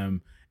all of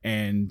them.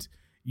 And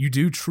you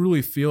do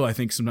truly feel, I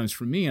think sometimes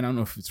for me, and I don't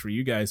know if it's for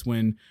you guys,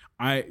 when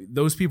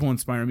those people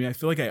inspire me, I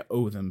feel like I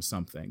owe them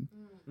something.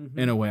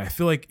 In a way, I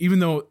feel like even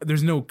though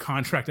there's no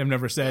contract, they've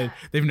never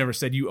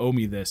said you owe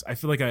me this. I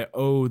feel like I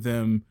owe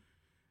them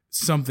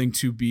something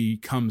to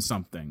become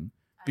something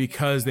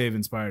because they've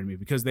inspired me,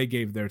 because they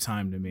gave their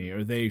time to me,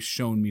 or they've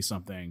shown me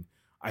something.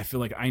 I feel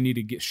like I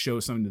need to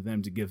show something to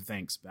them to give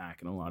thanks back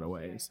in a lot of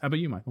ways. How about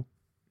you, Michael?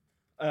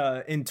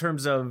 In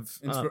terms of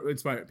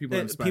inspire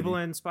people,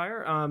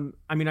 inspire.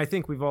 I mean, I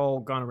think we've all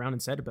gone around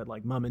and said it, but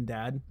like mom and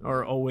dad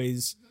are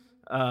always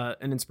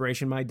an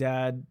inspiration. My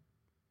dad,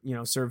 you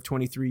know, served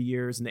 23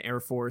 years in the Air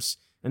Force,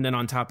 and then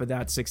on top of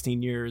that,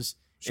 16 years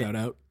shout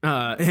out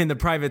in the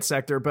private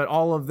sector. But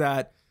all of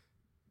that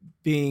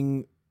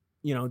being,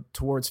 you know,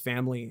 towards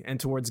family and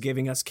towards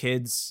giving us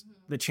kids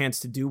the chance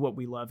to do what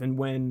we love. And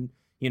when,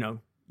 you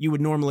know, you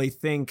would normally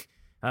think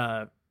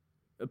a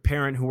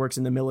parent who works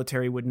in the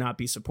military would not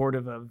be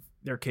supportive of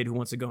their kid who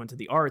wants to go into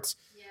the arts,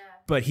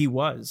 but he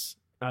was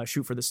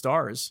shoot for the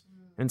stars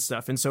and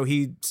stuff. And so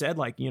he said,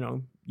 like, you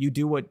know, you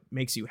do what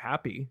makes you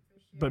happy,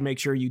 but make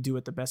sure you do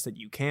it the best that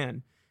you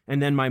can.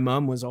 And then my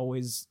mom was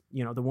always,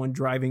 you know, the one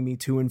driving me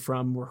to and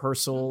from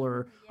rehearsal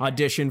or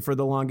audition for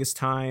the longest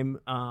time.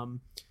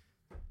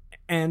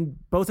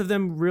 And both of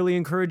them really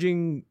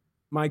encouraging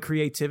my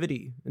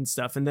creativity and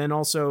stuff. And then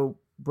also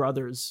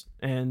brothers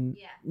and,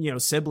 you know,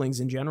 siblings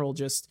in general,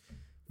 just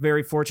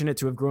very fortunate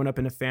to have grown up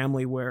in a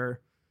family where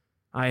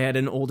I had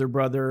an older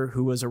brother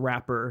who was a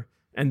rapper,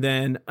 and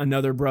then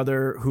another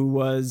brother who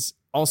was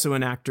also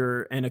an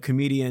actor and a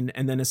comedian,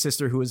 and then a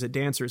sister who was a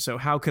dancer. So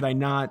how could I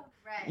not,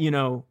 you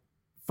know,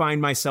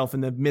 find myself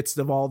in the midst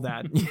of all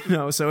that, you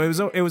know? So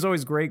it was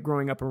always great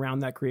growing up around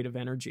that creative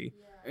energy.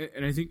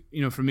 And I think,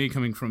 you know, for me,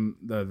 coming from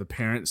the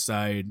parent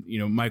side, you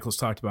know, Michael's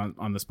talked about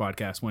on this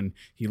podcast when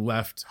he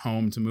left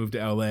home to move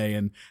to LA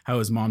and how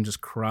his mom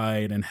just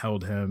cried and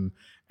held him.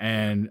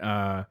 And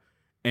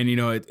you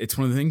know, it's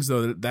one of the things,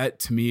 though, that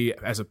to me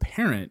as a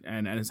parent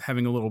and as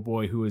having a little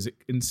boy who is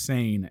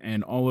insane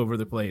and all over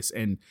the place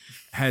and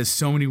has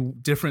so many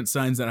different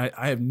signs that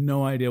I have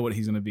no idea what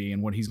he's going to be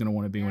and what he's going to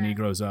want to be when he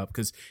grows up,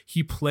 because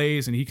he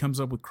plays and he comes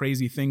up with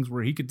crazy things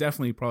where he could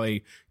definitely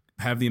probably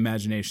have the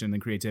imagination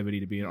and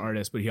creativity to be an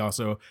artist, but he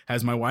also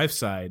has my wife's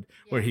side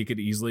where he could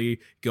easily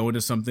go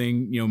into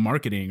something, you know,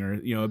 marketing or,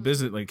 you know, a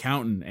business like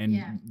accountant,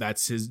 and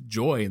that's his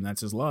joy and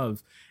that's his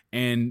love.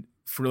 And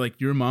for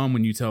like your mom,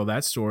 when you tell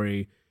that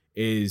story,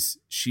 is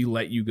she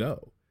let you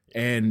go,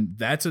 and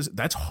that's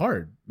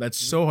hard. That's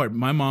so hard.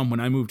 My mom, when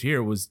I moved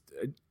here, was,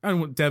 I don't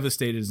know,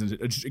 devastated is an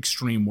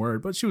extreme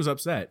word, but she was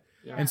upset.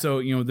 And so,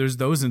 you know, there's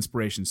those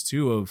inspirations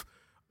too of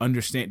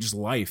understand just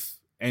life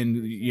and,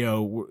 you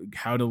know,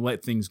 how to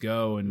let things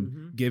go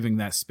and giving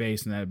that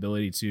space and that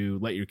ability to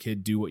let your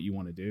kid do what you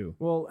want to do.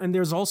 Well, and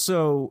there's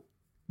also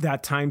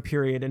that time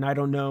period, and I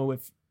don't know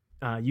if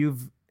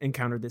you've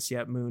encountered this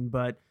yet, Moon,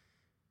 but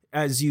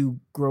as you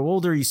grow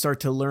older, you start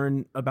to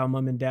learn about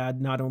mom and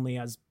dad, not only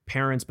as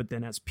parents, but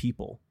then as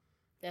people.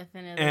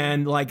 Definitely.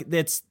 And like,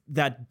 it's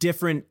that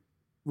different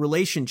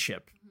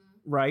relationship,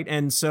 right?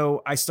 And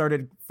so I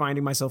started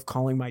finding myself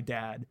calling my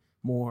dad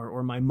more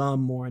or my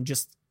mom more and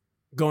just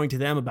going to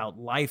them about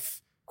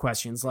life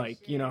questions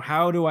like, you know,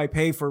 how do I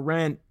pay for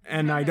rent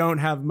and I don't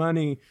have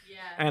money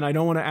and I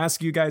don't want to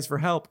ask you guys for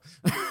help.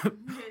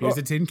 Here's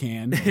a tin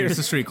can. Here's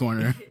the street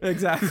corner.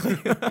 Exactly.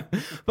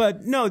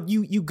 But no,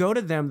 you go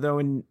to them though,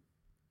 and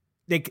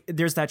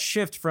there's that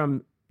shift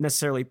from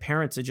necessarily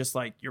parents to just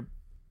like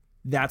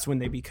that's when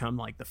they become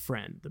like the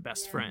friend, the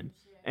best friend.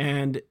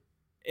 And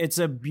it's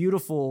a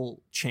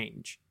beautiful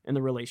change in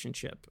the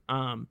relationship.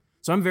 So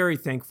I'm very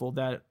thankful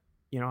that,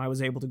 you know, I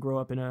was able to grow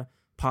up in a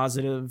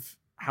positive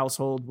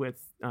household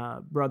with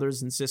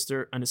brothers and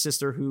a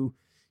sister who,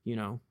 you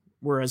know,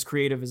 were as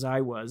creative as I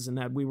was, and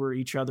that we were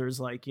each other's,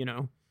 like, you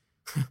know,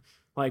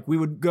 like we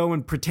would go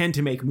and pretend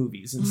to make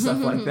movies and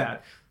stuff like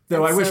that.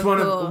 Though That's I wish so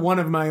cool. one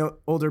of my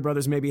older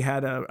brothers maybe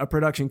had a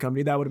production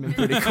company. That would have been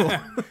pretty cool.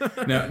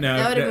 No,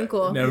 That would've been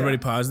cool. Now everybody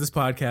pause this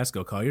podcast.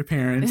 Go call your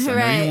parents. I know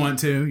Right. you want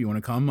to. You want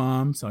to call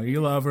mom. Tell her you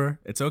love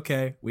her. It's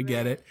okay. We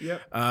get it.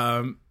 Yep.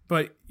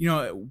 But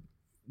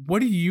what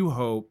do you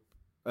hope?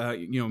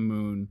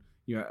 Moon.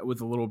 With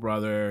the little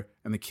brother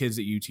and the kids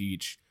that you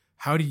teach.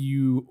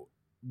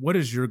 What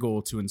is your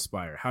goal to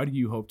inspire? How do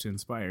you hope to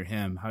inspire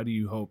him? How do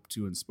you hope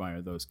to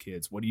inspire those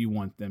kids? What do you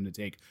want them to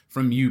take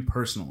from you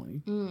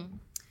personally?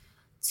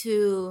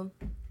 To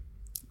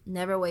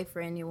never wait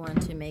for anyone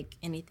to make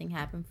anything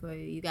happen for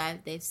you. You guys,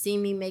 they've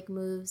seen me make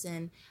moves,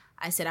 and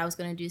I said I was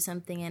going to do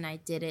something, and I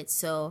did it.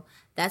 So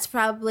that's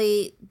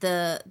probably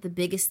the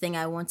biggest thing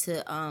I want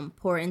to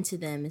pour into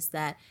them, is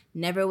that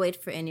never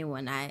wait for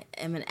anyone. I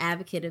am an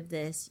advocate of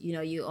this.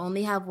 You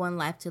only have one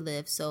life to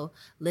live, so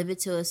live it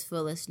to its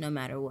fullest, no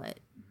matter what.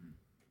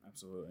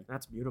 Absolutely.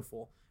 That's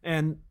beautiful.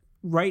 And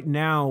right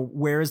now,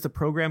 where is the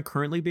program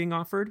currently being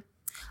offered?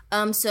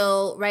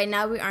 So right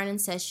now we aren't in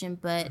session,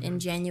 but in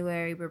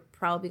January we're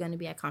probably going to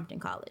be at Compton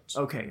College.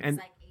 Okay. And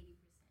It's like 80%.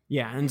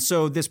 yeah, and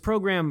so this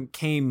program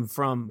came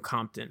from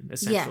Compton,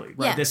 essentially, Yeah,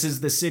 right? yeah. This is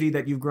the city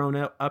that you've grown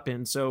up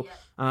in. So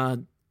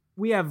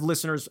we have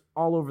listeners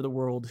all over the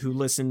world who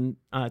listen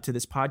to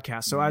this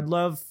podcast. So I'd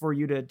love for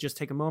you to just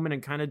take a moment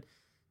and kind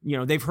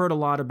of, they've heard a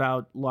lot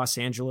about Los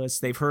Angeles.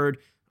 They've heard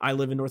I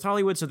live in North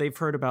Hollywood, so they've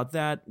heard about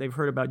that. They've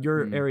heard about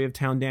your area of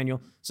town,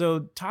 Daniel.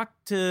 So talk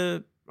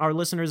to our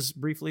listeners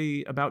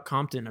briefly about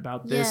Compton,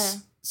 about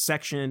this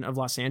section of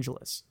Los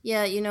Angeles.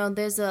 Yeah,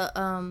 there's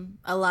a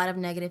lot of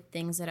negative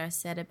things that are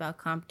said about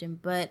Compton,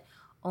 but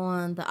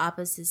on the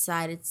opposite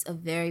side, it's a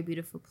very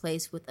beautiful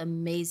place with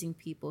amazing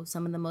people.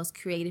 Some of the most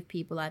creative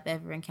people I've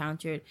ever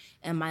encountered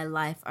in my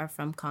life are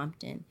from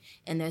Compton.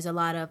 And there's a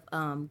lot of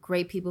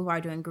great people who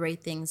are doing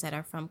great things that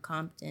are from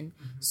Compton.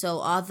 So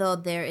although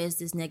there is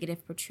this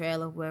negative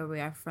portrayal of where we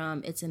are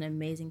from, it's an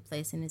amazing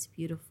place and it's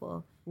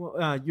beautiful.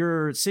 Well,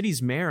 your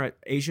city's mayor,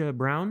 Asia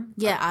Brown.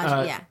 Yeah,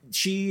 Aja, yeah.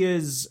 She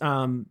is,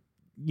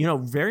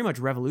 very much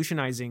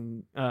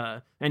revolutionizing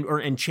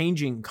and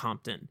changing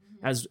Compton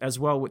as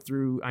well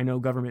through, I know,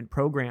 government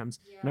programs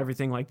and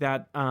everything like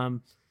that.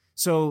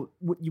 So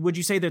would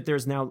you say that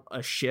there's now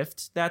a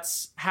shift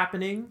that's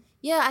happening?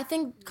 Yeah, I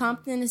think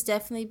Compton is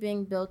definitely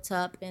being built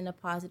up in a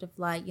positive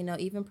light.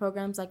 Even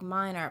programs like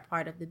mine are a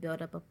part of the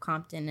buildup of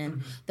Compton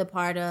and the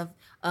part of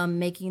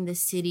making the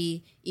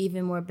city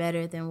even more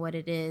better than what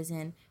it is,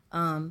 and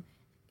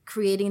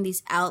creating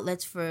these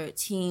outlets for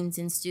teens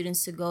and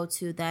students to go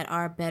to that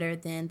are better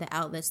than the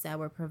outlets that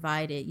were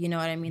provided. You know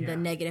what I mean? The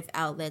negative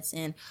outlets,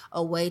 and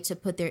a way to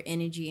put their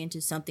energy into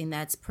something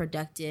that's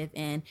productive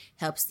and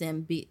helps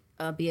them be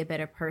a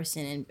better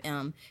person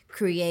and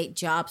create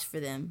jobs for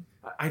them.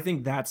 I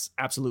think that's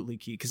absolutely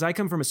key, because I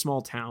come from a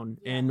small town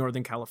in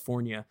Northern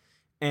California,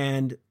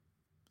 and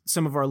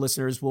some of our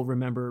listeners will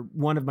remember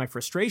one of my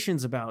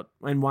frustrations about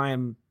and why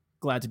I'm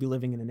glad to be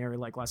living in an area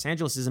like Los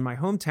Angeles is in my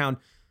hometown,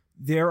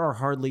 there are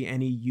hardly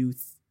any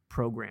youth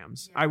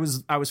programs. I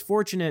was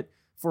fortunate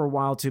for a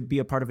while to be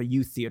a part of a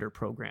youth theater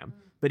program.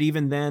 But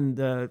even then,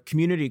 the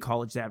community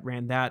college that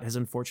ran that has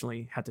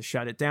unfortunately had to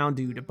shut it down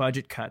due to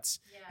budget cuts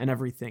and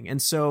everything.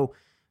 And so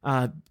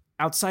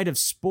outside of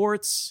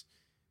sports,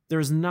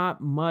 there's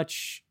not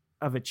much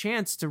of a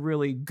chance to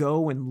really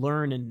go and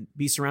learn and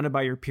be surrounded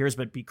by your peers,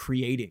 but be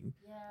creating.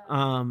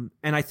 And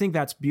I think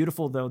that's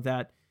beautiful, though,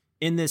 that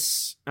in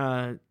this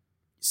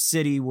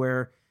city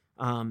where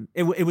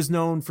it was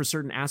known for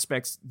certain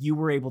aspects, you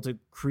were able to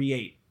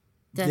create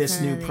this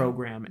new Definitely.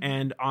 program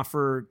and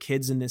offer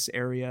kids in this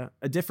area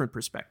a different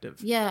perspective.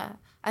 Yeah,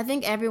 I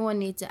think everyone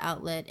needs an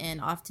outlet, and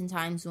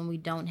oftentimes when we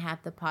don't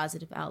have the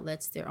positive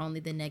outlets, they're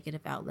only the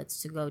negative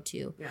outlets to go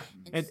to. Yeah,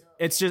 And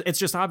it's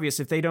just obvious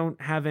if they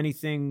don't have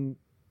anything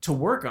to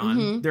work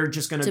on, they're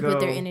just going to go put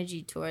their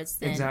energy towards,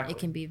 then Exactly. it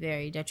can be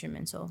very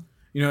detrimental.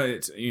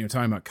 It's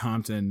talking about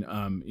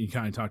Compton. You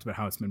kind of talked about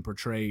how it's been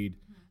portrayed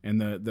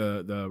and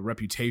the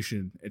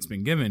reputation it's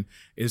been given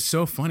is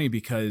so funny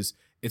because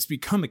it's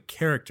become a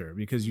character,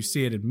 because you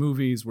see it in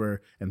movies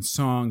and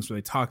songs where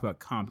they talk about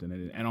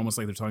Compton and almost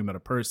like they're talking about a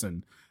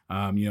person.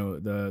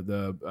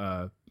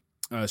 The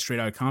Straight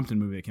Outta Compton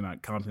movie that came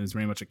out, Compton is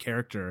very much a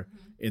character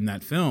in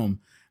that film,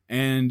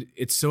 and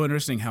it's so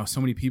interesting how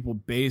so many people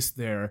base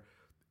their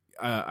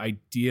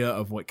idea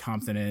of what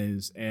Compton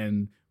is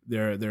and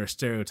their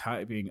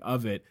stereotyping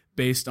of it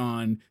based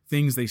on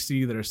things they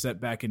see that are set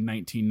back in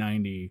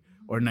 1990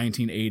 or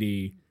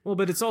 1980. Well,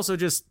 but it's also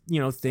just,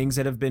 things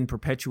that have been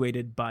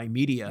perpetuated by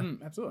media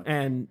Absolutely.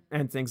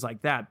 and things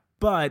like that.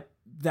 But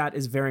that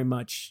is very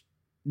much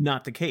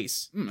not the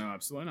case. No,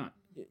 absolutely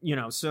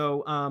not.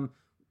 So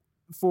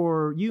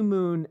for you,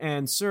 Moon,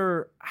 and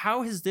Sir,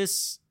 how has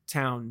this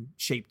town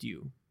shaped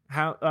you?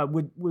 How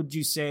would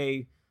you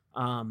say,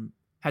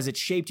 has it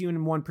shaped you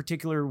in one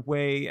particular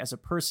way as a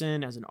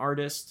person, as an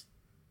artist?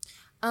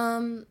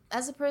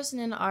 As a person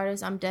and an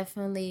artist, I'm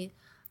definitely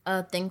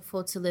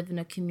thankful to live in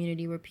a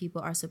community where people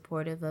are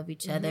supportive of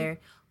each other.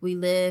 We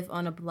live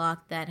on a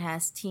block that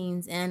has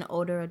teens and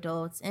older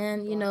adults,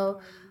 and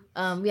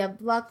We have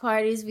block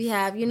parties. We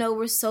have,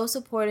 we're so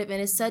supportive,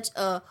 and it's such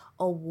a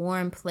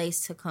warm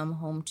place to come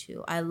home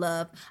to. I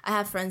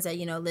have friends that,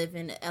 live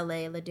in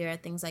LA,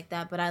 Ladera, things like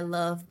that, but I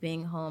love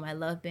being home. I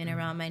love being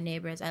around my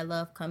neighbors. I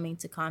love coming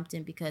to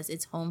Compton because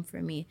it's home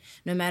for me.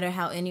 No matter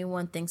how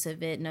anyone thinks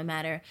of it, no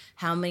matter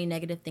how many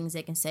negative things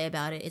they can say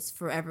about it, it's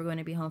forever going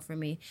to be home for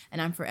me,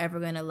 and I'm forever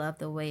going to love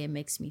the way it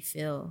makes me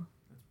feel.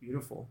 That's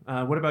beautiful.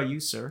 What about you,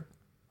 sir?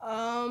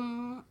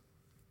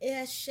 It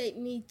has shaped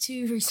me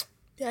to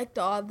respect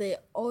all the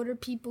older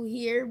people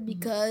here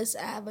because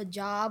I have a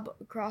job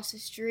across the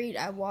street.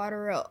 I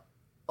water a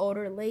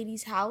older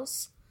lady's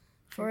house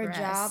for Her a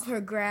grass. job.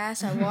 Her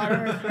grass. I water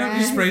her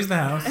grass. You sprays the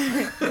house.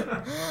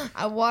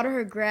 I water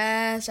her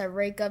grass. I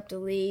rake up the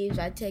leaves.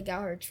 I take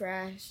out her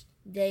trash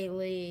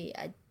daily.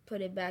 I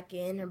put it back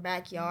in her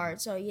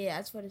backyard. So yeah,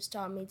 that's what it's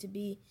taught me, to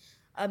be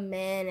a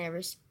man and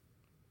respect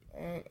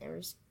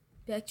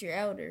your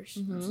elders.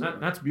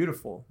 That's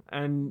beautiful.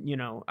 And,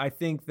 I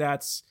think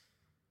that's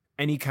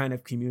any kind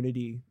of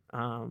community,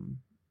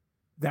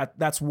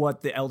 that's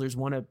what the elders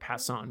want to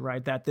pass on,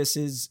 right? That this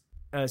is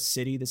a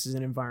city, this is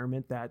an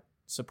environment that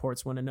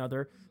supports one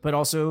another, but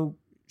also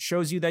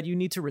shows you that you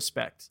need to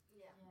respect,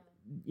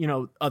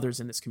 others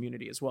in this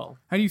community as well.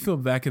 How do you feel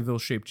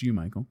Vacaville shaped you,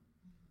 Michael?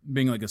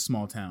 Being like a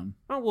small town.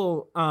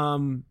 Oh,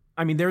 well,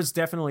 there's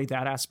definitely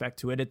that aspect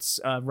to it. It's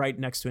right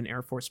next to an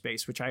Air Force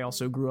base, which I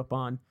also grew up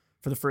on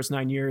for the first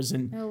 9 years.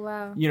 And, Oh,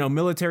 wow.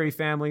 military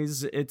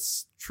families,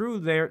 it's true.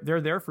 They're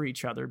there for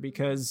each other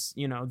because,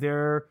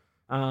 they're,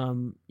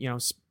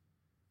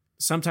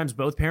 sometimes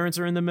both parents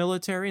are in the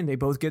military and they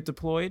both get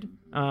deployed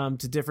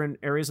to different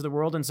areas of the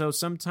world. And so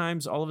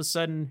sometimes all of a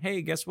sudden,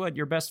 hey, guess what?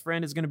 Your best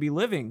friend is going to be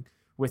living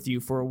with you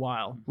for a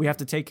while. We have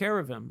to take care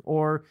of him.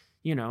 Or,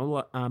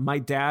 my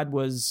dad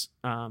was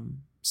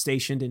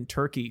stationed in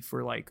Turkey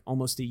for like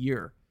almost a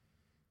year.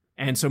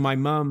 And so my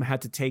mom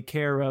had to take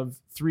care of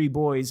 3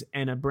 boys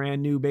and a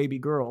brand new baby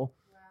girl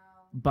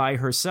by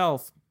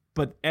herself.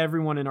 But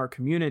everyone in our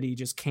community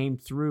just came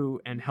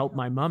through and helped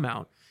my mom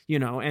out,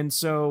 And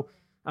so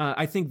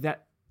I think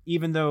that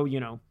even though,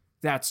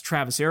 that's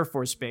Travis Air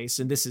Force Base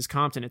and this is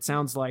Compton, it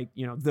sounds like,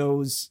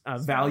 those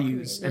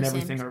values and Those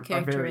everything same are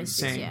very the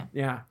characteristics, same.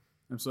 Yeah.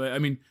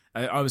 Absolutely.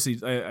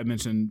 I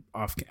mentioned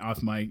off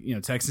my,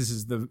 Texas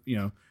is the,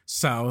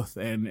 South,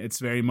 and it's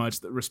very much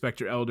the respect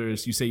your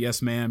elders. You say,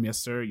 yes, ma'am. Yes,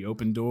 sir. You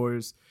open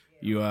doors,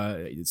 you,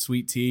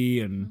 sweet tea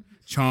and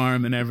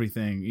charm and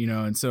everything,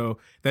 and so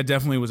that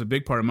definitely was a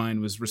big part of mine,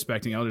 was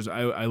respecting elders.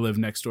 I live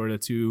next door to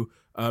 2,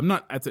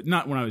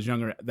 not when I was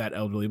younger, that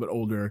elderly, but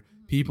older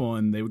people.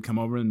 And they would come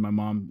over, and my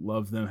mom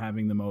loved them,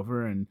 having them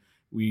over. And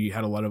we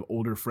had a lot of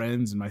older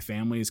friends, and my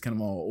family is kind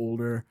of all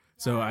older.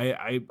 So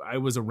I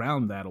was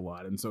around that a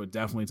lot, and so it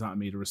definitely taught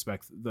me to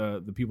respect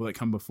the people that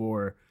come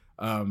before,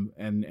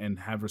 and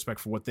have respect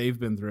for what they've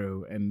been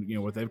through and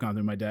what they've gone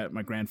through.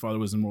 My grandfather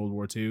was in World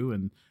War II,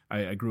 and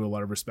I grew a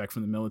lot of respect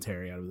from the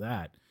military out of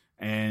that.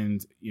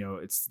 And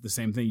it's the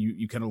same thing.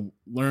 You kind of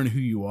learn who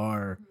you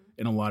are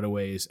in a lot of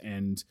ways,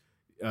 and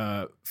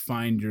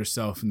find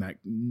yourself in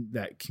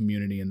that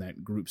community and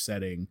that group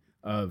setting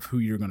of who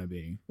you're going to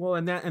be. Well,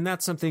 and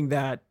that's something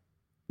that,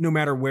 no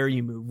matter where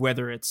you move,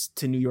 whether it's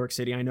to New York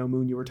City, I know,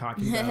 Moon, you were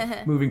talking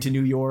about moving to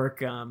New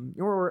York,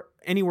 or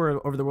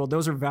anywhere over the world,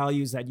 those are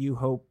values that you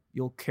hope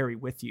you'll carry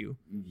with you,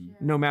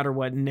 no matter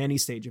what, in any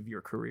stage of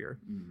your career.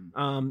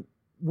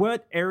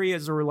 What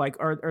areas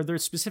are there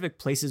specific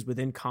places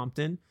within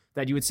Compton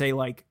that you would say,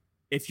 like,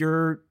 if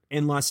you're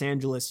in Los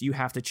Angeles, you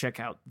have to check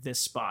out this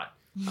spot?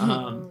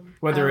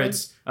 Whether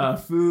it's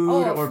food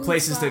or food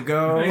places spot. to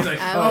go. He's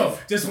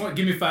like,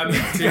 give me 5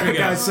 minutes. Here we go.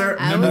 Guys, sir,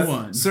 Number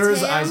 1.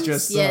 Sir's Tams? eyes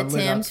just Yeah, lit up.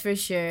 Tams for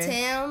sure.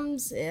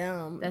 Tams,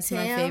 That's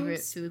my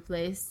favorite food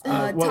place.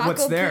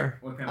 What's Taco there?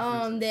 What kind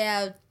of food? They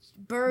have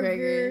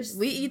burgers.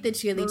 We eat the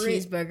chili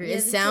cheeseburger. Yeah,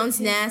 It the sounds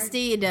chili cheeseburger.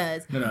 nasty. It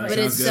does. No, it but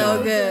it's sounds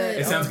so good.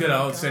 good. It sounds good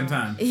all at the same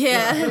time.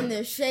 Yeah. And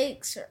the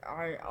shakes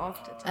are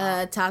off the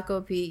top. Taco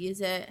Pete, you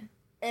said?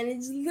 And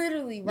it's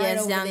literally right Yeah,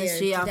 it's over down the there.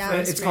 street off down of-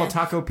 the It's street. called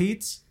Taco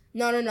Pete's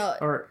No.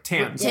 or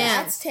Tams.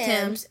 Yeah, Tams. it's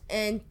Tams.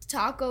 And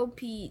Taco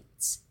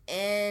Pete's.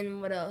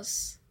 And what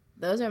else?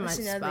 Those are my That's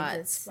another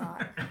good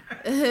spots.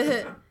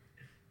 spot.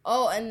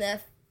 Oh, and the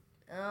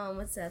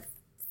what's that?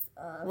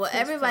 Well, fish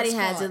everybody place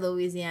has a called?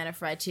 Louisiana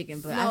fried chicken,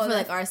 but I No, feel that-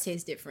 like ours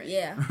tastes different.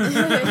 Yeah.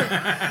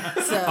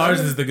 So- Ours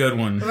is the good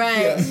one.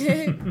 Right.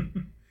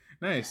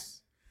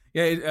 Nice.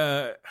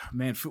 Yeah,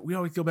 man, we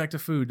always go back to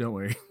food, don't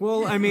we?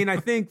 Well, I mean, I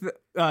think that,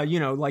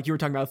 like you were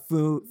talking about,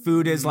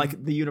 food is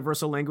like the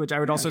universal language. I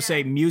would also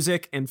say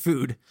music and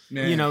food.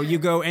 Yeah. You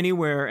go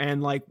anywhere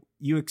and like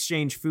you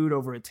exchange food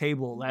over a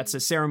table. That's a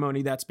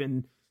ceremony that's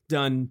been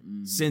done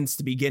since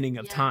the beginning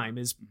of time,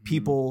 is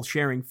people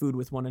sharing food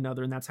with one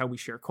another. And that's how we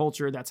share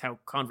culture. That's how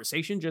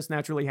conversation just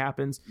naturally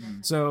happens.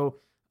 So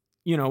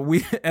you know,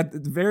 we at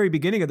the very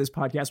beginning of this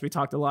podcast, we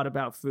talked a lot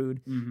about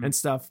food and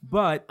stuff.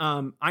 But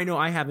I know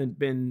I haven't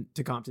been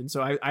to Compton,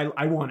 so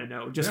I want to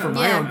know just for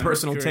my own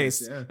personal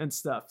taste and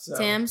stuff. So.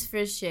 Tams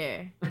for sure.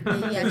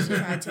 Yeah, you should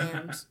try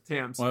Tams.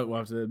 Tams. We'll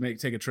have to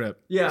take a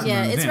trip. Yeah.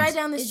 Yeah, it's Tams. right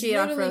down the It's street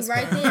off literally Rose.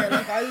 right there.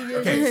 Like all you do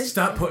is Okay,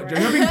 stop.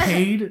 You're being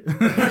paid.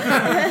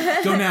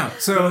 Go now.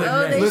 So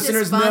they should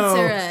listeners know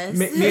sponsor us.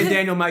 me and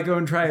Daniel might go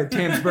and try a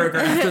Tams burger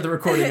after the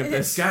recording of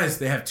this. Guys,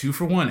 they have 2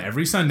 for $1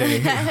 every Sunday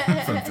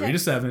from 3 to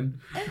 7.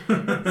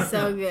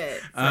 So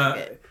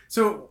good.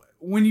 So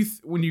when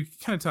you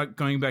kind of talk,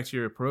 going back to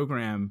your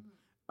program,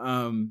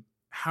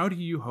 how do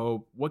you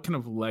hope? What kind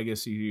of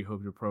legacy do you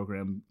hope your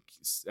program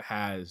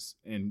has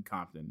in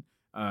Compton?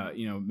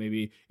 You know,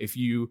 maybe if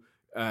you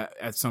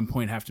at some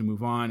point have to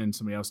move on and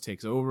somebody else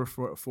takes over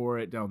for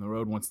it down the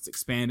road once it's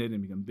expanded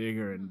and become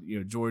bigger, and you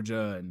know,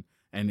 Georgia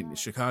and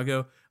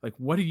Chicago. Like,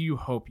 what do you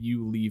hope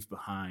you leave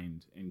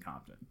behind in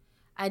Compton?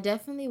 I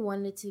definitely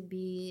wanted to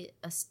be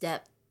a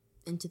step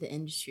into the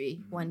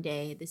industry one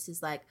day. This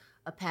is like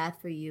a path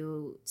for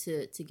you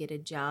to get a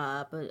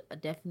job, a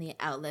definitely an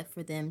outlet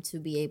for them to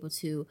be able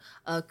to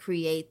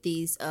create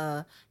these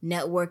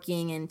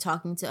networking and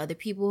talking to other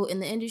people in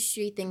the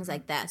industry, things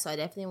like that. So I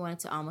definitely wanted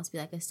to almost be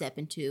like a step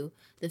into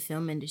the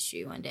film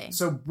industry one day.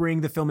 So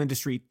bring the film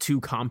industry to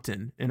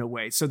Compton in a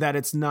way, so that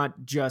it's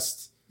not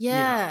just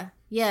Yeah,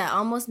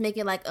 almost make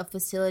it like a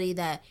facility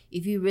that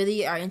if you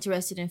really are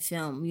interested in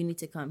film, you need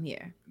to come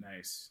here.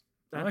 Nice.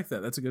 I like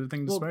that. That's a good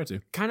thing to aspire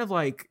to. kind of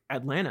like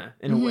Atlanta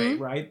in a way,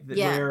 right?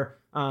 Yeah. Where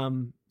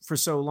for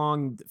so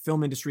long the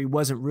film industry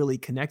wasn't really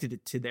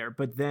connected to there,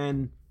 but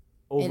then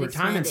over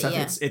time and stuff,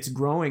 expanded, it's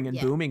growing and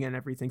Yeah. booming and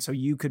everything. So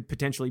you could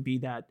potentially be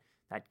that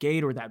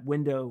gate or that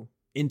window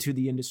into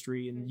the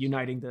industry and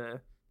uniting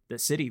the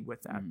city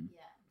with that.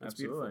 That's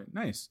Absolutely.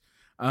 Nice.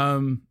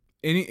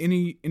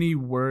 Any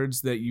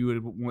words that you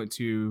would want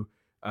to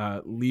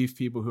leave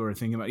people who are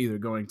thinking about either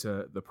going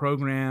to the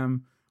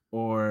program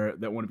or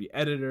that want to be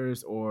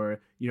editors, or,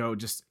 you know,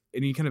 just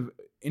any kind of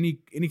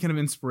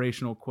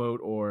inspirational quote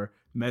or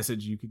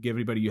message you could give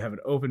anybody? You have an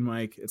open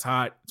mic, it's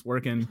hot, it's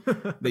working,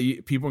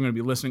 that people are going to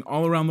be listening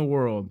all around the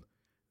world.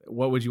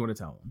 What would you want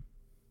to tell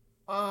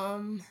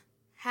them?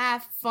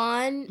 Have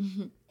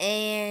fun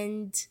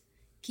and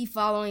keep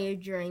following your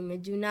dream,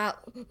 and do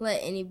not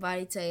let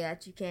anybody tell you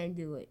that you can't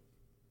do it.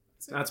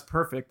 That's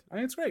perfect. I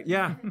think it's great.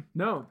 Yeah.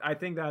 No, I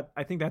think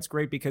that's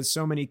great because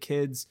so many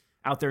kids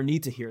out there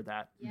need to hear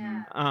that.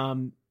 Yeah.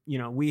 You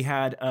know, we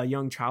had a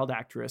young child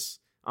actress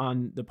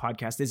on the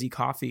podcast, Izzy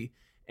Coffey,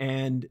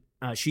 and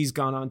she's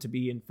gone on to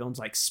be in films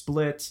like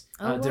Split,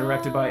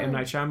 directed by M.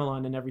 Night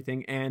Shyamalan and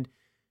everything. And,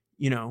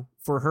 you know,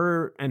 for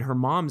her and her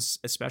mom's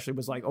especially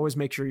was like, always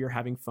make sure you're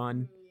having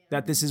fun,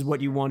 that this is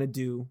what you want to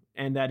do,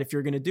 and that if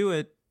you're going to do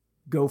it,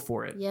 go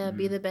for it. Yeah,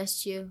 be the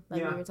best you,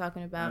 like Yeah. we were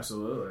talking about.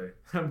 Absolutely.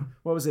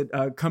 What was it?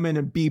 Come in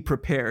and be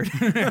prepared.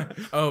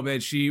 Oh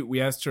man,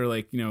 we asked her,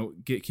 like, you know,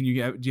 do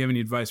you have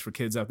any advice for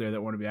kids out there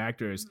that want to be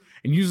actors?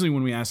 And usually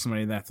when we ask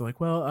somebody that, they're like,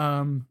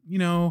 well, you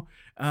know,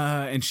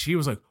 and she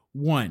was like,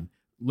 1,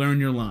 learn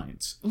your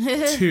lines.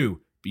 2,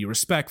 be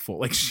respectful.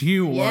 Like, she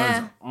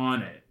was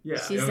on it. Yeah.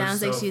 She It was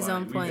sounds like so she's funny.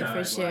 on We point died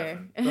for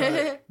sure.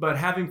 laughing. But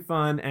having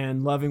fun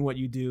and loving what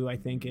you do, I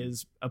think,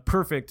 is a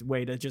perfect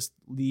way to just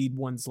lead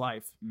one's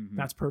life.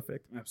 That's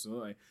perfect.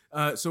 Absolutely.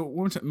 So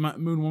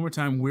Moon, one more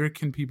time, where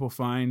can people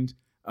find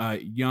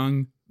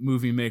Young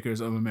Movie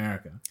Makers of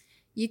America?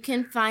 You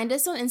can find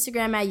us on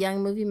Instagram at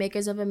Young Movie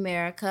Makers of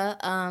America.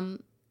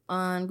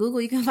 On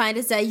Google, you can find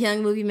us at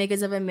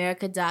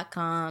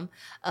youngmoviemakersofamerica.com.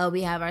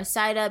 We have our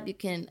site up. You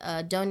can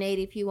donate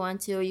if you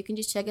want to, or you can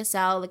just check us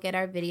out, look at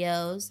our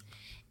videos.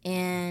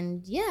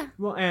 And yeah.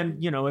 Well,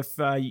 and, you know, if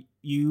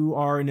you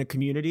are in a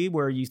community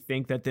where you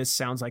think that this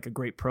sounds like a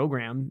great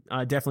program,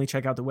 definitely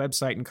check out the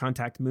website and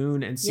contact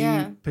Moon and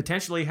see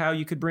potentially how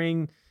you could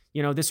bring,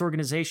 you know, this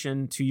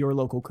organization to your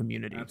local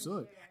community.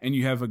 Absolutely. And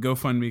you have a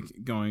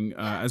GoFundMe going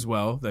as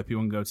well that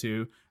people can go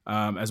to,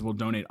 as we'll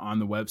donate on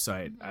the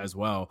website as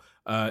well.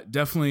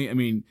 Definitely, I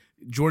mean,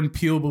 Jordan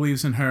Peele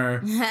believes in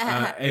her.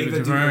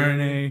 Ava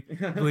DuVernay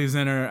believes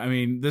in her. I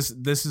mean, this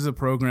is a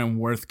program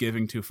worth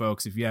giving to,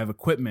 folks. If you have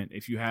equipment,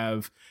 if you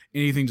have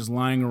anything just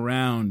lying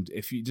around,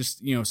 if you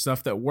just, you know,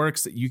 stuff that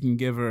works that you can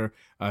give her,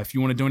 if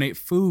you want to donate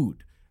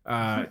food,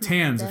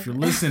 Tams, if you're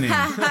listening,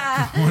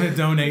 want to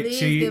donate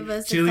chili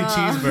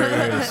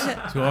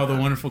cheeseburgers to all the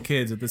wonderful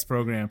kids at this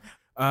program.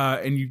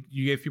 And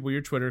you gave people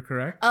your Twitter,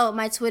 correct? Oh,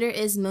 my Twitter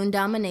is Moon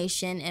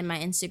Domination, and my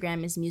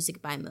Instagram is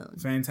Music by Moon.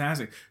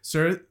 Fantastic.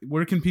 Sir,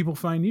 where can people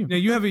find you? Now,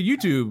 you have a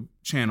YouTube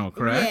channel,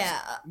 correct? Yeah.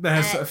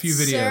 That has a few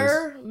videos.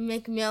 Sir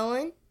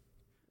McMillan.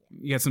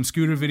 You got some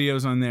scooter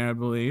videos on there, I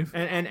believe.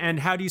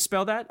 And how do you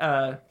spell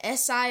that?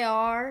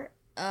 SIR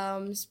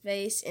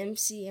space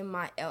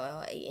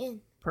MCMILLAN.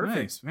 Perfect.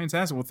 Nice.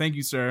 Fantastic. Well, thank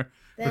you, sir,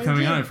 Thank for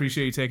coming you. on. I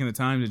appreciate you taking the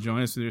time to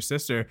join us with your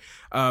sister.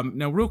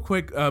 Now, real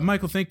quick,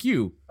 Michael, thank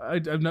you.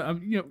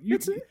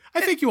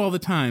 I thank you all the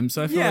time,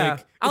 so I feel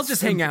like I'll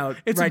just hang out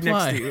it's right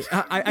implied. next to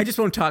you. I just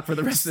won't talk for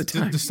the rest of the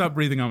time. Just stop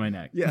breathing on my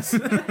neck. Yes.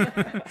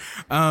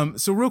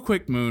 So real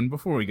quick, Moon,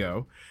 before we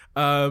go,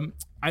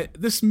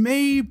 this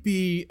may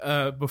be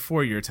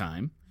before your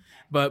time,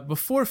 but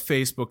before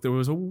Facebook, there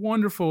was a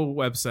wonderful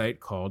website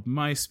called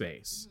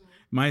MySpace.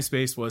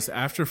 MySpace was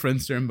after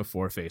Friendster and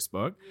before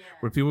Facebook,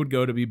 where people would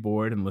go to be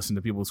bored and listen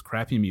to people's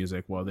crappy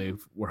music while they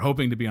were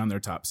hoping to be on their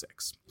top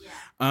 6.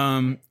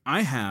 I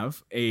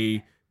have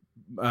a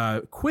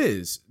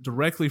quiz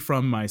directly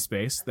from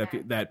MySpace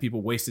that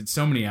people wasted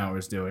so many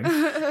hours doing.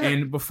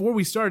 And before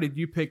we started,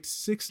 you picked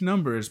 6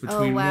 numbers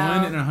between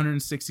 1 and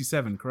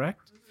 167,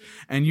 correct?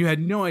 And you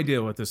had no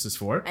idea what this is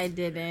for. I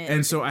didn't.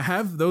 And so I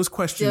have those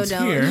questions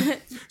here.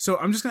 So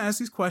I'm just going to ask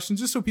these questions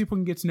just so people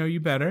can get to know you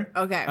better.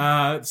 Okay.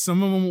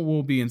 Some of them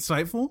will be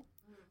insightful.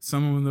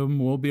 Some of them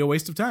will be a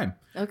waste of time.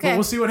 Okay. But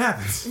we'll see what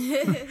happens.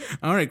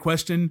 All right.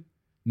 Question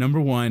number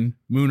 1.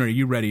 Moon, are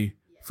you ready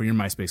for your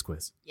MySpace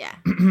quiz? Yeah.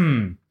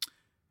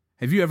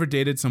 Have you ever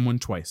dated someone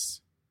twice?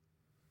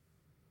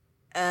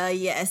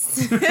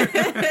 Yes.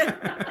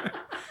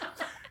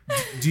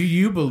 Do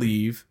you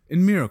believe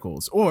in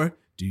miracles? Or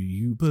do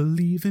you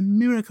believe in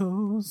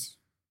miracles?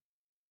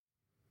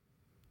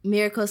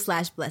 Miracles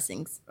 /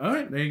 blessings. All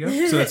right, there you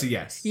go. So that's a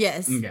yes.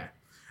 Yes. Okay.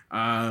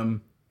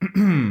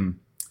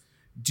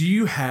 Do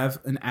you have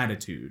an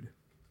attitude?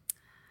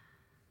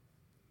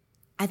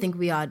 I think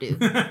we all do.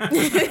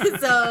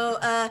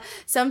 So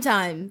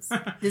sometimes.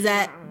 Does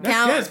that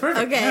count? Yeah, it's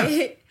perfect. Okay.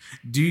 Yeah.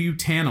 Do you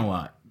tan a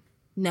lot?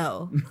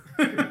 No.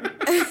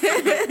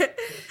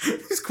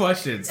 These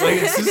questions.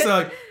 It's just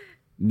like,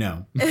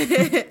 no.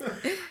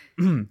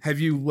 Have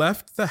you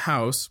left the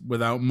house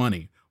without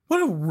money?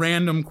 What a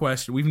random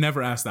question. We've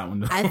never asked that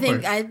one before. I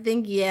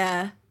think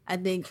yeah. I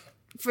think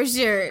for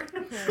sure.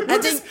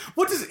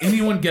 What does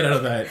anyone get out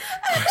of that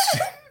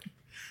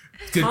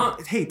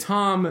question?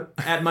 Tom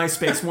at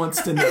MySpace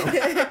wants to know.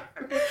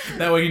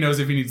 That way he knows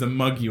if he needs to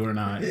mug you or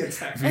not.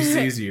 Exactly. If he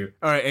sees you.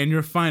 All right, and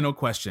your final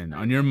question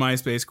on your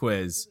MySpace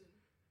quiz.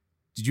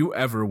 Did you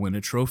ever win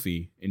a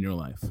trophy in your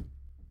life?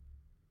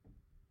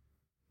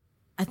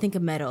 I think a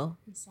medal.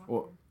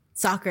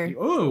 Soccer.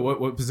 Oh,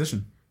 what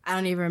position? I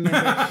don't even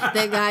remember.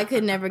 That guy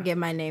could never get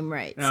my name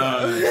right. So.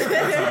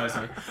 That's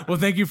well,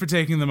 thank you for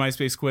taking the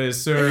MySpace quiz,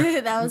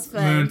 sir. That was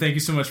fun. Moon, thank you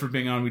so much for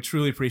being on. We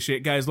truly appreciate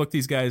it. Guys, look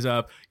these guys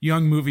up.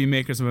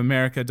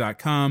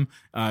 YoungMovieMakersOfAmerica.com.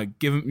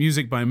 Give them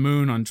Music by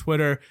Moon on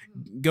Twitter.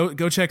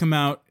 Go check them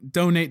out.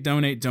 Donate.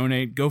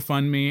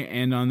 GoFundMe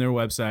and on their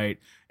website.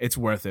 It's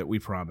worth it. We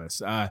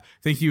promise.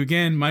 Thank you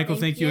again. Michael,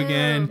 thank you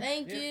again.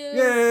 Thank you.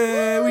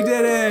 Yay, we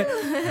did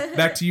it.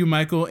 Back to you,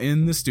 Michael,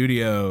 in the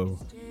studio.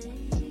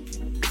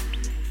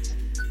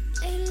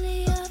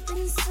 Lately I've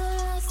been so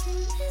lost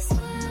in this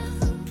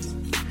world.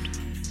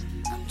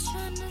 I'm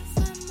trying to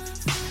find my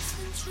voice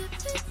and trip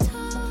it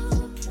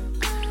all.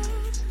 I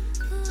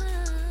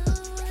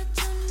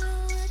don't know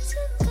where to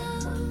go.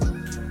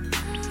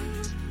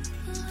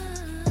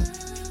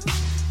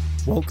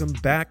 Welcome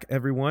back,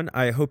 everyone.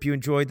 I hope you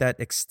enjoyed that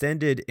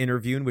extended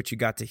interview in which you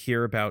got to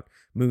hear about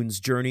Moon's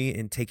journey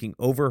in taking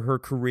over her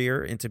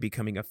career into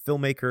becoming a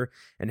filmmaker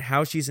and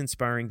how she's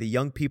inspiring the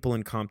young people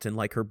in Compton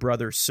like her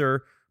brother,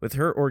 Sir, with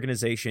her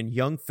organization,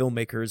 Young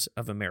Filmmakers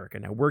of America.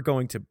 Now, we're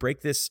going to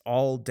break this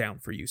all down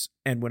for you.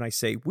 And when I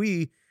say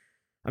we,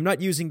 I'm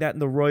not using that in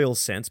the royal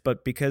sense,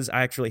 but because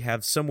I actually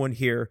have someone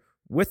here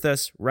with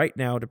us right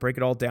now to break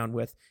it all down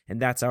with,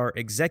 and that's our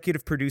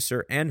executive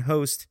producer and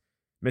host,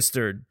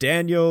 Mr.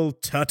 Daniel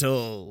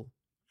Tuttle.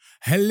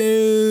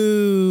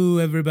 Hello,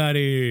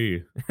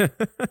 everybody.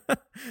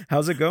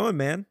 How's it going,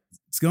 man?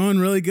 It's going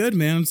really good,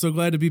 man. I'm so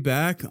glad to be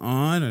back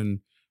on and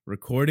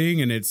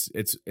recording, and it's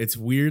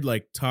weird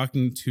like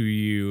talking to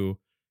you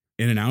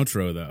in an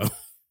outro though.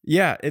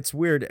 Yeah, it's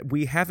weird.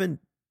 We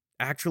haven't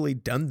actually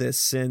done this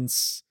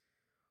since,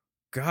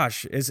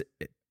 gosh, has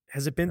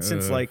it been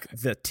since like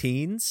the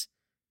teens?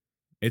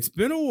 It's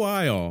been a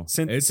while.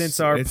 Since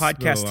our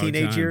podcast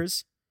teenage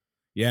years?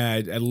 Yeah,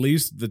 at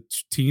least the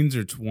teens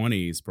or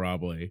 20s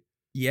probably.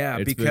 Yeah,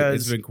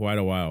 it's been quite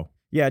a while.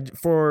 Yeah,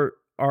 for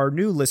our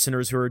new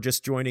listeners who are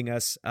just joining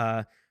us,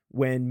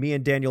 when me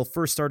and Daniel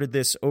first started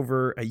this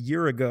over a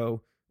year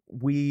ago,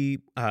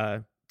 we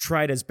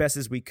tried as best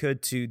as we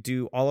could to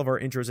do all of our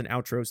intros and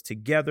outros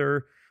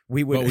together.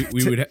 We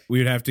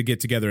would have to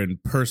get together in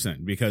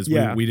person because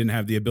we didn't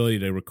have the ability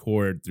to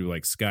record through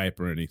like Skype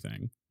or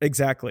anything.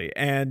 Exactly,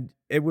 and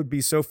it would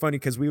be so funny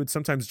because we would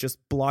sometimes just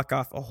block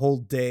off a whole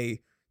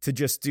day to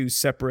just do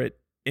separate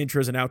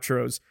intros and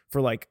outros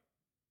for like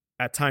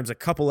at times a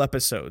couple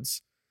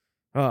episodes.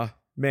 Oh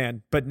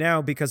man. But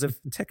now because of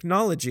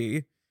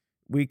technology,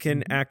 we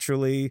can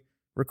actually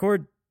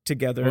record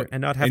together and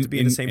not have to be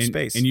in the same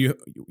space. And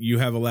you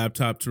have a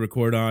laptop to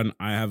record on.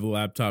 I have a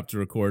laptop to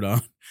record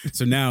on.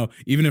 So now,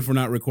 even if we're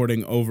not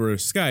recording over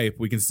Skype,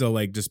 we can still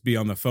like just be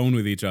on the phone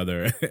with each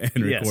other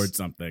and record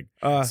something.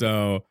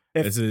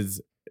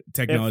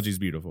 Technology is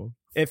beautiful.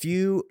 If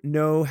you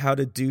know how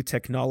to do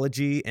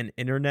technology and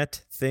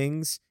internet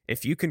things,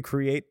 if you can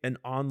create an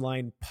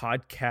online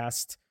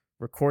podcast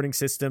recording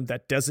system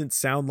that doesn't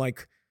sound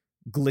like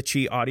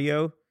glitchy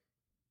audio,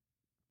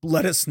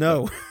 let us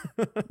know.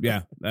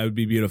 Yeah, that would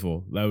be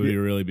beautiful. That would be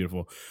really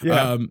beautiful.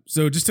 Yeah.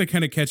 So just to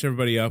kind of catch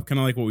everybody up, kind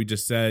of like what we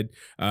just said,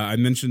 I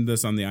mentioned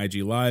this on the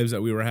IG lives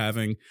that we were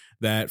having,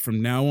 that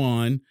from now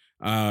on,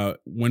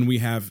 when we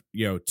have,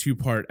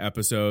 2-part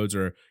episodes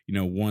or,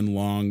 one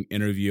long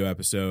interview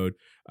episode,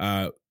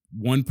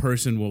 one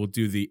person will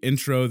do the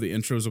intro. The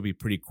intros will be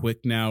pretty quick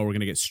now. We're going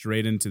to get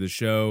straight into the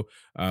show.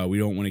 We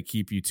don't want to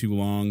keep you too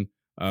long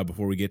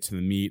before we get to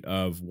the meat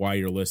of why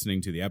you're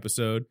listening to the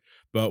episode.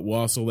 But we'll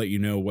also let you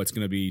know what's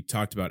going to be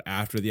talked about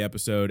after the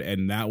episode,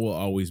 and that will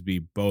always be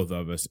both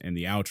of us in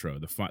the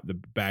outro, the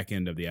back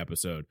end of the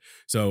episode.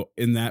 So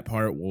in that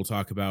part, we'll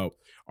talk about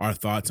our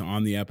thoughts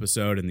on the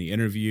episode and the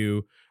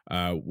interview.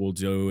 We'll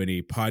do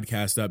any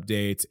podcast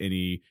updates,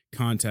 any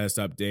contest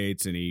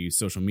updates, any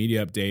social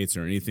media updates,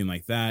 or anything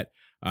like that.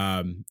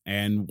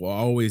 And we'll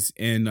always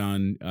end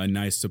on a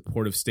nice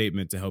supportive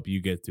statement to help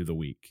you get through the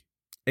week.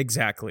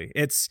 Exactly.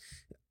 It's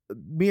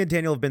me and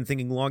Daniel have been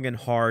thinking long and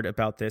hard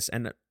about this,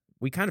 and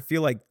we kind of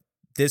feel like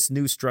this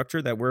new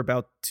structure that we're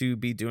about to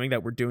be doing,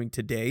 that we're doing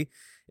today,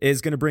 is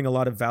going to bring a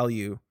lot of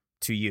value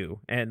to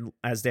you. And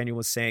as Daniel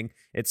was saying,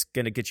 it's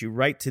going to get you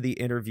right to the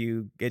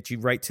interview, get you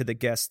right to the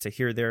guests to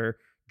hear their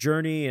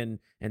journey and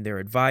their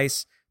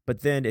advice.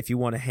 But then if you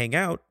want to hang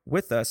out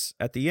with us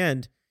at the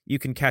end, you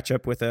can catch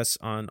up with us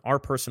on our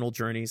personal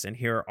journeys and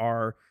hear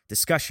our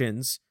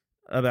discussions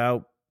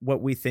about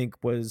what we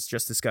think was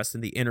just discussed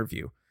in the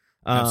interview.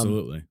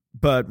 Absolutely.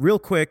 But real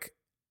quick,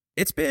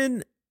 it's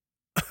been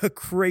a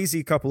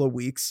crazy couple of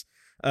weeks,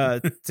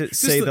 to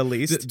say the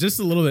least. Just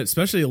a little bit,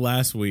 especially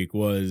last week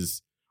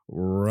was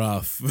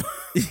rough.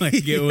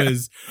 It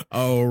was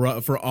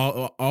rough for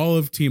all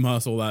of Team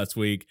Hustle last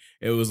week.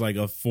 It was like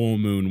a full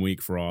moon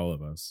week for all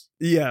of us.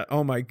 Yeah.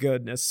 Oh my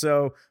goodness.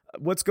 So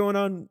what's going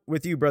on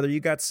with you, brother?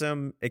 You got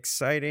some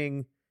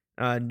exciting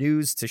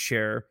news to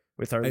share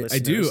with our listeners. I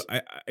do.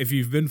 If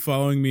you've been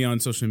following me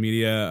on social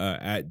media,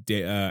 at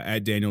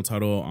Daniel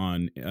Tuttle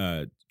on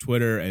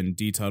Twitter and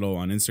D Tuttle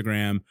on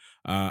Instagram,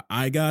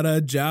 I got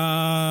a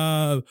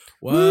job.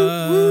 What?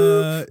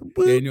 Woo,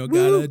 woo, Daniel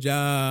got a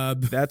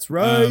job. That's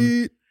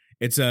right.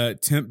 It's a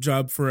temp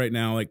job for right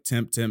now, like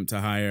temp to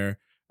hire.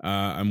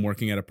 I'm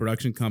working at a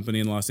production company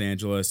in Los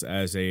Angeles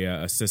as a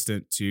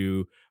assistant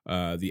to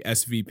the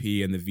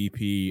SVP and the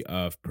VP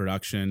of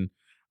production.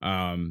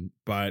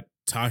 But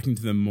talking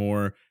to them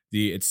more,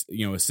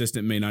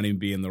 assistant may not even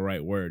be in the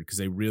right word, because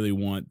they really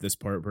want this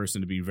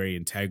person to be very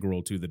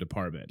integral to the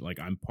department. Like,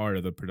 I'm part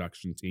of the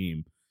production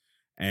team,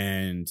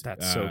 and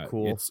that's so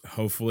cool.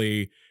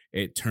 Hopefully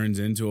it turns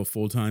into a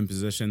full-time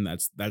position.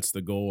 That's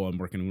the goal. I'm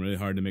working really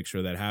hard to make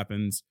sure that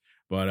happens.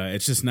 But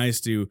it's just nice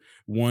to,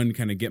 one,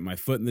 kind of get my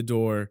foot in the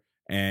door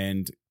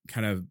and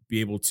kind of be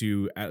able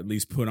to at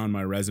least put on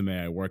my resume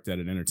I worked at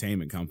an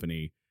entertainment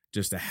company.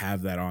 Just to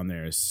have that on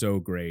there is so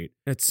great.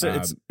 It's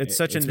such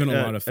a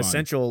lot of fun.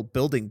 Essential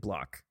building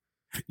block.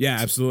 Yeah,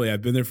 absolutely.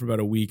 I've been there for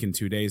about a week and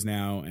 2 days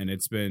now, and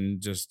it's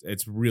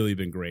really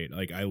been great.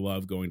 Like, I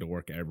love going to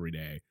work every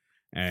day,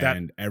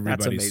 and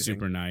everybody's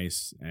super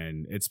nice,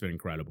 and it's been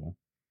incredible.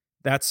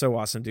 That's so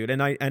awesome, dude.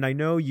 And I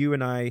know you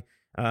and I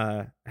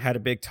had a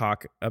big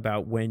talk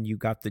about when you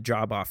got the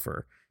job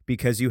offer,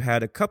 because you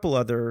had a couple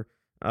other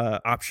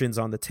options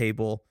on the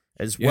table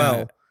as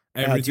well.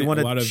 Do you want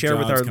to share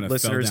with our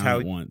listeners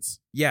how?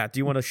 Yeah, do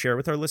you want to share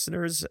with our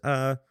listeners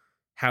how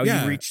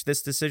you reached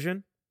this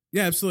decision?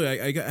 Yeah,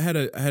 absolutely.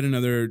 I had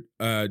another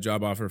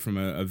job offer from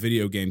a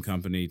video game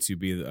company to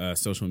be a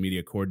social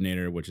media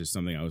coordinator, which is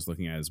something I was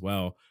looking at as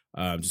well,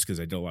 just because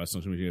I did a lot of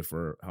social media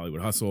for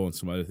Hollywood Hustle and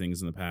some other things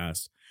in the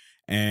past.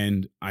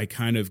 And I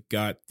kind of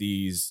got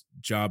these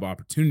job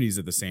opportunities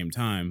at the same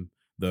time: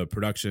 the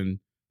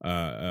production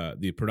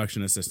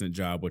assistant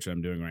job, which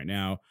I'm doing right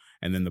now,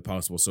 and then the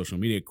possible social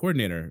media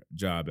coordinator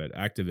job at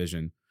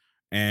Activision.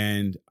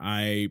 And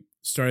I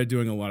started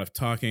doing a lot of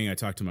talking. I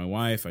talked to my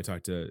wife. I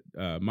talked to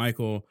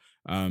Michael.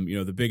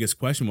 The biggest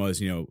question was,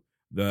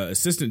 the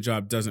assistant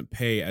job doesn't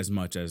pay as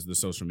much as the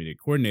social media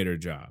coordinator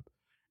job.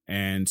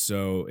 And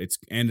so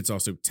it's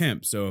also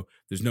temp. So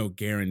there's no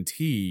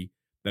guarantee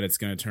that it's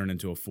going to turn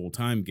into a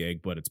full-time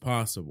gig, but it's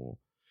possible.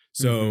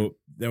 So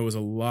there was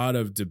a lot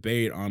of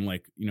debate on,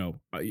 like,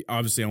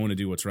 obviously I want to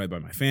do what's right by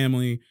my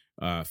family,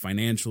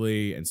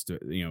 financially, and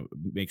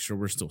make sure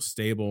we're still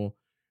stable,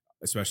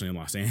 especially in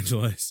Los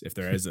Angeles, if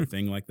there is a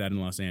thing like that in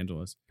Los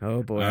Angeles.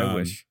 Oh boy, I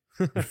wish.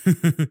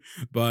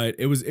 But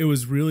it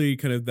was really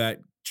kind of that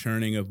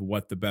churning of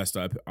what the best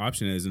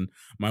option is. And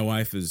my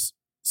wife is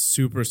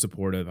super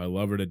supportive. I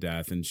love her to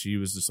death. And she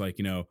was just like,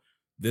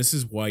 this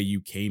is why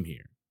you came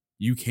here.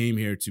 You came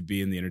here to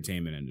be in the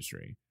entertainment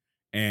industry.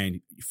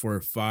 And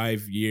for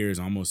 5 years,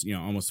 almost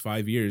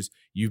 5 years,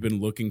 you've been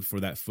looking for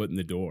that foot in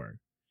the door.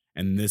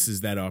 And this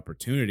is that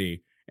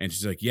opportunity. And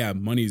she's like, yeah,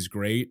 money's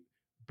great,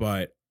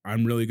 but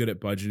I'm really good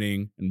at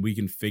budgeting and we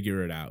can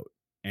figure it out.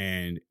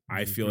 And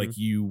I feel like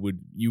you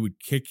would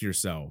kick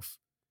yourself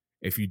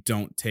if you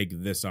don't take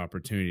this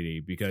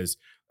opportunity, because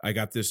I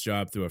got this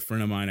job through a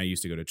friend of mine I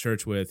used to go to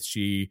church with.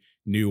 She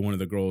knew one of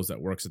the girls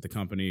that works at the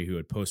company who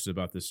had posted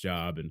about this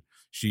job, and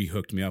she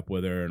hooked me up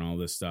with her and all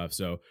this stuff.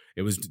 So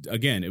it was,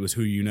 again, it was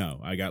who you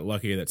know. I got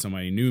lucky that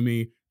somebody knew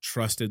me,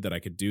 trusted that I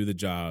could do the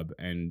job,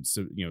 and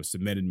so, you know,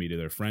 submitted me to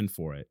their friend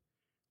for it.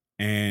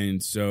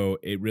 And so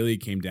it really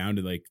came down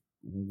to like,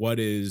 what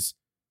is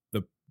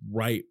the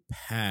right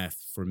path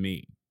for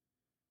me?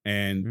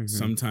 And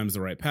sometimes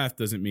the right path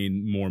doesn't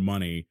mean more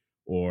money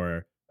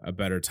or a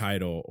better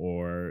title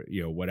or,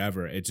 you know,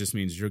 whatever. It just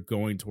means you're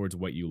going towards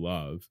what you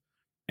love.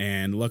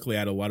 And luckily I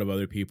had a lot of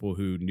other people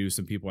who knew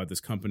some people at this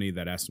company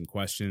that asked some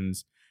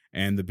questions.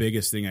 And the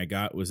biggest thing I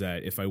got was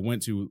that if I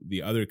went to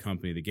the other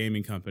company, the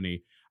gaming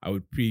company, I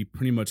would be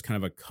pretty much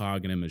kind of a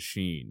cog in a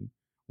machine.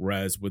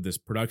 Whereas with this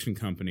production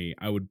company,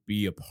 I would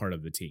be a part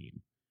of the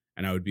team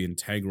and I would be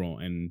integral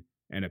and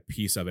a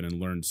piece of it and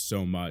learn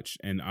so much.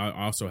 And I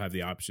also have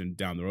the option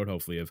down the road,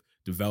 hopefully, of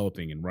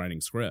developing and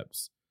writing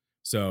scripts.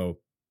 So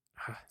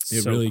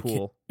it so really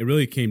cool. It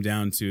really came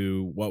down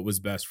to what was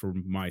best for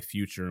my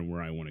future and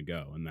where I want to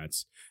go. And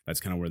that's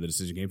kind of where the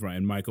decision came from.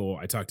 And Michael,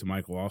 I talked to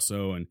Michael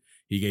also, and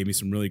he gave me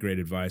some really great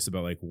advice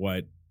about like,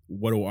 what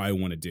do I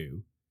want to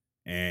do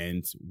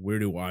and where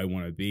do I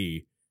want to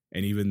be?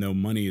 And even though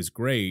money is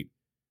great,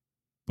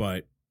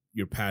 but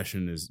your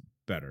passion is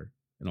better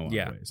in a lot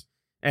of ways.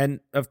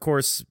 And of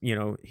course, you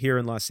know, here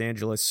in Los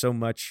Angeles, so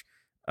much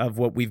of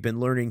what we've been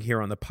learning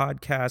here on the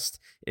podcast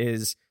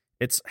is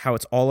it's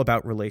all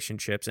about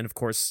relationships, and of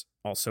course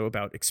also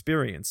about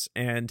experience.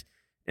 And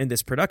in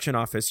this production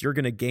office, you're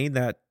going to gain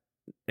that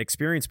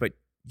experience, but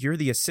you're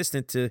the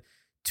assistant to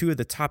two of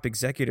the top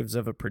executives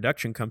of a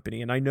production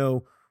company. And I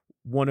know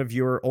one of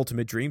your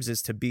ultimate dreams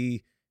is to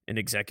be an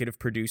executive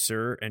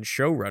producer and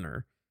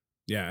showrunner.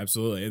 Yeah,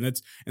 absolutely. And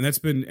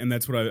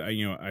that's what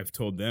I've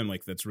told them,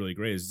 like, that's really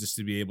great, is just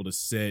to be able to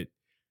sit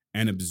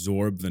and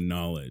absorb the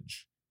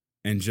knowledge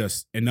and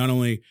not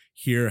only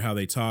hear how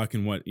they talk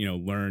and what, you know,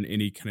 learn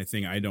any kind of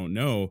thing I don't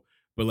know,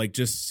 but like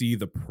just see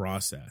the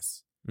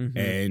process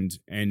and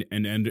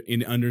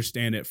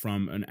understand it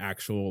from an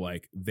actual,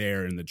 like,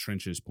 there in the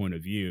trenches point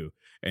of view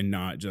and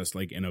not just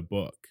like in a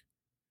book.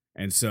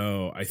 And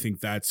so I think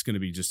that's going to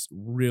be just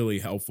really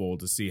helpful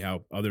to see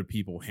how other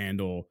people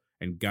handle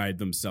and guide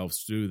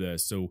themselves through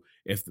this. So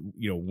if,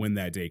 you know, when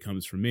that day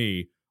comes for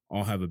me,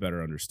 I'll have a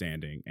better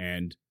understanding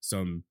and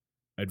some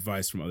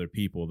advice from other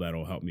people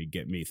that'll help me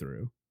get me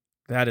through.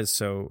 That is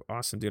so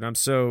awesome, dude. I'm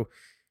so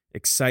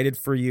excited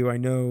for you. I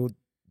know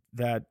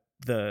that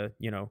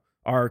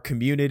our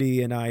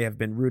community and I have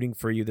been rooting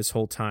for you this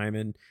whole time.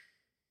 And,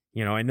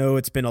 you know, I know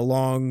it's been a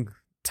long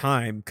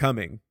time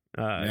coming.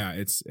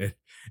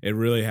 It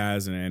really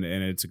has. And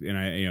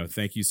I, you know,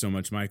 thank you so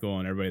much, Michael,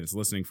 and everybody that's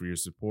listening for your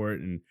support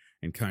and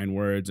kind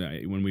words.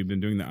 When we've been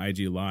doing the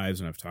IG lives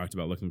and I've talked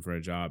about looking for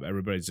a job,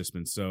 everybody's just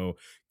been so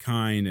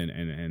kind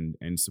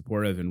and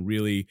supportive, and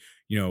really,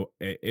 you know,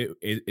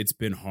 it's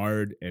been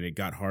hard, and it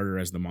got harder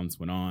as the months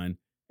went on,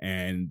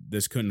 and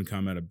this couldn't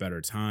come at a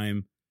better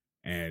time.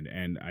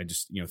 And I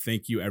just, you know,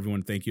 thank you,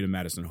 everyone. Thank you to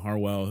Madison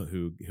Harwell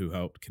who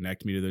helped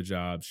connect me to the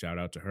job. Shout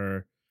out to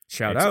her.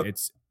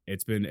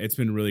 It's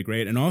been really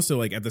great. And also,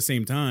 like, at the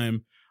same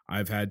time,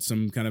 I've had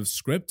some kind of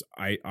script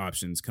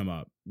options come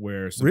up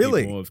where some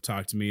people have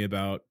talked to me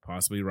about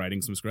possibly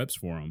writing some scripts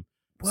for them.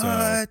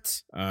 What?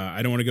 So,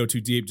 I don't want to go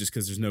too deep just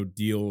because there's no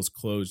deals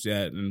closed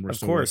yet, and we're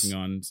still working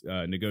on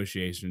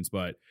negotiations.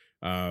 But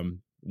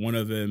one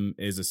of them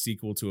is a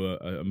sequel to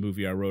a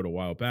movie I wrote a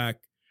while back,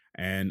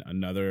 and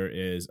another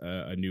is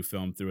a new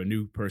film through a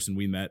new person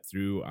we met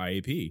through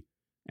IAP.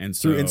 And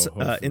so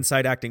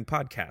Inside Acting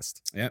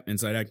Podcast. Yeah,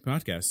 Inside Acting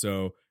Podcast.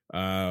 So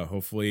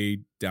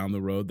hopefully down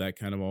the road that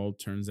kind of all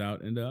turns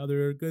out into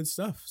other good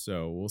stuff.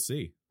 So we'll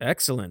see.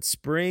 Excellent.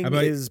 Spring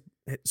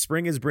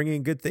is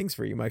bringing good things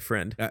for you, my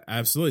friend.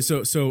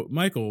 Absolutely. So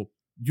Michael,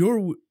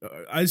 so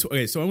I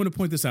want to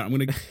point this out. I'm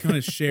going to kind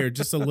of share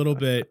just a little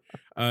bit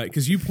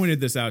because you pointed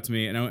this out to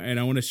me, and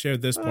I want to share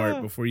this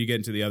part before you get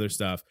into the other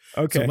stuff.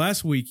 Okay. So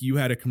last week you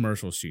had a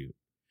commercial shoot.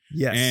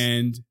 Yes.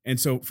 And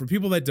so for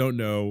people that don't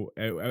know,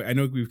 I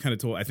know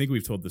I think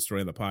we've told the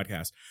story on the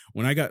podcast.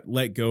 When I got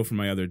let go from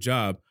my other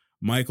job,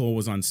 Michael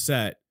was on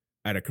set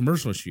at a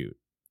commercial shoot,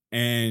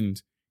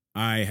 and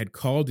I had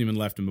called him and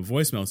left him a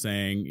voicemail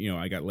saying, you know,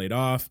 I got laid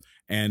off,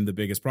 and the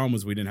biggest problem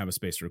was we didn't have a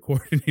space to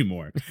record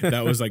anymore.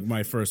 That was like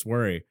my first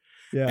worry.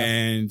 Yeah.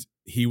 And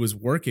he was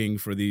working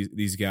for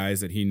these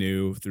guys that he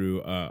knew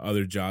through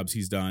other jobs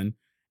he's done.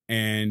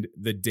 And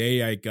the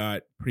day I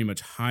got pretty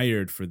much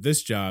hired for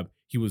this job,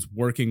 he was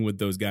working with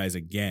those guys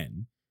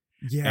again.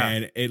 Yeah.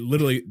 And it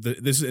literally,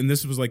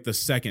 this was like the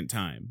second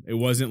time. It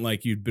wasn't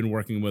like you'd been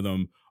working with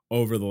them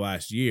over the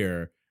last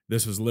year.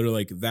 This was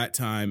literally like that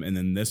time and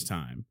then this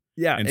time.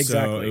 Yeah, and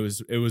exactly.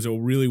 So it was a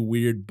really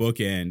weird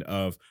bookend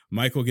of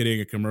Michael getting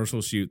a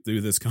commercial shoot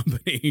through this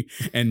company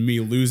and me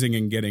losing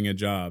and getting a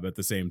job at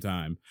the same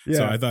time. Yeah.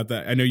 So I thought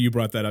that, I know you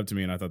brought that up to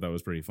me, and I thought that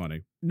was pretty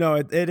funny. No,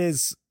 it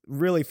is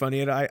really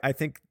funny. And I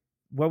think,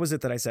 what was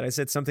it that I said? I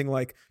said something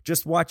like,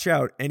 just watch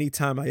out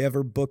anytime I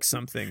ever book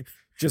something.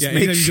 Just Yeah,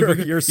 make anytime you sure can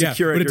book- you're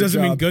secure. but at it your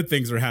doesn't mean job. good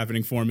things are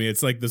happening for me.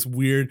 It's like this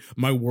weird.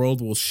 My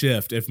world will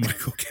shift if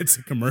Michael gets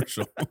a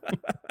commercial.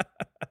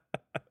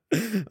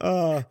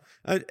 And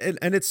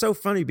it's so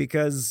funny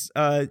because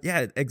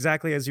yeah,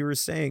 exactly as you were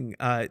saying,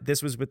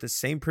 this was with the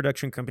same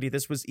production company.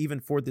 This was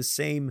even for the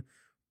same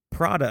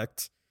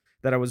product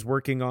that I was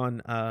working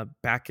on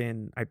back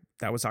in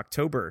that was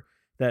October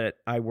that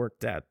I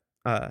worked at.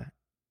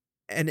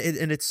 And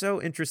it's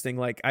so interesting.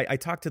 Like I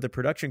talked to the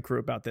production crew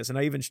about this, and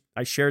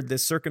I shared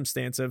this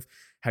circumstance of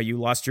how you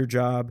lost your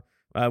job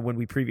when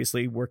we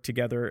previously worked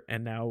together,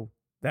 and now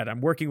that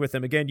I'm working with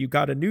them again, you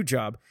got a new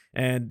job,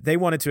 and they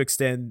wanted to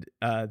extend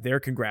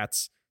their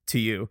congrats to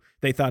you.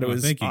 They thought it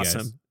was thank you, guys.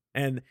 awesome,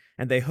 and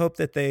they hope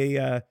that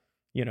they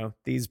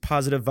these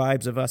positive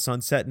vibes of us on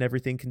set and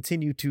everything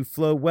continue to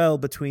flow well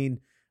between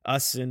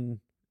us and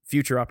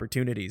future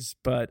opportunities.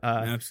 But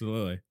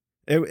Absolutely.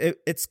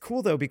 it's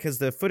cool though, because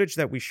the footage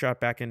that we shot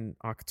back in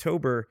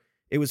October,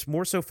 it was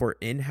more so for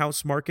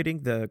in-house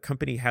marketing. The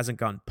company hasn't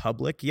gone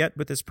public yet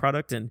with this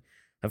product, and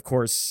of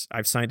course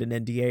I've signed an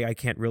NDA. I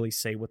can't really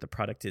say what the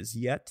product is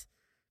yet,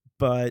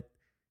 but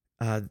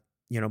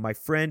my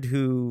friend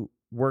who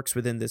works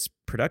within this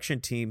production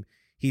team,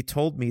 he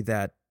told me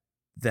that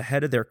the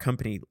head of their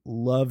company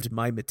loved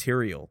my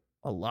material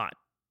a lot,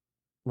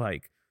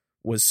 like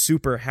was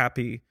super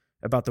happy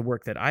about the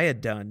work that I had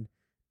done.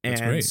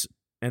 That's great.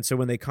 And so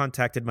when they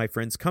contacted my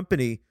friend's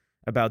company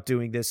about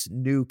doing this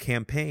new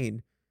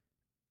campaign,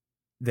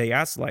 they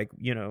asked,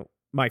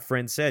 my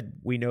friend said,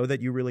 we know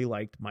that you really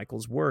liked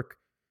Michael's work,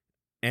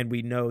 and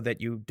we know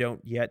that you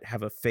don't yet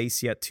have a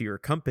face yet to your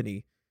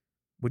company.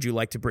 Would you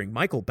like to bring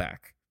Michael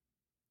back?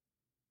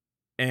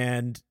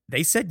 And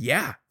they said,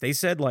 yeah. They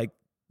said,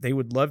 they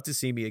would love to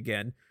see me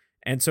again.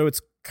 And so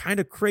it's kind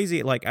of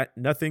crazy.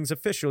 Nothing's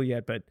official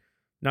yet, but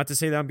not to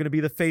say that I'm going to be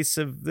the face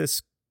of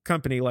this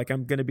company.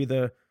 I'm going to be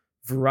the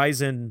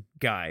Verizon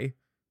guy,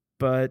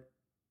 but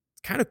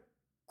it's kind of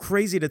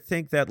crazy to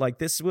think that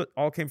this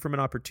all came from an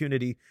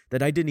opportunity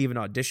that I didn't even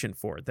audition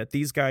for, that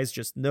these guys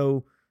just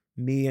know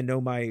me and know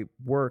my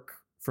work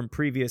from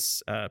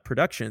previous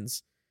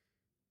productions,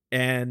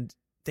 and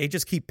they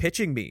just keep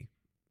pitching me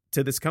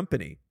to this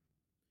company.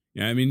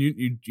 Yeah, I mean,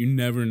 you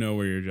never know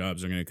where your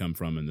jobs are going to come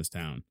from in this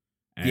town,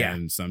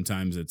 and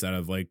sometimes it's out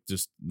of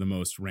just the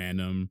most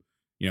random,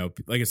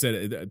 like I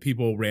said,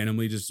 people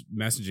randomly just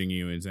messaging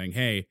you and saying,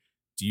 hey,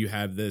 do you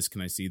have this?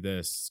 Can I see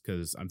this?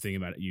 Because I'm thinking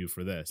about you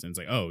for this. And it's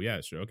like, oh,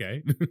 yeah, sure.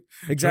 Okay.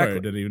 Exactly. Sure, I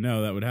didn't even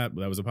know that would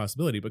happen. That was a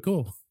possibility, but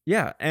cool.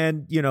 Yeah.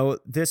 And,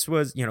 this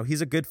was,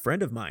 he's a good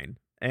friend of mine.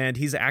 And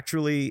he's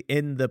actually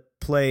in the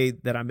play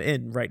that I'm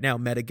in right now,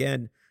 Met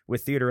Again,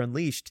 with Theater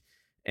Unleashed.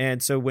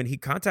 And so when he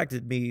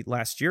contacted me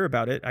last year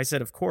about it, I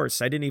said, of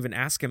course. I didn't even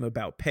ask him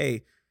about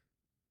pay,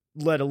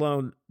 let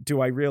alone do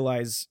I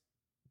realize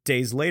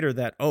days later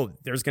that, oh,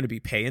 there's going to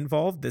be pay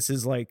involved. This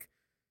is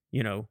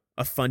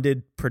a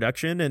funded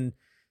production. And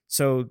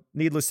so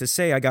needless to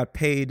say, I got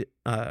paid,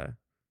 I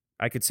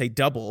could say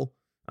double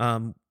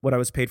what I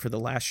was paid for the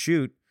last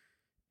shoot.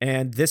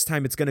 And this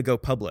time it's going to go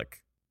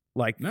public.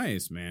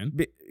 Nice, man.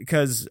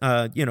 Because,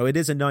 it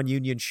is a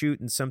non-union shoot.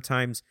 And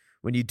sometimes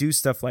when you do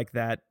stuff like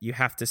that, you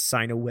have to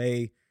sign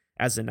away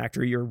as an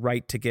actor your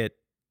right to get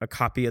a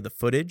copy of the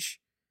footage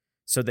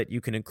so that you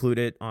can include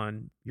it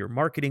on your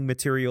marketing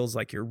materials,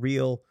 like your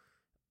reel.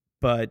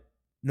 But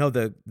no,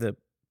 the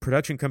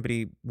production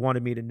company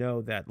wanted me to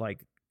know that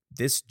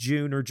this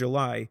June or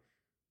July,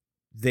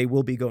 they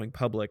will be going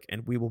public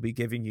and we will be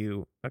giving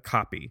you a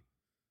copy.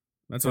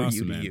 That's for awesome,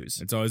 you to man. use.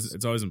 It's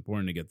always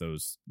important to get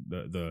those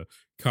the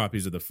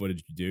copies of the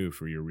footage you do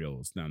for your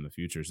reels down in the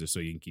future, just so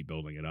you can keep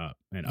building it up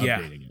and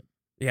updating it.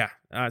 Yeah.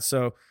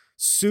 So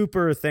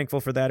super thankful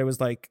for that. It was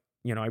I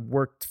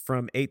worked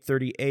from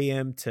 8:30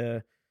 a.m.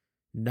 to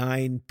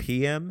 9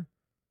 p.m.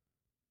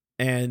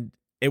 and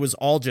they were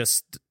all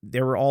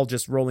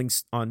just rolling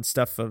on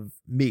stuff of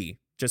me,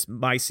 just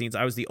my scenes.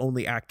 I was the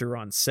only actor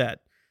on set.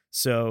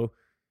 So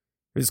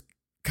it was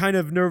kind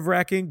of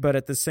nerve-wracking, but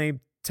at the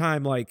same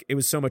time, it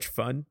was so much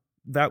fun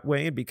that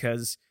way. And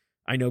because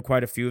I know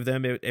quite a few of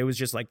them, it was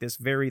just this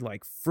very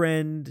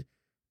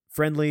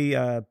friendly,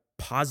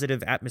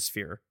 positive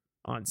atmosphere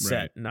on set.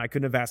 Right. And I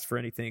couldn't have asked for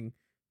anything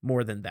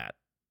more than that.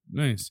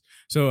 Nice.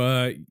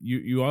 So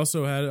you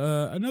also had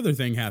another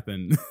thing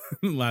happen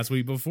last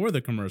week before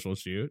the commercial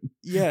shoot.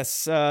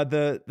 Yes,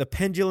 the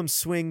pendulum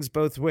swings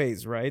both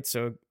ways, right?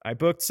 So I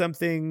booked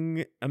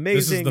something amazing.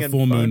 This is the and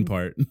full fun. moon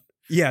part.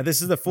 Yeah,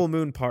 this is the full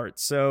moon part.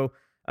 So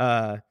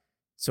I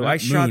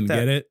shot moon,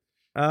 that. Get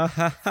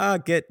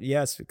it? Get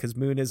yes, because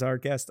Moon is our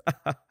guest.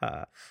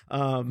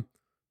 I'm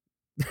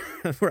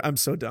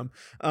so dumb.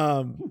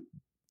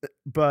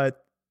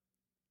 But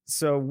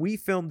so we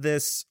filmed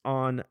this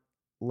on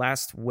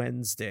last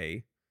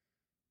Wednesday.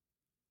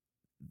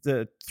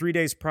 The 3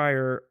 days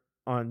prior,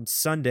 on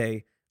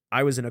Sunday,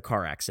 I was in a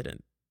car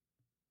accident.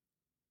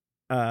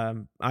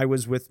 I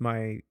was with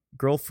my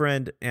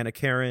girlfriend, Anna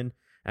Karen.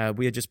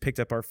 We had just picked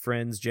up our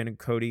friends, Jen and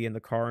Cody, in the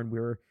car, and we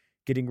were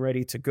getting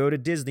ready to go to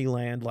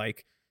Disneyland.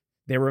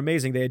 they were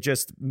amazing. They had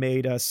just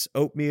made us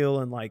oatmeal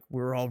and like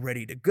we were all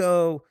ready to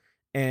go.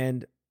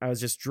 And I was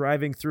just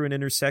driving through an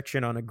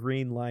intersection on a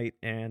green light,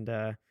 and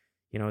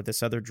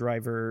this other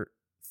driver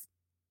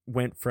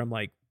went from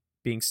like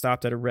being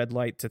stopped at a red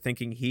light to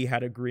thinking he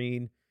had a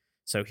green.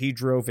 So he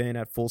drove in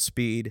at full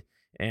speed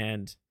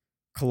and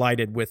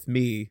collided with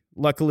me.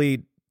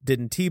 Luckily,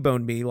 didn't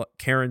T-bone me.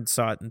 Karen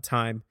saw it in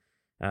time,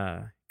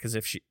 because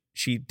if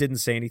she didn't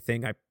say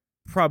anything, I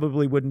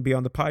probably wouldn't be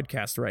on the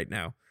podcast right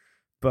now.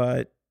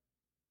 But,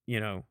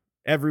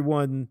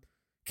 everyone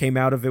came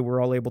out of it.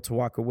 We're all able to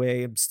walk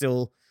away. I'm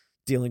still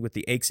dealing with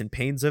the aches and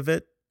pains of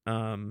it.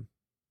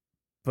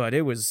 But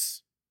it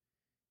was,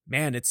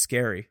 man, it's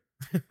scary.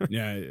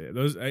 Yeah,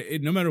 those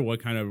no matter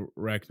what kind of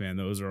wreck, man,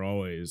 those are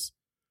always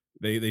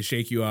they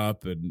shake you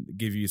up and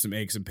give you some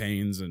aches and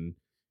pains, and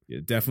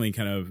definitely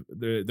kind of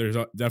there's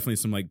definitely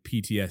some like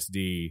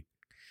PTSD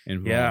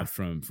involved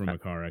from a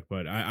car wreck.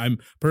 But I'm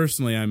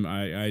personally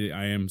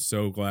I am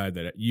so glad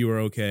that you are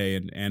okay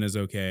and Anna's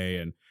okay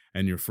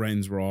and your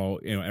friends were all,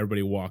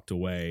 everybody walked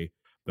away.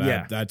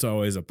 That's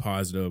always a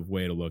positive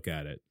way to look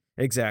at it.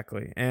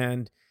 Exactly.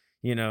 And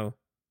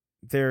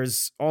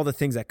there's all the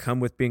things that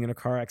come with being in a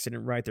car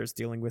accident, right? There's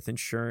dealing with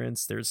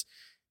insurance, there's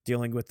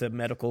dealing with the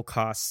medical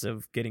costs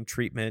of getting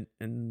treatment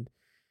and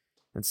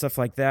stuff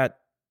like that,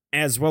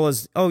 as well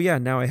as,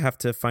 now I have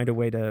to find a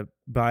way to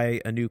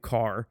buy a new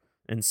car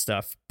and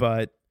stuff.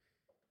 But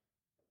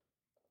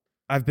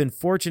I've been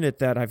fortunate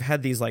that I've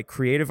had these like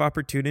creative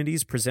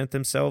opportunities present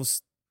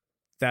themselves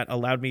that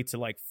allowed me to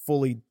like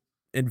fully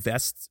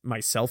invest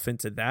myself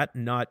into that,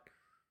 not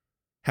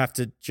have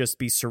to just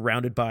be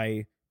surrounded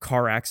by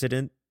car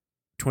accident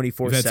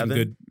 24/7. You've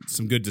had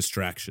some good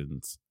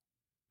distractions.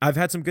 I've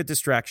had some good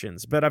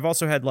distractions, but I've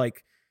also had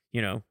like,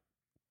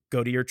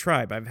 go to your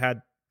tribe. I've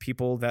had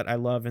people that I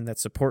love and that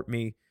support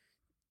me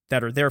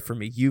that are there for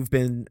me. You've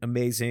been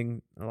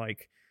amazing.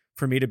 Like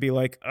for me to be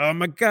like, oh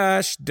my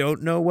gosh,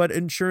 don't know what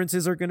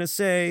insurances are going to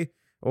say,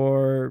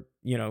 or,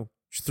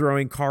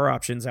 throwing car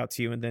options out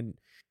to you. And then,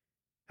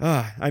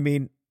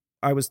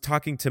 I was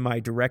talking to my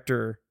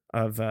director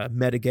of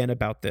Met Again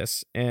about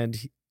this, and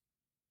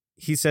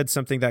he said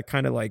something that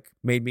kind of like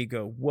made me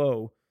go,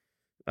 whoa.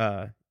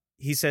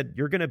 He said,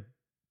 you're going to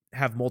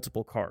have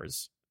multiple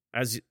cars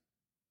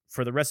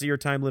for the rest of your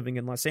time living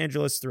in Los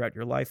Angeles throughout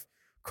your life.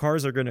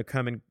 Cars are going to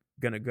come and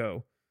going to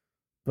go,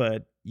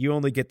 but you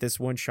only get this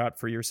one shot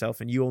for yourself,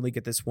 and you only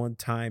get this one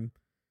time,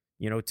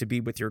 to be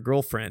with your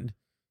girlfriend.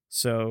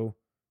 So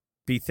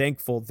be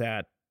thankful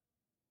that,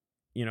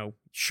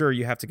 sure,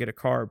 you have to get a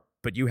car,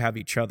 but you have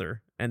each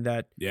other, and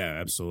that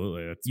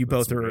absolutely. You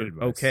both are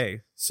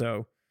okay.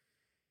 So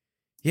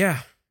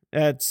yeah,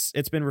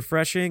 it's been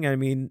refreshing. I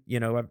mean,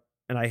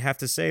 and I have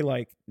to say,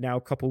 like, now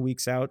a couple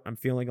weeks out, I'm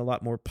feeling a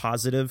lot more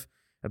positive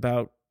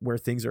about where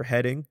things are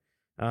heading.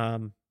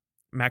 I'm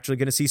actually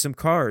going to see some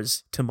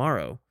cars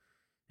tomorrow,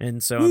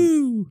 and so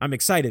I'm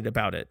excited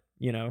about it.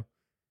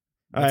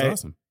 That's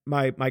awesome.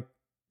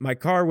 My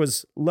car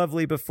was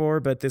lovely before,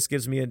 but this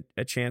gives me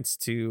a chance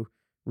to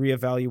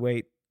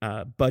reevaluate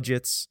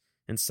budgets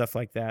and stuff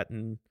like that,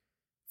 and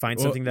find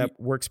something that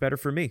works better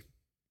for me.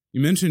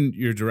 You mentioned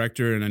your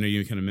director, and I know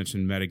you kind of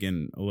mentioned Met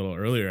Again a little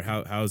earlier.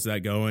 How's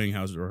that going?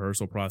 How's the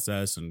rehearsal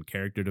process and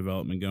character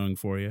development going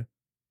for you?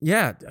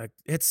 Yeah,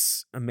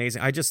 it's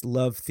amazing. I just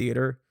love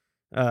theater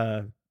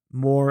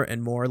more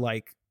and more.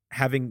 Like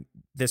having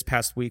this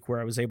past week where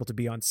I was able to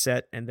be on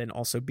set and then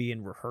also be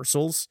in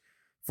rehearsals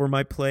for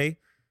my play.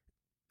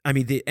 I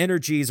mean, the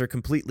energies are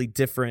completely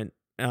different.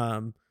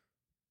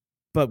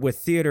 But with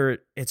theater,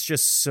 it's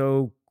just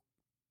so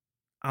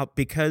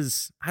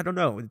because I don't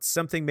know, it's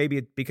something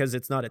maybe because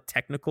it's not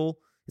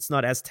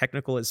as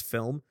technical as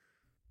film,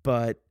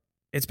 but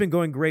it's been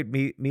going great.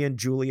 Me and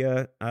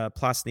Julia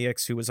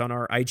Plasnieks, who was on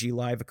our IG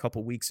Live a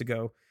couple weeks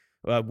ago,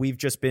 we've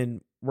just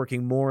been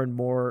working more and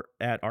more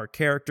at our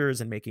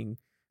characters and making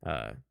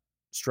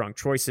strong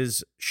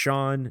choices.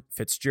 Sean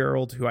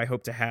Fitzgerald, who I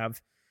hope to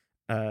have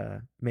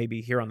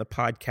maybe here on the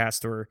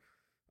podcast or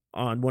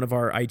on one of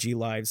our IG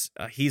Lives,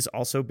 he's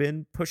also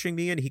been pushing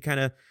me, and he kind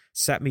of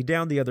sat me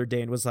down the other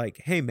day and was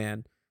like, hey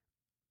man,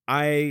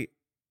 I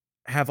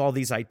have all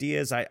these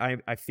ideas.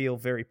 I feel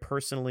very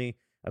personally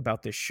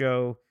about this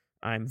show.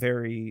 I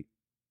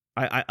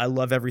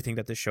love everything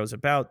that this show's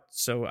about.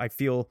 So I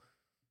feel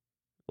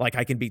like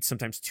I can be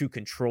sometimes too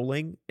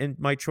controlling in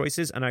my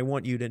choices, and I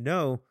want you to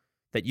know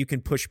that you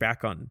can push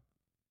back on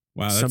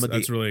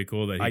that's really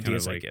cool that he ideas kind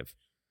of like I give.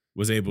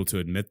 Was able to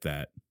admit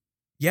that.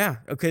 Yeah,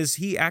 because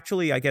he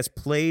actually, I guess,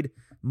 played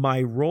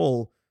my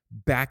role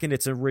back in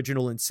its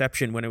original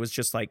inception when it was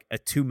just like a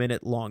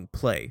 2-minute long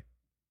play.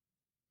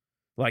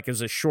 Like it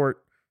was a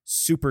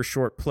super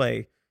short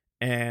play,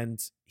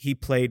 and he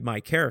played my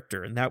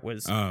character, and that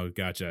was... Oh,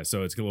 gotcha.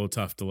 So it's a little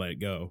tough to let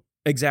it go.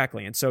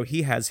 Exactly. And so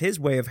he has his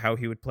way of how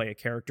he would play a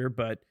character,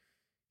 but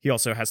he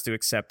also has to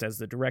accept as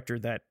the director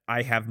that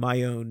I have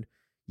my own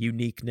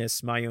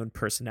uniqueness, my own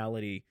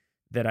personality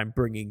that I'm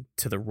bringing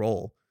to the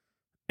role.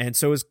 And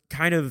so it's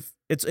kind of,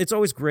 it's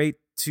always great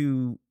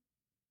to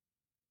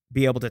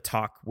be able to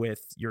talk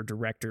with your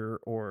director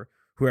or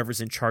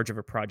whoever's in charge of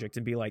a project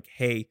and be like,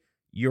 hey,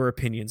 your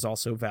opinion's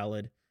also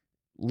valid.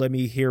 Let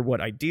me hear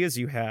what ideas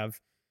you have.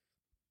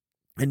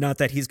 And not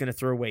that he's going to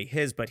throw away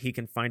his, but he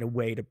can find a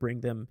way to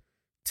bring them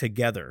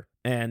together.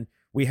 And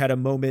we had a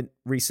moment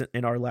recent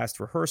in our last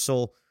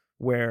rehearsal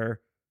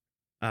where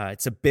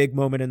it's a big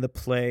moment in the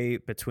play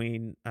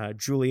between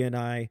Julia and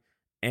I,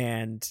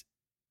 and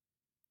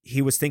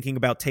he was thinking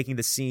about taking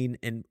the scene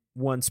in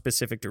one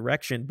specific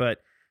direction, but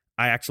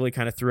I actually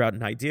kind of threw out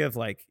an idea of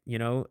like,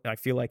 I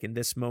feel like in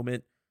this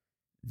moment,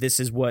 this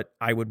is what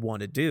I would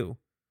want to do.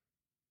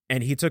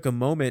 And he took a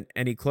moment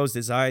and he closed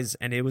his eyes,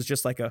 and it was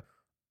just like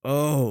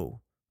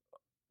oh,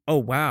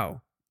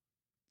 wow.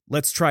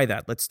 Let's try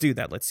that. Let's do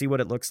that. Let's see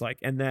what it looks like.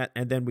 And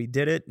then we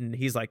did it. And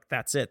he's like,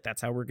 that's it.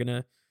 That's how we're going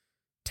to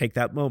take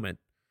that moment.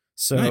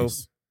 So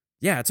Nice.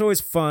 yeah, it's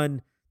always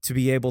fun to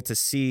be able to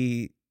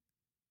see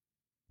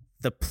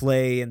the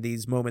play and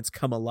these moments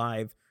come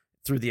alive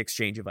through the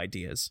exchange of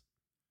ideas.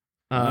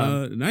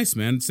 Nice,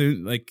 man. So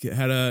like you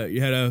had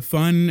a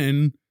fun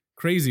and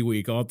crazy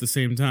week all at the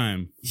same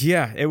time.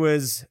 Yeah, it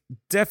was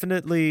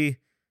definitely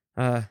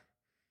a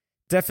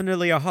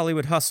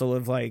Hollywood hustle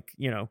of like,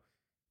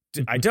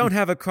 I don't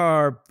have a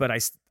car, but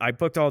I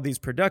booked all these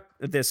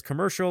this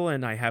commercial,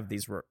 and I have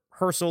these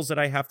rehearsals that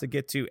I have to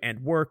get to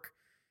and work,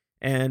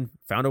 and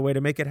found a way to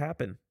make it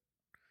happen.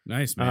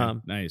 Nice,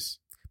 man. Nice.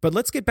 But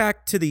let's get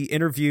back to the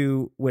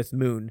interview with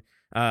Moon.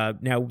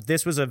 Now,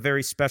 this was a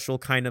very special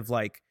kind of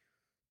like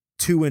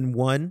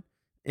 2-in-1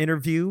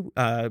 interview.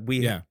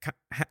 We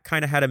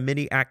kind of had a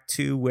mini act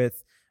 2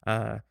 with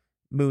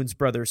Moon's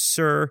brother,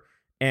 Sir.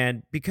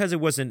 And because it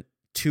wasn't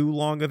too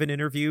long of an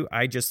interview,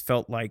 I just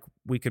felt like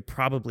we could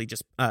probably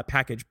just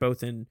package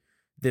both in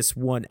this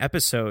one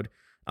episode.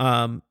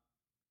 Now,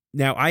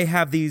 I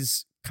have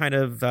these kind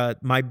of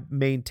my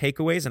main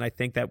takeaways, and I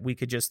think that we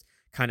could just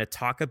kind of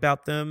talk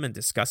about them and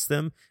discuss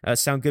them.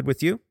 Sound good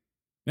with you?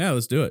 Yeah,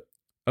 let's do it.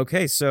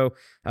 Okay, so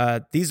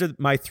these are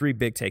my 3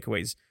 big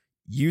takeaways.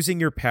 Using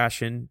your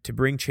passion to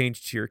bring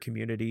change to your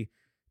community,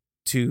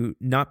 to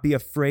not be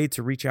afraid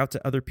to reach out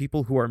to other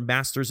people who are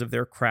masters of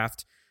their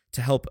craft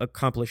to help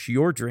accomplish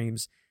your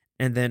dreams,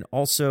 and then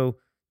also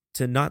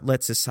to not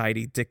let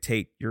society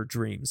dictate your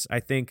dreams. I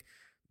think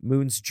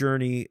Moon's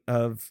journey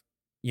of,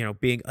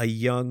 being a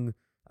young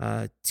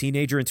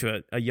teenager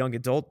into a young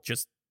adult,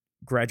 just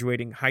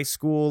graduating high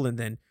school and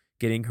then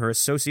getting her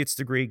associate's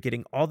degree,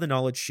 getting all the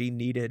knowledge she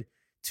needed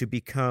to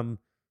become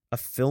a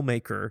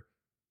filmmaker,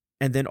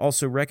 and then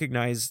also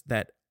recognize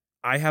that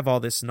I have all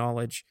this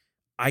knowledge.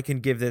 I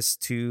can give this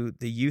to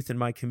the youth in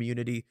my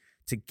community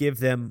to give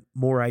them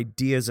more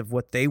ideas of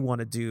what they want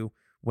to do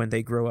when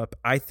they grow up.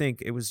 I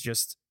think it was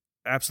just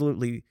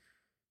absolutely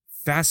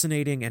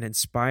fascinating and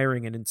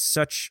inspiring, and in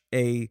such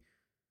a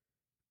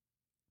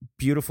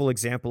beautiful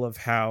example of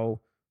how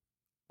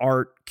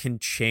art can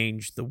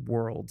change the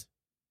world,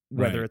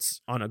 whether Right.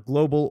 it's on a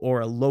global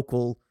or a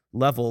local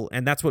level.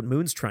 And that's what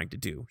Moon's trying to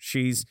do.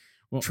 She's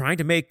trying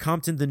to make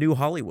Compton the new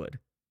Hollywood.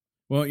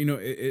 Well,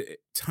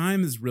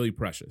 time is really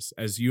precious,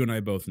 as you and I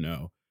both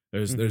know.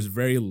 There's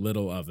very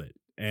little of it,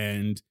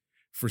 and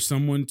for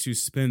someone to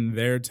spend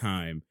their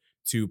time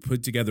to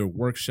put together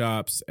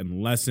workshops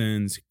and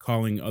lessons,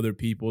 calling other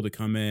people to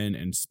come in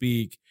and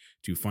speak,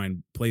 to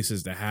find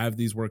places to have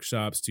these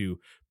workshops, to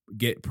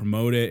get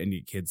promoted and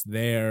get kids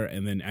there,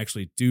 and then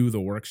actually do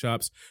the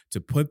workshops, to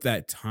put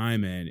that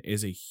time in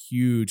is a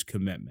huge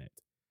commitment.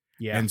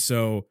 Yeah. And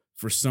so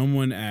for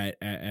someone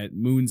at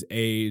Moon's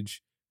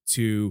age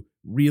to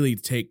really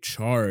take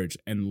charge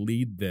and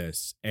lead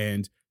this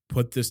and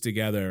put this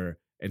together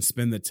and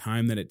spend the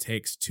time that it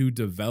takes to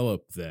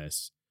develop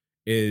this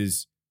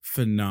is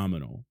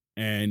phenomenal.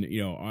 And,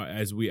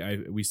 as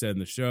we said in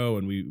the show,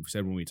 and we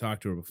said when we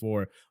talked to her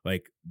before,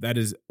 like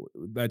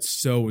that's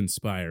so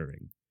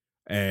inspiring.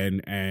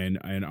 And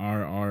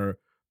our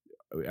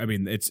I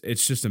mean, it's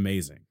just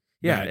amazing.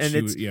 Yeah. that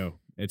And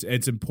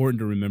it's important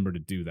to remember to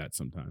do that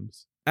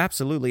sometimes.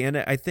 Absolutely. And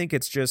I think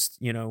it's just,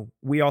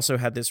 we also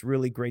had this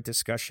really great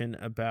discussion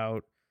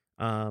about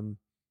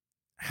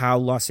how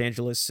Los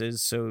Angeles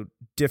is so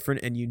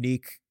different and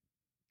unique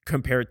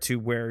compared to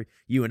where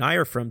you and I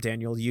are from,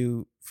 Daniel.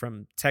 You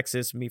from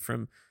Texas, me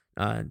from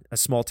a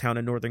small town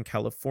in Northern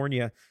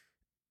California.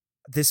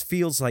 This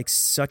feels like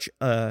such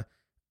an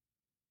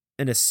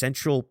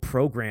essential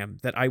program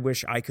that I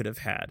wish I could have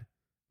had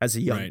as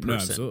a young Right. person. No,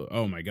 absolutely.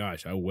 Oh my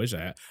gosh, I wish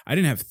I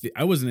didn't have.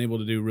 I wasn't able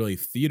to do really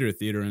theater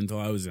until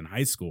I was in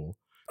high school.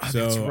 Oh, So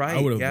that's right.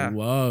 I would have yeah.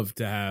 loved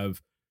to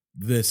have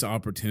this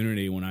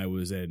opportunity when I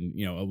was in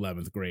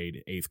 11th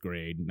grade, 8th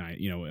grade,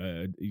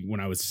 when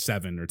I was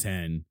 7 or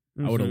 10.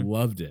 I would have Mhm.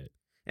 loved it.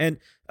 And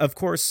of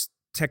course,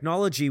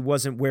 technology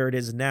wasn't where it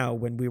is now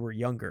when we were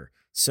younger.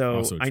 So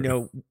Also I true.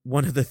 know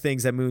one of the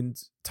things that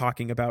Moon's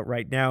talking about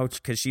right now,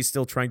 because she's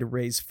still trying to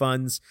raise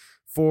funds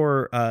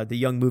for the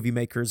young movie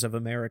makers of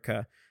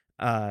America,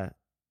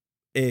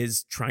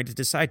 is trying to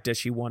decide, does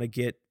she want to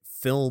get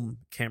film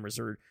cameras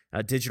or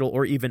digital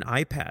or even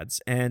iPads?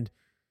 And,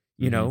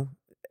 Mhm.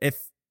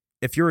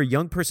 if you're a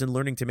young person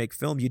learning to make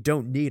film, you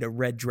don't need a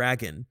Red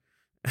Dragon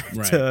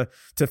Right.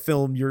 to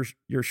film your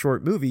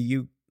short movie.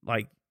 You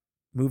like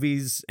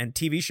movies and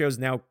TV shows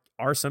now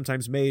are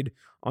sometimes made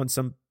on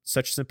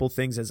such simple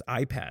things as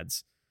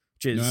iPads,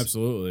 which is No,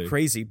 absolutely.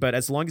 crazy. But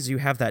as long as you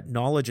have that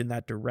knowledge in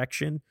that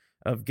direction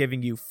of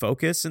giving you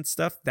focus and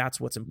stuff, that's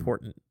what's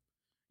important.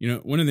 You know,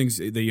 one of the things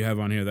that you have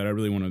on here that I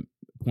really want to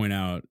point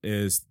out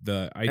is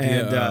the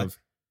idea And, of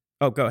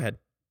oh, go ahead.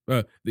 one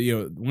of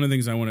the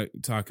things I want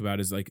to talk about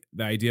is like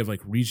the idea of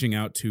like reaching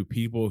out to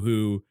people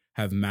who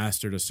have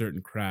mastered a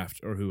certain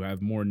craft or who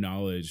have more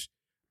knowledge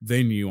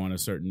than you on a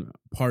certain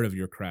part of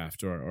your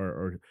craft,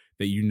 or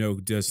that you know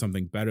does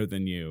something better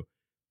than you.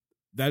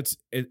 That's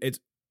it. It's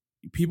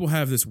people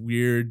have this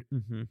weird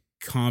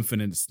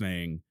confidence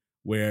thing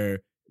where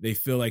they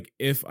feel like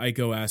if I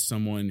go ask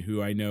someone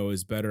who I know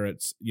is better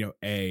at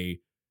A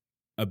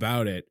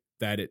about it,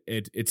 that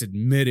it's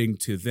admitting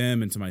to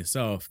them and to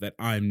myself that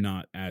I'm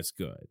not as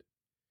good.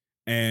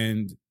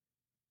 And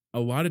a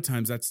lot of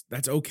times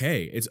that's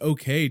okay. It's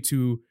okay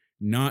to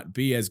not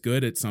be as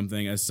good at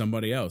something as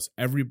somebody else.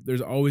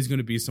 There's always going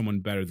to be someone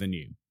better than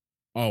you,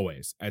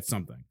 always at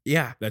something.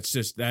 Yeah, that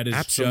is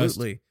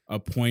absolutely just a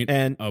point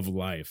of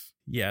life.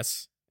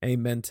 Yes,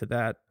 amen to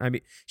that. I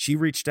mean, she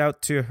reached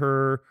out to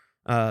her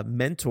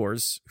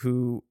mentors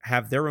who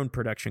have their own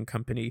production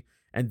company,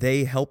 and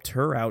they helped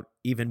her out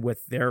even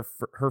with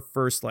her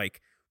first like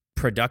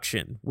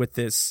production with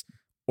this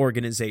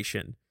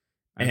organization.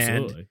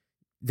 Absolutely. And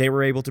they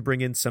were able to bring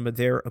in some of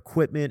their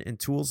equipment and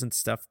tools and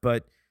stuff,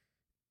 but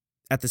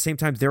at the same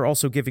time, they're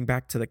also giving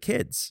back to the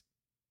kids.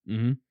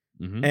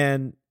 Mm-hmm. Mm-hmm.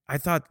 And I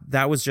thought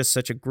that was just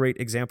such a great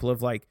example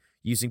of like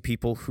using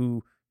people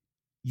who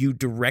you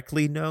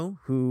directly know,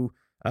 who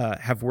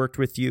have worked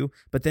with you,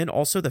 but then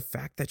also the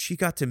fact that she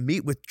got to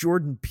meet with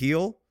Jordan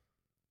Peele.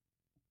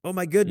 Oh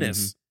my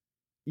goodness.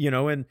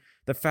 And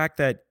the fact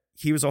that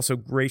he was also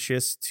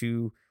gracious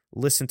to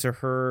listen to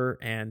her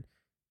and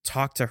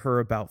talk to her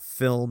about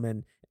film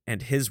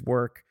and his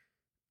work,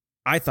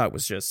 I thought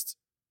was just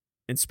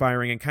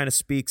inspiring and kind of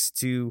speaks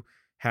to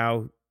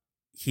how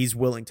he's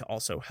willing to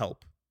also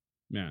help.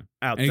 Yeah.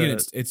 Out and again,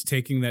 it's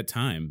taking that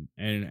time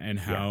and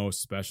how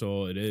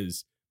special it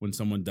is when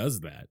someone does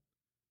that.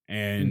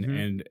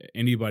 And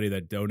anybody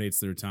that donates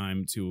their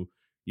time to,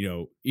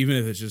 even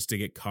if it's just to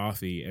get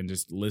coffee and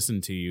just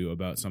listen to you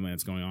about something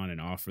that's going on and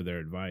offer their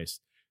advice,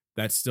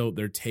 that's still,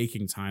 they're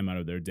taking time out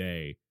of their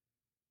day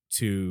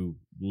to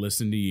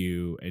listen to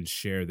you and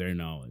share their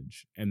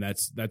knowledge. And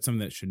that's something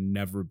that should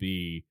never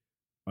be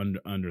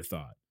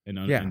underthought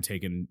and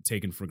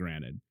taken for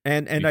granted.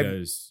 And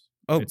because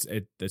it's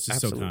just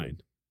absolutely. so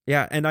kind.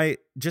 Yeah. And I,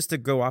 just to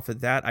go off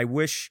of that, I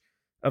wish,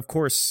 of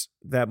course,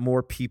 that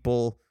more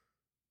people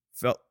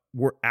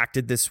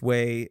acted this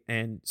way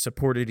and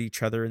supported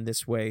each other in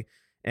this way.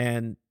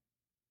 And,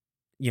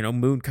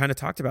 Moon kind of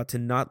talked about to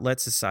not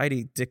let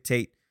society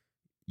dictate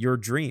your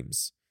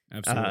dreams.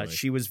 Absolutely.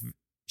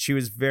 She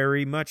was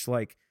very much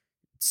like,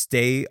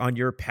 stay on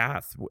your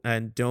path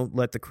and don't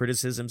let the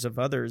criticisms of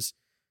others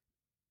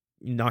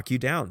knock you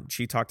down.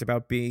 She talked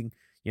about being,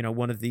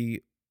 one of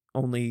the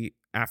only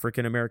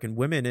African-American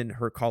women in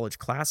her college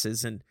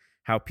classes and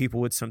how people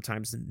would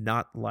sometimes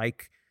not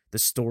like the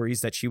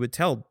stories that she would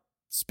tell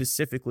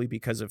specifically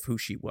because of who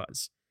she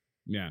was.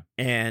 Yeah.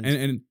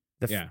 And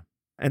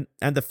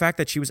the fact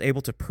that she was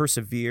able to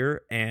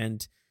persevere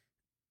and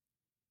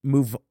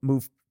move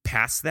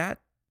past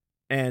that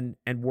and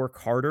work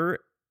harder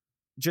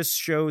just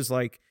shows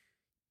like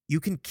you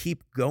can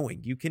keep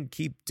going. You can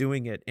keep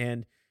doing it.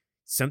 And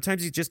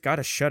sometimes you just got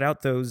to shut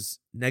out those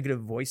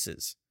negative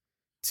voices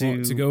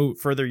to go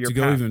further your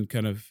path.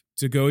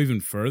 To go even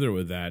further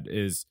with that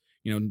is,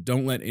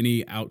 don't let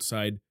any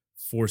outside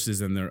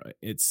forces in there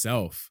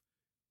itself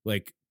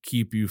like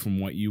keep you from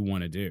what you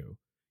want to do.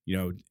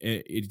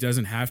 It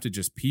doesn't have to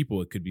just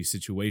people. It could be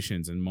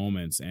situations and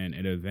moments and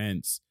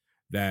events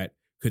that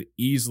could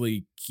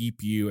easily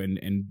keep you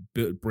and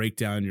break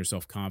down your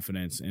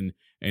self-confidence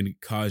and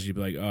cause you to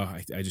be like, oh,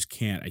 I just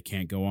can't. I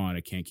can't go on.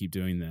 I can't keep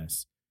doing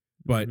this.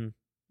 But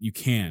you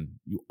can.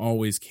 You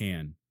always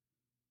can.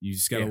 You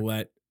just got to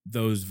let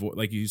those,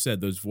 like you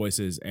said, those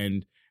voices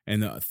and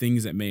the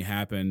things that may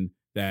happen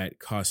that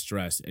cause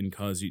stress and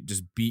cause you,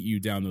 just beat you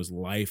down, those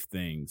life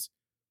things.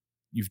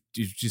 You've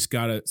just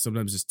got to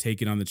sometimes just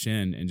take it on the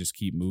chin and just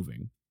keep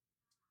moving.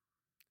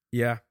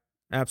 Yeah,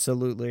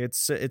 absolutely.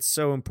 It's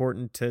so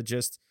important to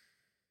just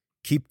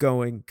keep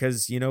going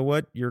because you know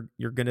what? You're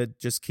going to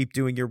just keep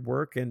doing your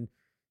work and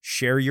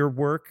share your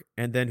work.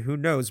 And then who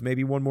knows,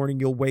 maybe one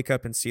morning you'll wake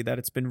up and see that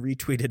it's been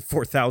retweeted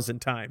 4,000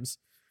 times.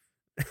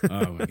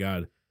 Oh my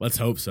God. Let's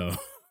hope so.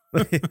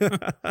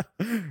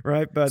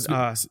 Right.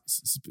 But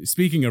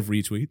speaking of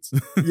retweets.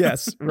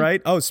 Yes.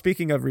 Right. Oh,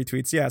 speaking of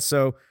retweets. Yeah.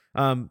 So,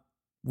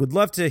 would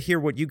love to hear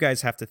what you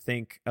guys have to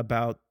think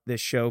about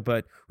this show,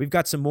 but we've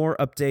got some more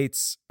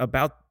updates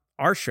about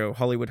our show,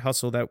 Hollywood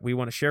Hustle, that we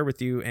want to share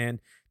with you.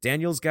 And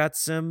Daniel's got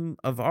some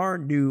of our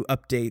new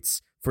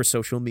updates for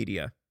social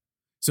media.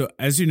 So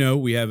as you know,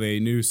 we have a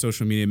new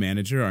social media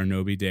manager,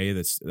 Arnobi Day,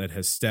 that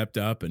has stepped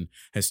up and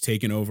has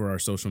taken over our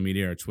social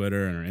media, our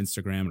Twitter and our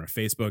Instagram and our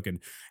Facebook,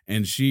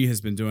 and she has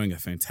been doing a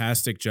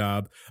fantastic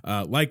job.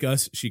 Like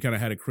us, she kind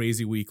of had a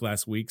crazy week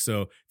last week,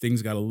 so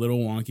things got a little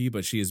wonky,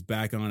 but she is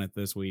back on it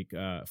this week,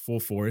 full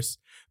force.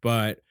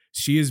 But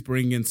she is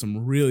bringing in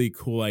some really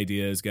cool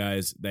ideas,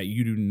 guys, that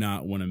you do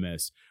not want to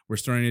miss. We're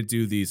starting to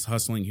do these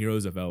hustling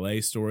heroes of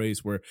LA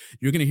stories where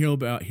you're going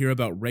to hear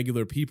about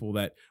regular people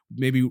that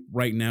maybe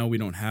right now we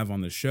don't have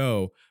on the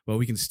show, but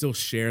we can still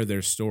share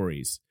their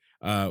stories.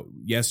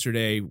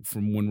 Yesterday,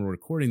 from when we're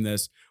recording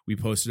this, we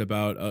posted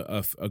about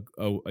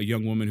a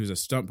young woman who's a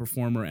stunt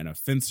performer and a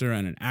fencer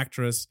and an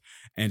actress,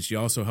 and she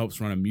also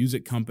helps run a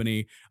music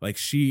company. Like,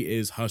 she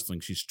is hustling.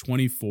 She's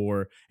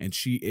 24 and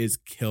she is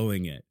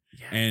killing it.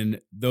 Yeah.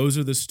 And those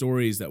are the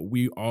stories that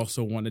we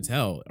also want to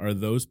tell, are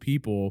those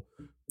people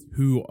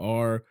who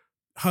are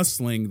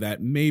hustling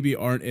that maybe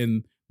aren't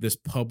in this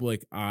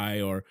public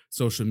eye or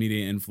social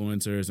media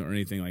influencers or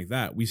anything like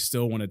that. We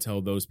still want to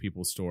tell those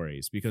people's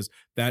stories because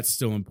that's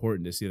still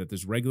important to see that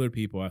there's regular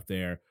people out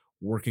there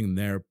working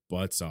their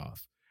butts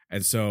off.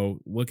 And so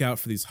look out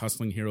for these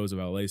hustling heroes of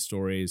LA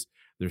stories.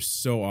 They're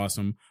so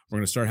awesome. We're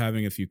going to start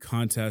having a few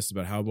contests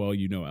about how well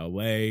you know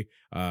LA,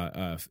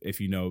 if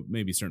you know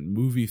maybe certain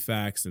movie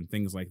facts and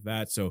things like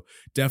that. So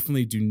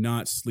definitely do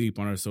not sleep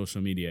on our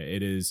social media.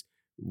 It is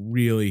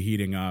really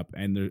heating up,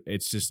 and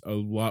it's just a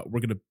lot. We're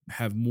going to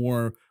have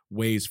more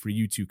ways for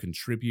you to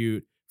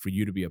contribute, for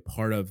you to be a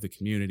part of the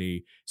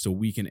community, so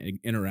we can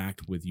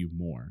interact with you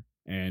more.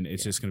 And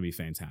it's just going to be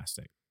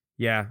fantastic.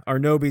 Yeah,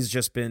 Arnobi's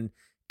just been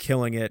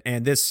killing it,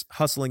 and this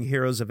Hustling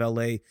Heroes of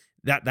LA,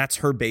 that's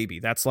her baby.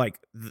 That's like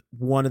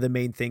one of the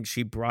main things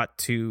she brought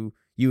to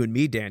you and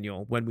me,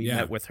 Daniel, when we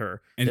met with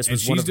her. And, this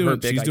was she's one of her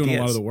big she's doing ideas.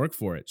 a lot of the work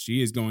for it.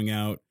 She is going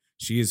out,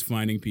 she is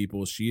finding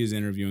people, she is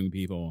interviewing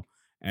people.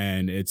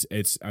 And it's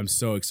I'm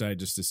so excited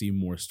just to see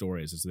more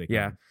stories as they come.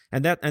 Yeah.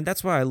 And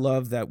that's why I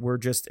love that we're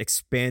just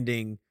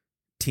expanding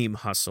Team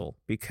Hustle,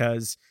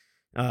 because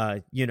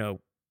that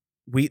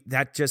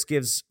just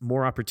gives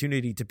more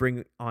opportunity to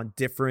bring on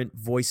different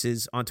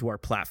voices onto our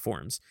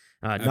platforms.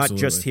 Not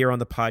just here on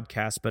the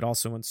podcast, but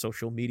also on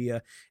social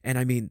media. And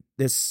I mean,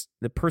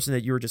 the person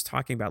that you were just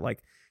talking about,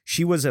 like,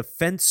 she was a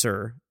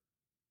fencer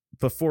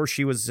before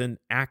she was an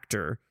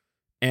actor,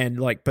 and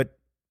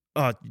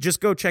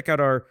just go check out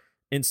our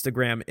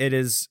Instagram. It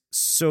is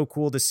so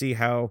cool to see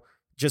how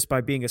just by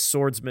being a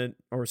swordsman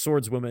or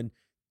swordswoman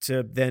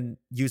to then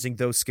using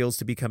those skills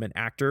to become an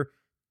actor,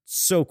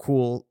 so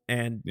cool,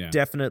 and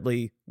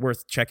definitely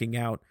worth checking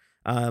out.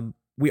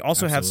 We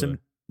also have some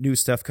new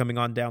stuff coming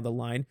on down the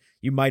line.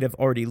 You might have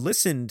already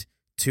listened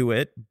to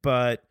it,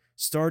 but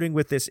starting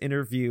with this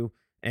interview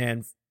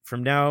and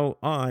from now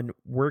on,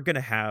 we're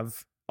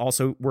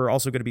also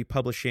going to be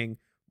publishing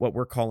what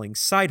we're calling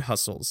side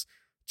hustles.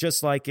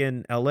 Just like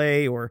in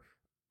LA or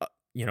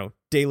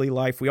daily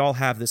life, we all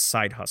have this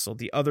side hustle,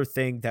 the other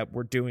thing that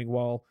we're doing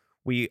while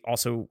we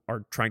also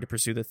are trying to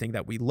pursue the thing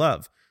that we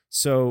love.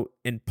 So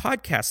in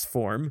podcast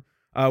form,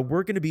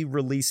 we're going to be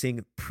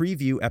releasing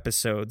preview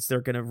episodes.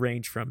 They're going to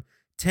range from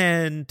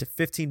 10 to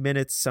 15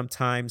 minutes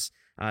sometimes.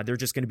 They're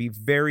just going to be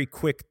very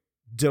quick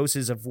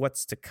doses of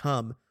what's to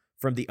come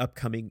from the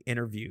upcoming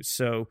interviews.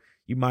 So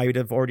you might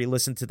have already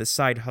listened to the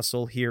side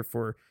hustle here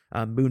for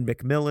Moon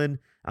McMillan.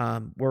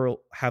 We'll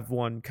have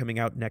one coming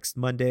out next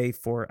Monday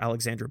for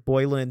Alexandra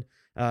Boylan.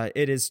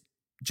 It is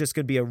just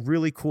going to be a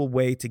really cool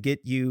way to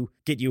get you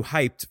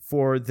hyped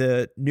for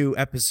the new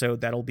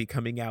episode that'll be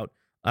coming out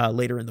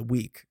later in the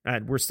week.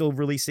 And we're still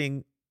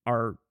releasing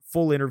our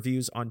full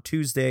interviews on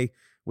Tuesday,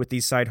 with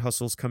these side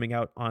hustles coming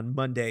out on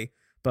Monday.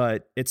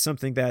 But it's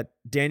something that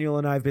Daniel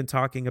and I have been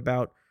talking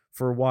about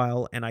for a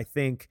while, and I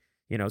think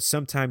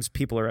sometimes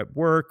people are at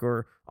work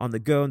or on the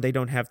go and they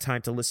don't have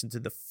time to listen to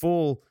the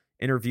full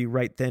interview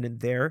right then and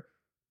there.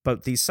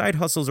 But these side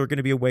hustles are going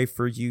to be a way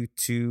for you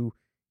to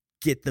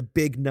get the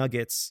big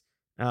nuggets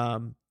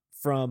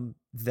from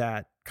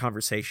that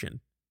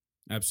conversation.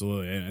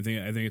 Absolutely. And I think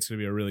it's going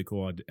to be a really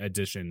cool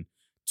addition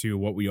to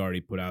what we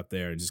already put out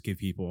there, and just give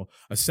people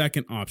a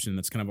second option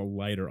that's kind of a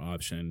lighter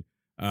option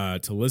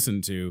to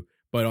listen to,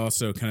 but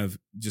also kind of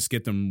just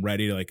get them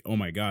ready to, like, oh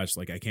my gosh,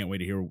 like, I can't wait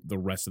to hear the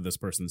rest of this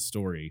person's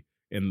story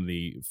in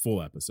the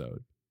full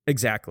episode.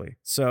 Exactly.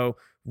 So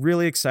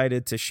really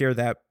excited to share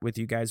that with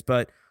you guys.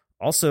 But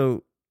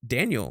also,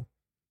 Daniel,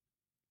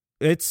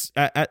 it's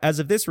as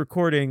of this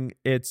recording,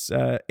 it's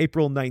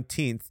April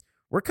 19th.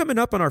 We're coming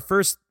up on our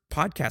first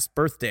podcast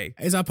birthday.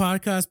 It's our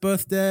podcast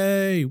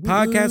birthday. Woo!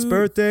 Podcast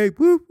birthday.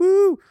 Woo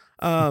woo.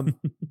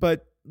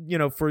 But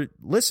for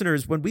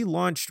listeners, when we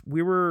launched,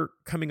 we were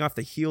coming off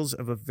the heels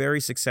of a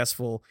very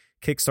successful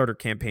Kickstarter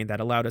campaign that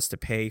allowed us to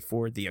pay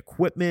for the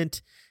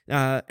equipment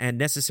and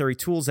necessary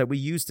tools that we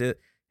used to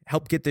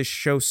help get this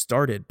show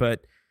started.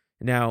 But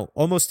now,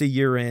 almost a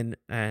year in,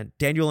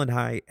 Daniel and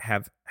I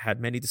have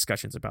had many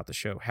discussions about the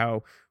show,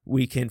 how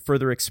we can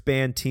further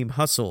expand Team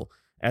Hustle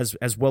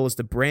as well as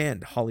the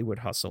brand Hollywood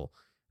Hustle,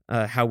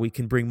 how we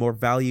can bring more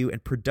value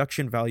and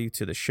production value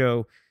to the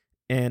show,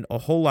 and a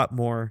whole lot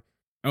more.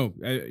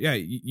 Yeah.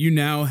 You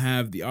now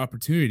have the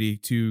opportunity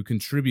to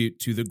contribute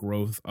to the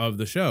growth of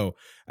the show.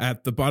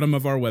 At the bottom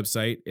of our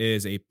website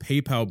is a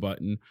PayPal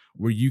button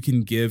where you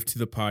can give to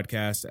the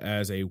podcast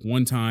as a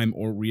one-time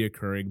or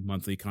reoccurring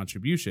monthly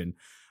contribution.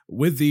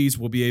 With these,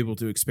 we'll be able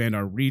to expand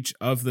our reach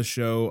of the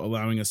show,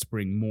 allowing us to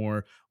bring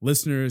more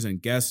listeners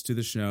and guests to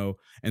the show.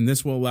 And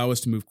this will allow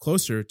us to move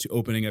closer to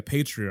opening a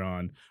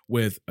Patreon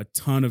with a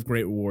ton of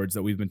great rewards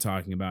that we've been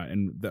talking about,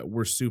 and that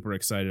we're super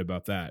excited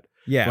about that.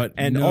 Yeah. But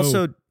and no-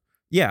 also,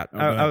 yeah, Oh,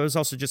 go I ahead. was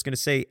also just going to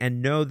say,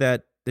 and know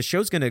that the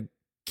show's going to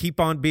keep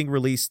on being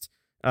released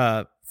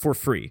for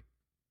free.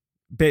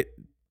 But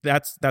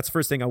that's the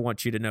first thing I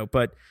want you to know.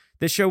 But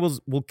this show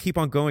will keep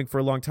on going for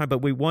a long time,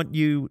 but we want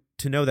you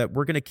to know that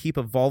we're going to keep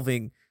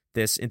evolving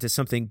this into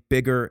something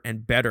bigger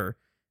and better.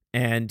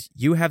 And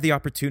you have the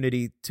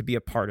opportunity to be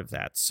a part of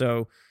that.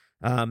 So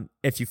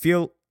if you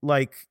feel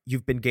like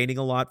you've been gaining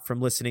a lot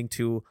from listening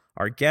to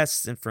our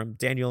guests and from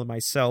Daniel and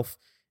myself,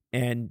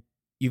 and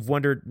you've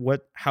wondered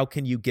how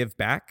can you give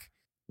back?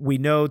 We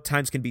know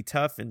times can be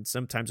tough, and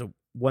sometimes a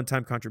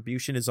one-time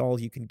contribution is all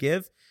you can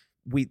give.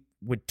 We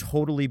would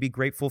totally be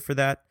grateful for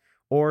that.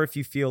 Or if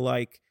you feel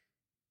like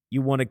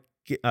you want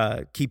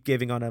to keep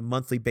giving on a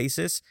monthly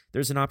basis,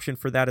 there's an option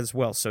for that as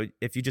well. So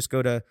if you just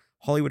go to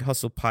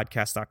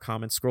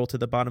HollywoodHustlePodcast.com and scroll to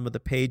the bottom of the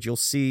page, you'll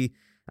see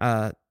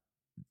the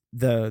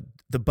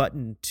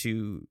button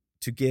to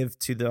give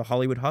to the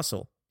Hollywood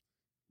Hustle.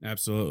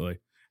 Absolutely.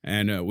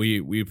 And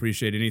we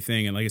appreciate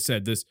anything. And like I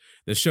said, this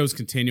show's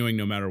continuing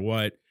no matter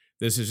what.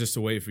 This is just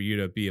a way for you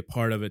to be a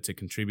part of it, to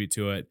contribute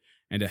to it,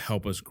 and to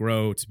help us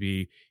grow to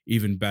be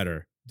even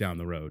better down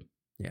the road.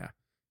 Yeah.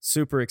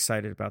 Super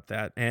excited about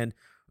that. And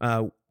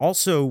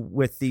also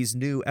with these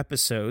new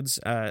episodes,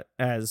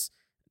 as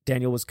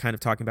Daniel was kind of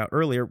talking about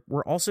earlier,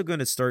 we're also going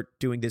to start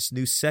doing this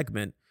new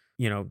segment.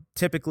 You know,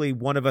 typically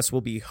one of us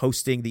will be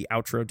hosting the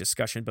outro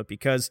discussion, but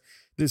because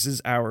this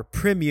is our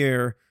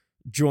premiere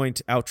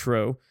joint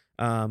outro,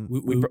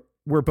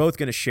 we're both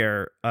going to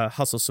share a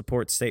hustle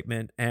support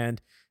statement. And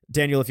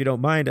Daniel, if you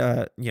don't mind,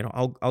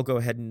 I'll go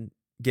ahead and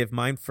give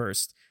mine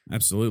first.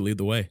 Absolutely. Lead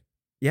the way.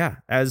 Yeah.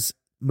 As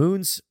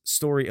Moon's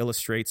story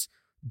illustrates,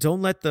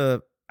 don't let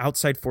the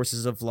outside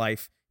forces of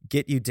life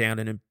get you down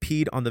and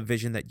impede on the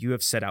vision that you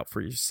have set out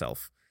for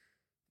yourself.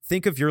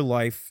 Think of your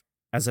life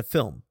as a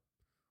film.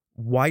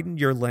 Widen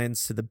your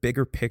lens to the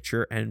bigger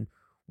picture and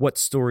what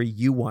story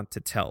you want to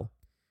tell.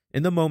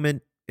 In the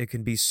moment, it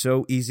can be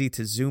so easy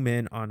to zoom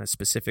in on a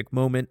specific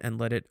moment and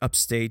let it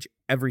upstage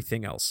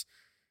everything else.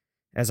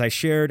 As I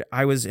shared,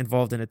 I was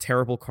involved in a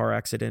terrible car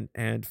accident,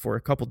 and for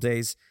a couple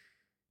days,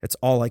 that's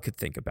all I could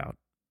think about.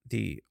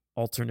 The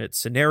alternate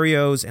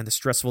scenarios and the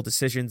stressful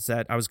decisions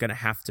that I was going to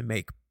have to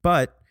make.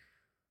 But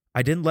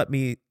I didn't let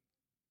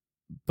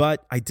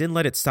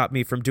it stop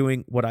me from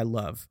doing what I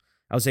love.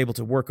 I was able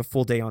to work a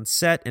full day on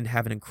set and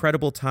have an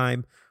incredible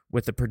time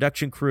with the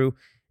production crew.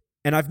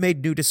 And I've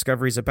made new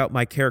discoveries about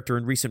my character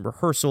in recent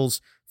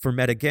rehearsals for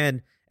Met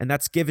Again, and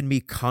that's given me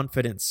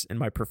confidence in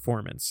my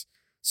performance.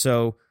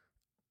 So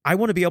I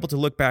want to be able to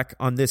look back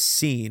on this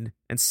scene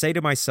and say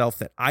to myself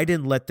that I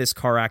didn't let this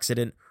car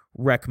accident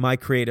wreck my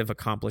creative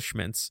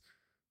accomplishments,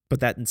 but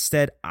that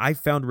instead I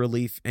found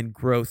relief and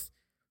growth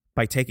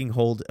by taking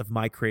hold of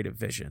my creative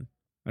vision.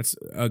 That's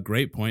a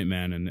great point,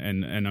 man.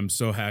 And I'm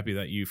so happy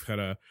that you've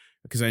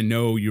because I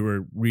know you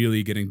were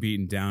really getting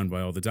beaten down by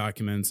all the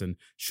documents and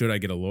should I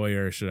get a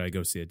lawyer? Should I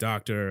go see a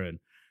doctor? And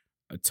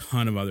a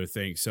ton of other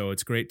things. So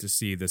it's great to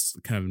see this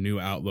kind of new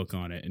outlook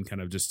on it and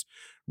kind of just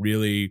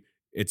really,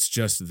 it's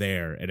just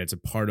there and it's a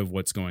part of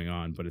what's going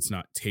on, but it's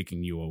not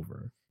taking you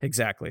over.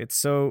 Exactly. It's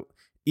so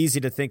easy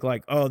to think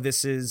like, oh,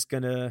 this is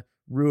going to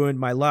ruin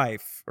my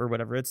life or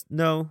whatever. It's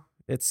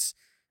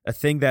a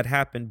thing that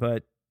happened,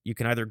 but you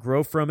can either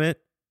grow from it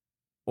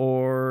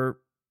or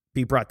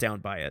be brought down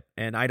by it.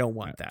 And I don't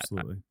want that.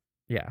 Absolutely.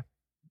 Yeah.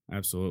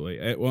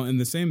 Absolutely. Well, in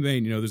the same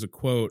vein, there's a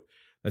quote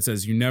that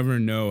says, you never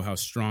know how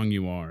strong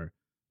you are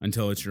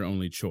until it's your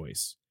only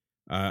choice.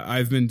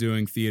 I've been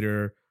doing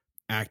theater,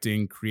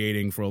 acting,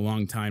 creating for a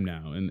long time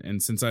now.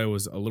 And since I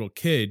was a little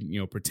kid,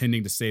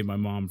 pretending to save my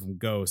mom from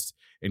ghosts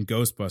in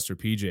Ghostbuster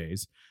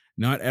PJs,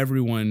 not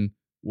everyone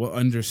will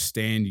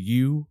understand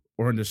you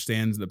or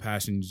understands the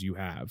passions you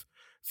have.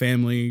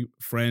 Family,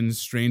 friends,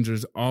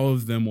 strangers, all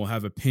of them will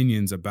have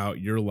opinions about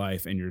your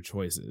life and your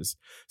choices.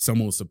 Some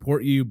will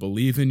support you,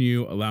 believe in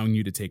you, allowing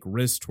you to take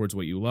risks towards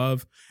what you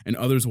love, and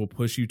others will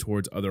push you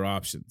towards other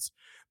options.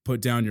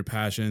 Put down your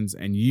passions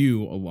and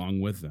you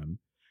along with them.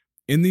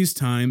 In these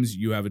times,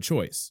 you have a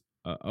choice.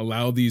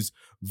 Allow these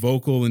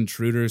vocal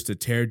intruders to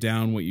tear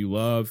down what you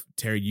love,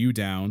 tear you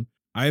down.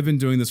 I have been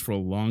doing this for a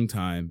long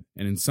time,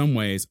 and in some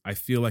ways, I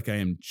feel like I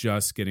am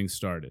just getting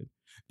started.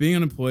 Being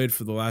unemployed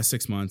for the last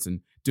 6 months and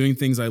doing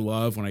things I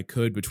love when I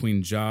could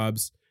between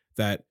jobs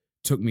that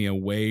took me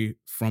away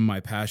from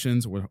my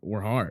passions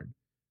were hard.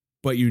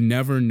 But you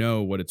never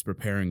know what it's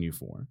preparing you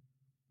for.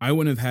 I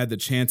wouldn't have had the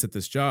chance at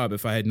this job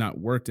if I had not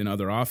worked in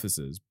other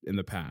offices in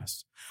the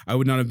past. I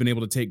would not have been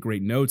able to take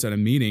great notes at a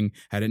meeting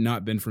had it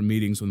not been for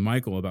meetings with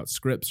Michael about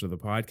scripts or the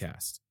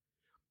podcast.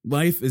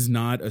 Life is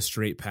not a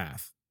straight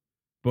path,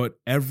 but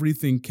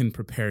everything can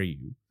prepare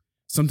you.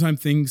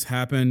 Sometimes things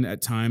happen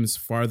at times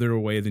farther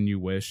away than you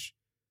wish.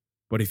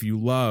 But if you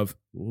love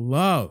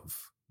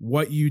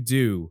what you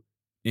do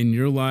in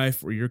your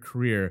life or your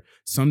career,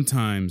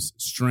 sometimes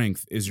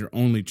strength is your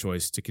only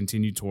choice to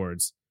continue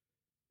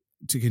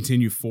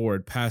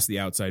forward past the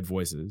outside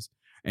voices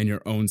and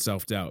your own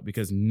self-doubt,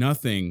 because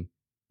nothing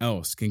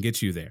else can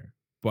get you there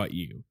but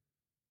you.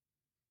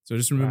 So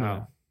just remember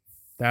that.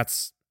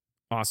 That's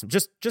awesome.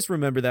 Just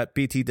remember that,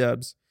 BT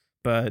Dubs.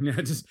 But yeah,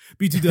 just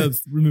BT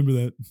Dubs, remember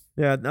that.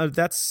 Yeah, no,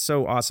 that's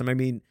so awesome. I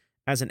mean,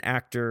 as an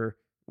actor,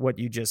 what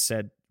you just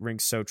said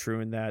rings so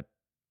true in that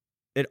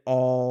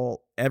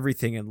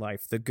everything in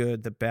life, the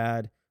good, the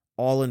bad,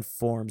 all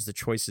informs the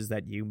choices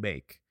that you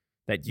make,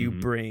 that you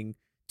bring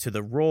to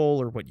the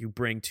role, or what you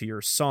bring to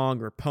your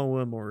song or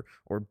poem or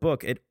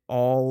book. It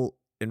all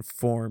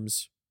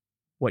informs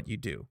what you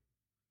do.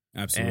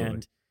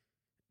 Absolutely.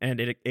 And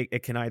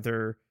it can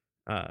either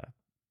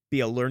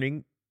be a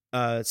learning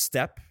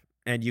step,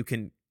 and you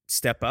can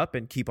step up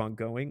and keep on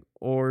going,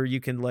 or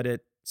you can let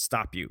it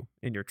stop you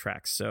in your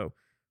tracks. So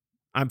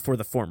I'm for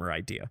the former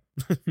idea.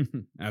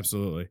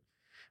 Absolutely.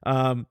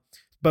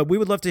 But we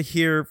would love to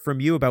hear from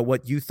you about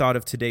what you thought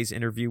of today's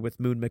interview with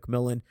Moon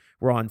McMillan.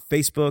 We're on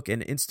Facebook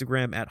and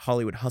Instagram at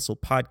Hollywood Hustle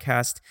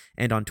Podcast,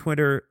 and on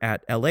Twitter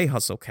at LA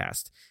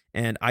Hustlecast.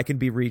 And I can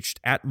be reached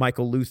at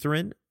Michael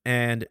Lutheran.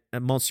 And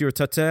Monsieur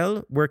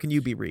Tuttle, where can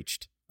you be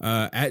reached?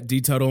 At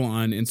DTuttle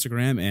on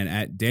Instagram, and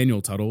at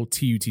Daniel Tuttle,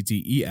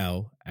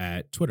 Tuttel,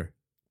 at Twitter.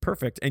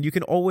 Perfect. And you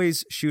can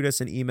always shoot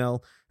us an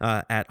email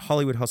at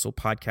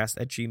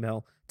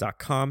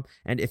hollywoodhustlepodcast@gmail.com.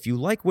 And if you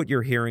like what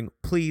you're hearing,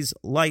 please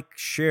like,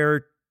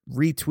 share,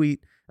 retweet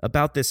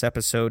about this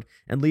episode,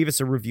 and leave us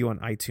a review on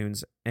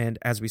iTunes. And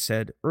as we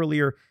said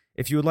earlier,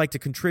 if you would like to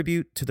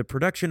contribute to the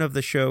production of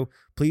the show,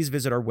 please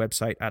visit our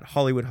website at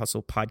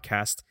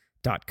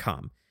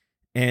hollywoodhustlepodcast.com.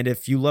 And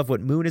if you love what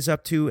Moon is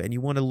up to and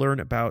you want to learn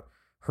about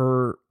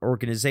her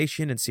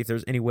organization and see if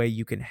there's any way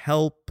you can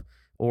help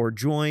or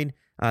join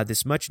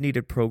this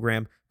much-needed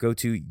program, go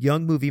to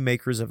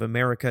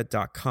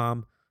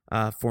youngmoviemakersofamerica.com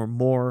for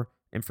more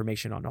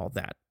information on all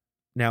that.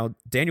 Now,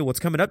 Daniel, what's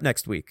coming up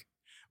next week?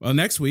 Well,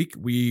 next week,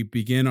 we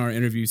begin our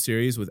interview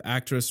series with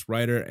actress,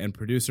 writer, and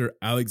producer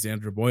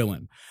Alexandra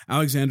Boylan.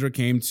 Alexandra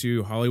came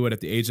to Hollywood at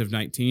the age of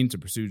 19 to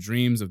pursue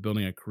dreams of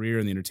building a career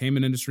in the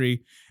entertainment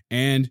industry,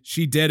 and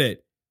she did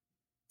it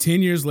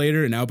 10 years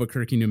later in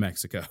Albuquerque, New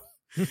Mexico.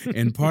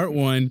 In part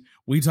one,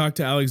 we talked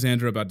to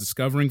Alexandra about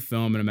discovering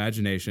film and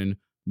imagination,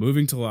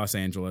 moving to Los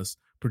Angeles,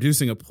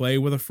 producing a play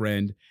with a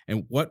friend,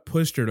 and what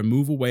pushed her to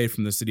move away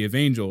from the City of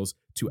Angels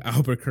to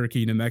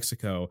Albuquerque, New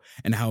Mexico,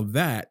 and how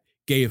that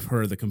gave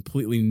her the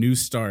completely new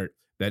start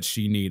that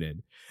she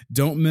needed.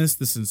 Don't miss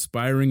this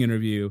inspiring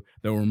interview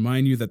that will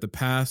remind you that the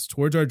paths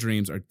towards our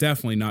dreams are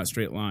definitely not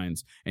straight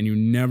lines, and you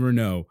never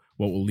know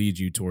what will lead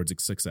you towards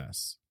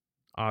success.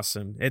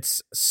 Awesome.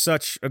 It's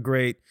such a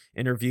great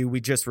interview. We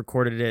just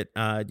recorded it,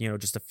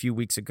 just a few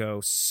weeks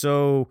ago.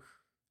 So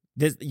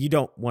you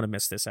don't want to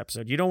miss this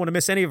episode. You don't want to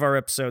miss any of our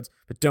episodes,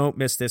 but don't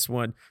miss this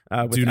one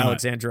with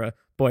Alexandra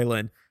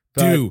Boylan.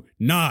 Do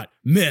not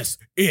miss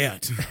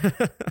it.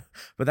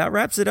 But that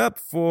wraps it up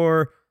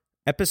for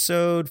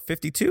episode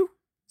 52.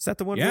 Is that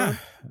the one? Yeah,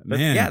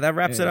 man. Yeah, that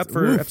wraps it up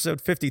for episode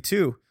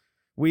 52.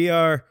 We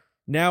are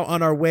now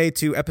on our way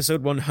to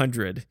episode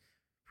 100.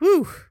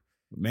 Whew.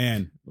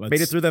 Man, made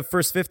it through the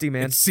first 50,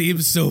 man. It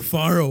seems so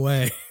far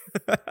away.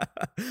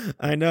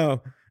 I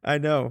know.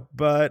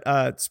 But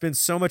it's been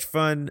so much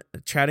fun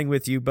chatting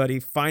with you, buddy.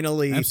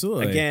 Finally,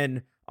 absolutely,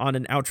 again, on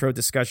an outro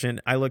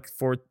discussion. I look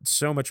forward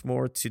so much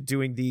more to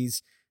doing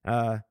these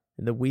in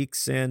the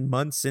weeks and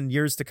months and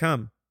years to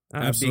come.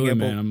 Absolutely,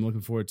 man. I'm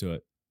looking forward to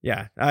it.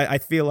 Yeah, I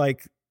feel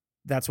like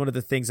that's one of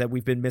the things that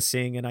we've been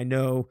missing. And I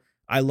know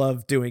I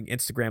love doing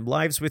Instagram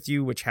Lives with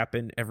you, which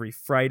happen every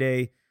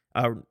Friday.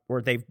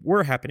 Or they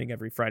were happening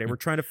every Friday. We're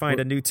trying to find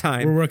a new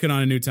time. We're working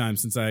on a new time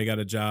since I got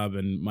a job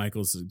and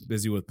Michael's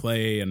busy with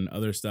play and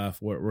other stuff.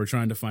 We're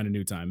trying to find a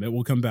new time. It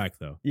will come back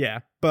though. Yeah,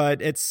 but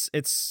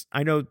it's.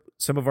 I know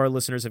some of our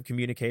listeners have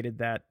communicated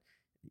that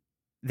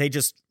they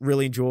just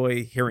really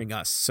enjoy hearing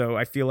us. So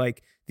I feel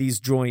like these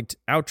joint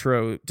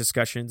outro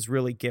discussions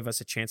really give us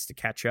a chance to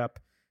catch up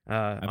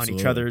on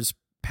each other's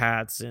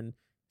paths and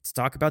to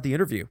talk about the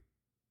interview.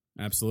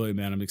 Absolutely,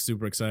 man. I'm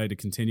super excited to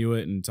continue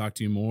it and talk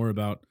to you more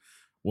about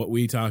what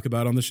we talk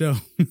about on the show.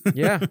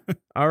 Yeah.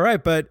 All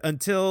right. But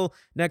until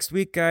next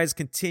week, guys,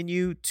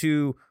 continue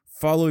to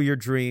follow your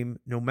dream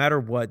no matter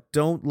what.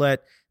 Don't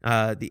let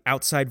the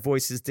outside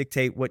voices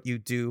dictate what you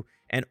do.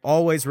 And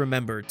always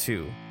remember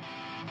to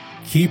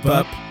keep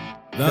up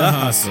the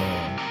hustle.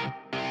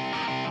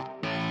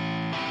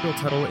 Bill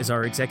Tuttle is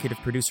our executive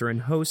producer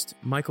and host.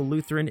 Michael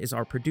Lutheran is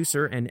our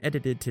producer and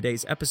edited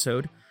today's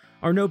episode.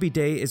 Arnobi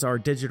Day is our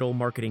digital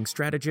marketing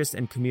strategist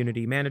and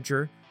community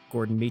manager.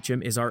 Gordon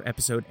Meacham is our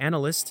episode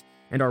analyst,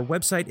 and our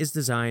website is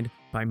designed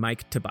by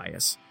Mike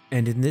Tobias.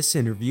 And in this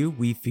interview,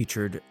 we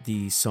featured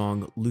the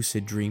song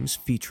Lucid Dreams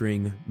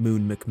featuring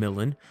Moon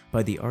McMillan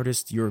by the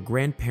artist Your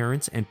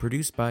Grandparents and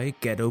produced by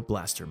Ghetto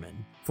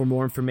Blasterman. For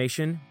more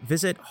information,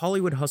 visit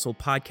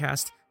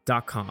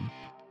HollywoodHustlePodcast.com.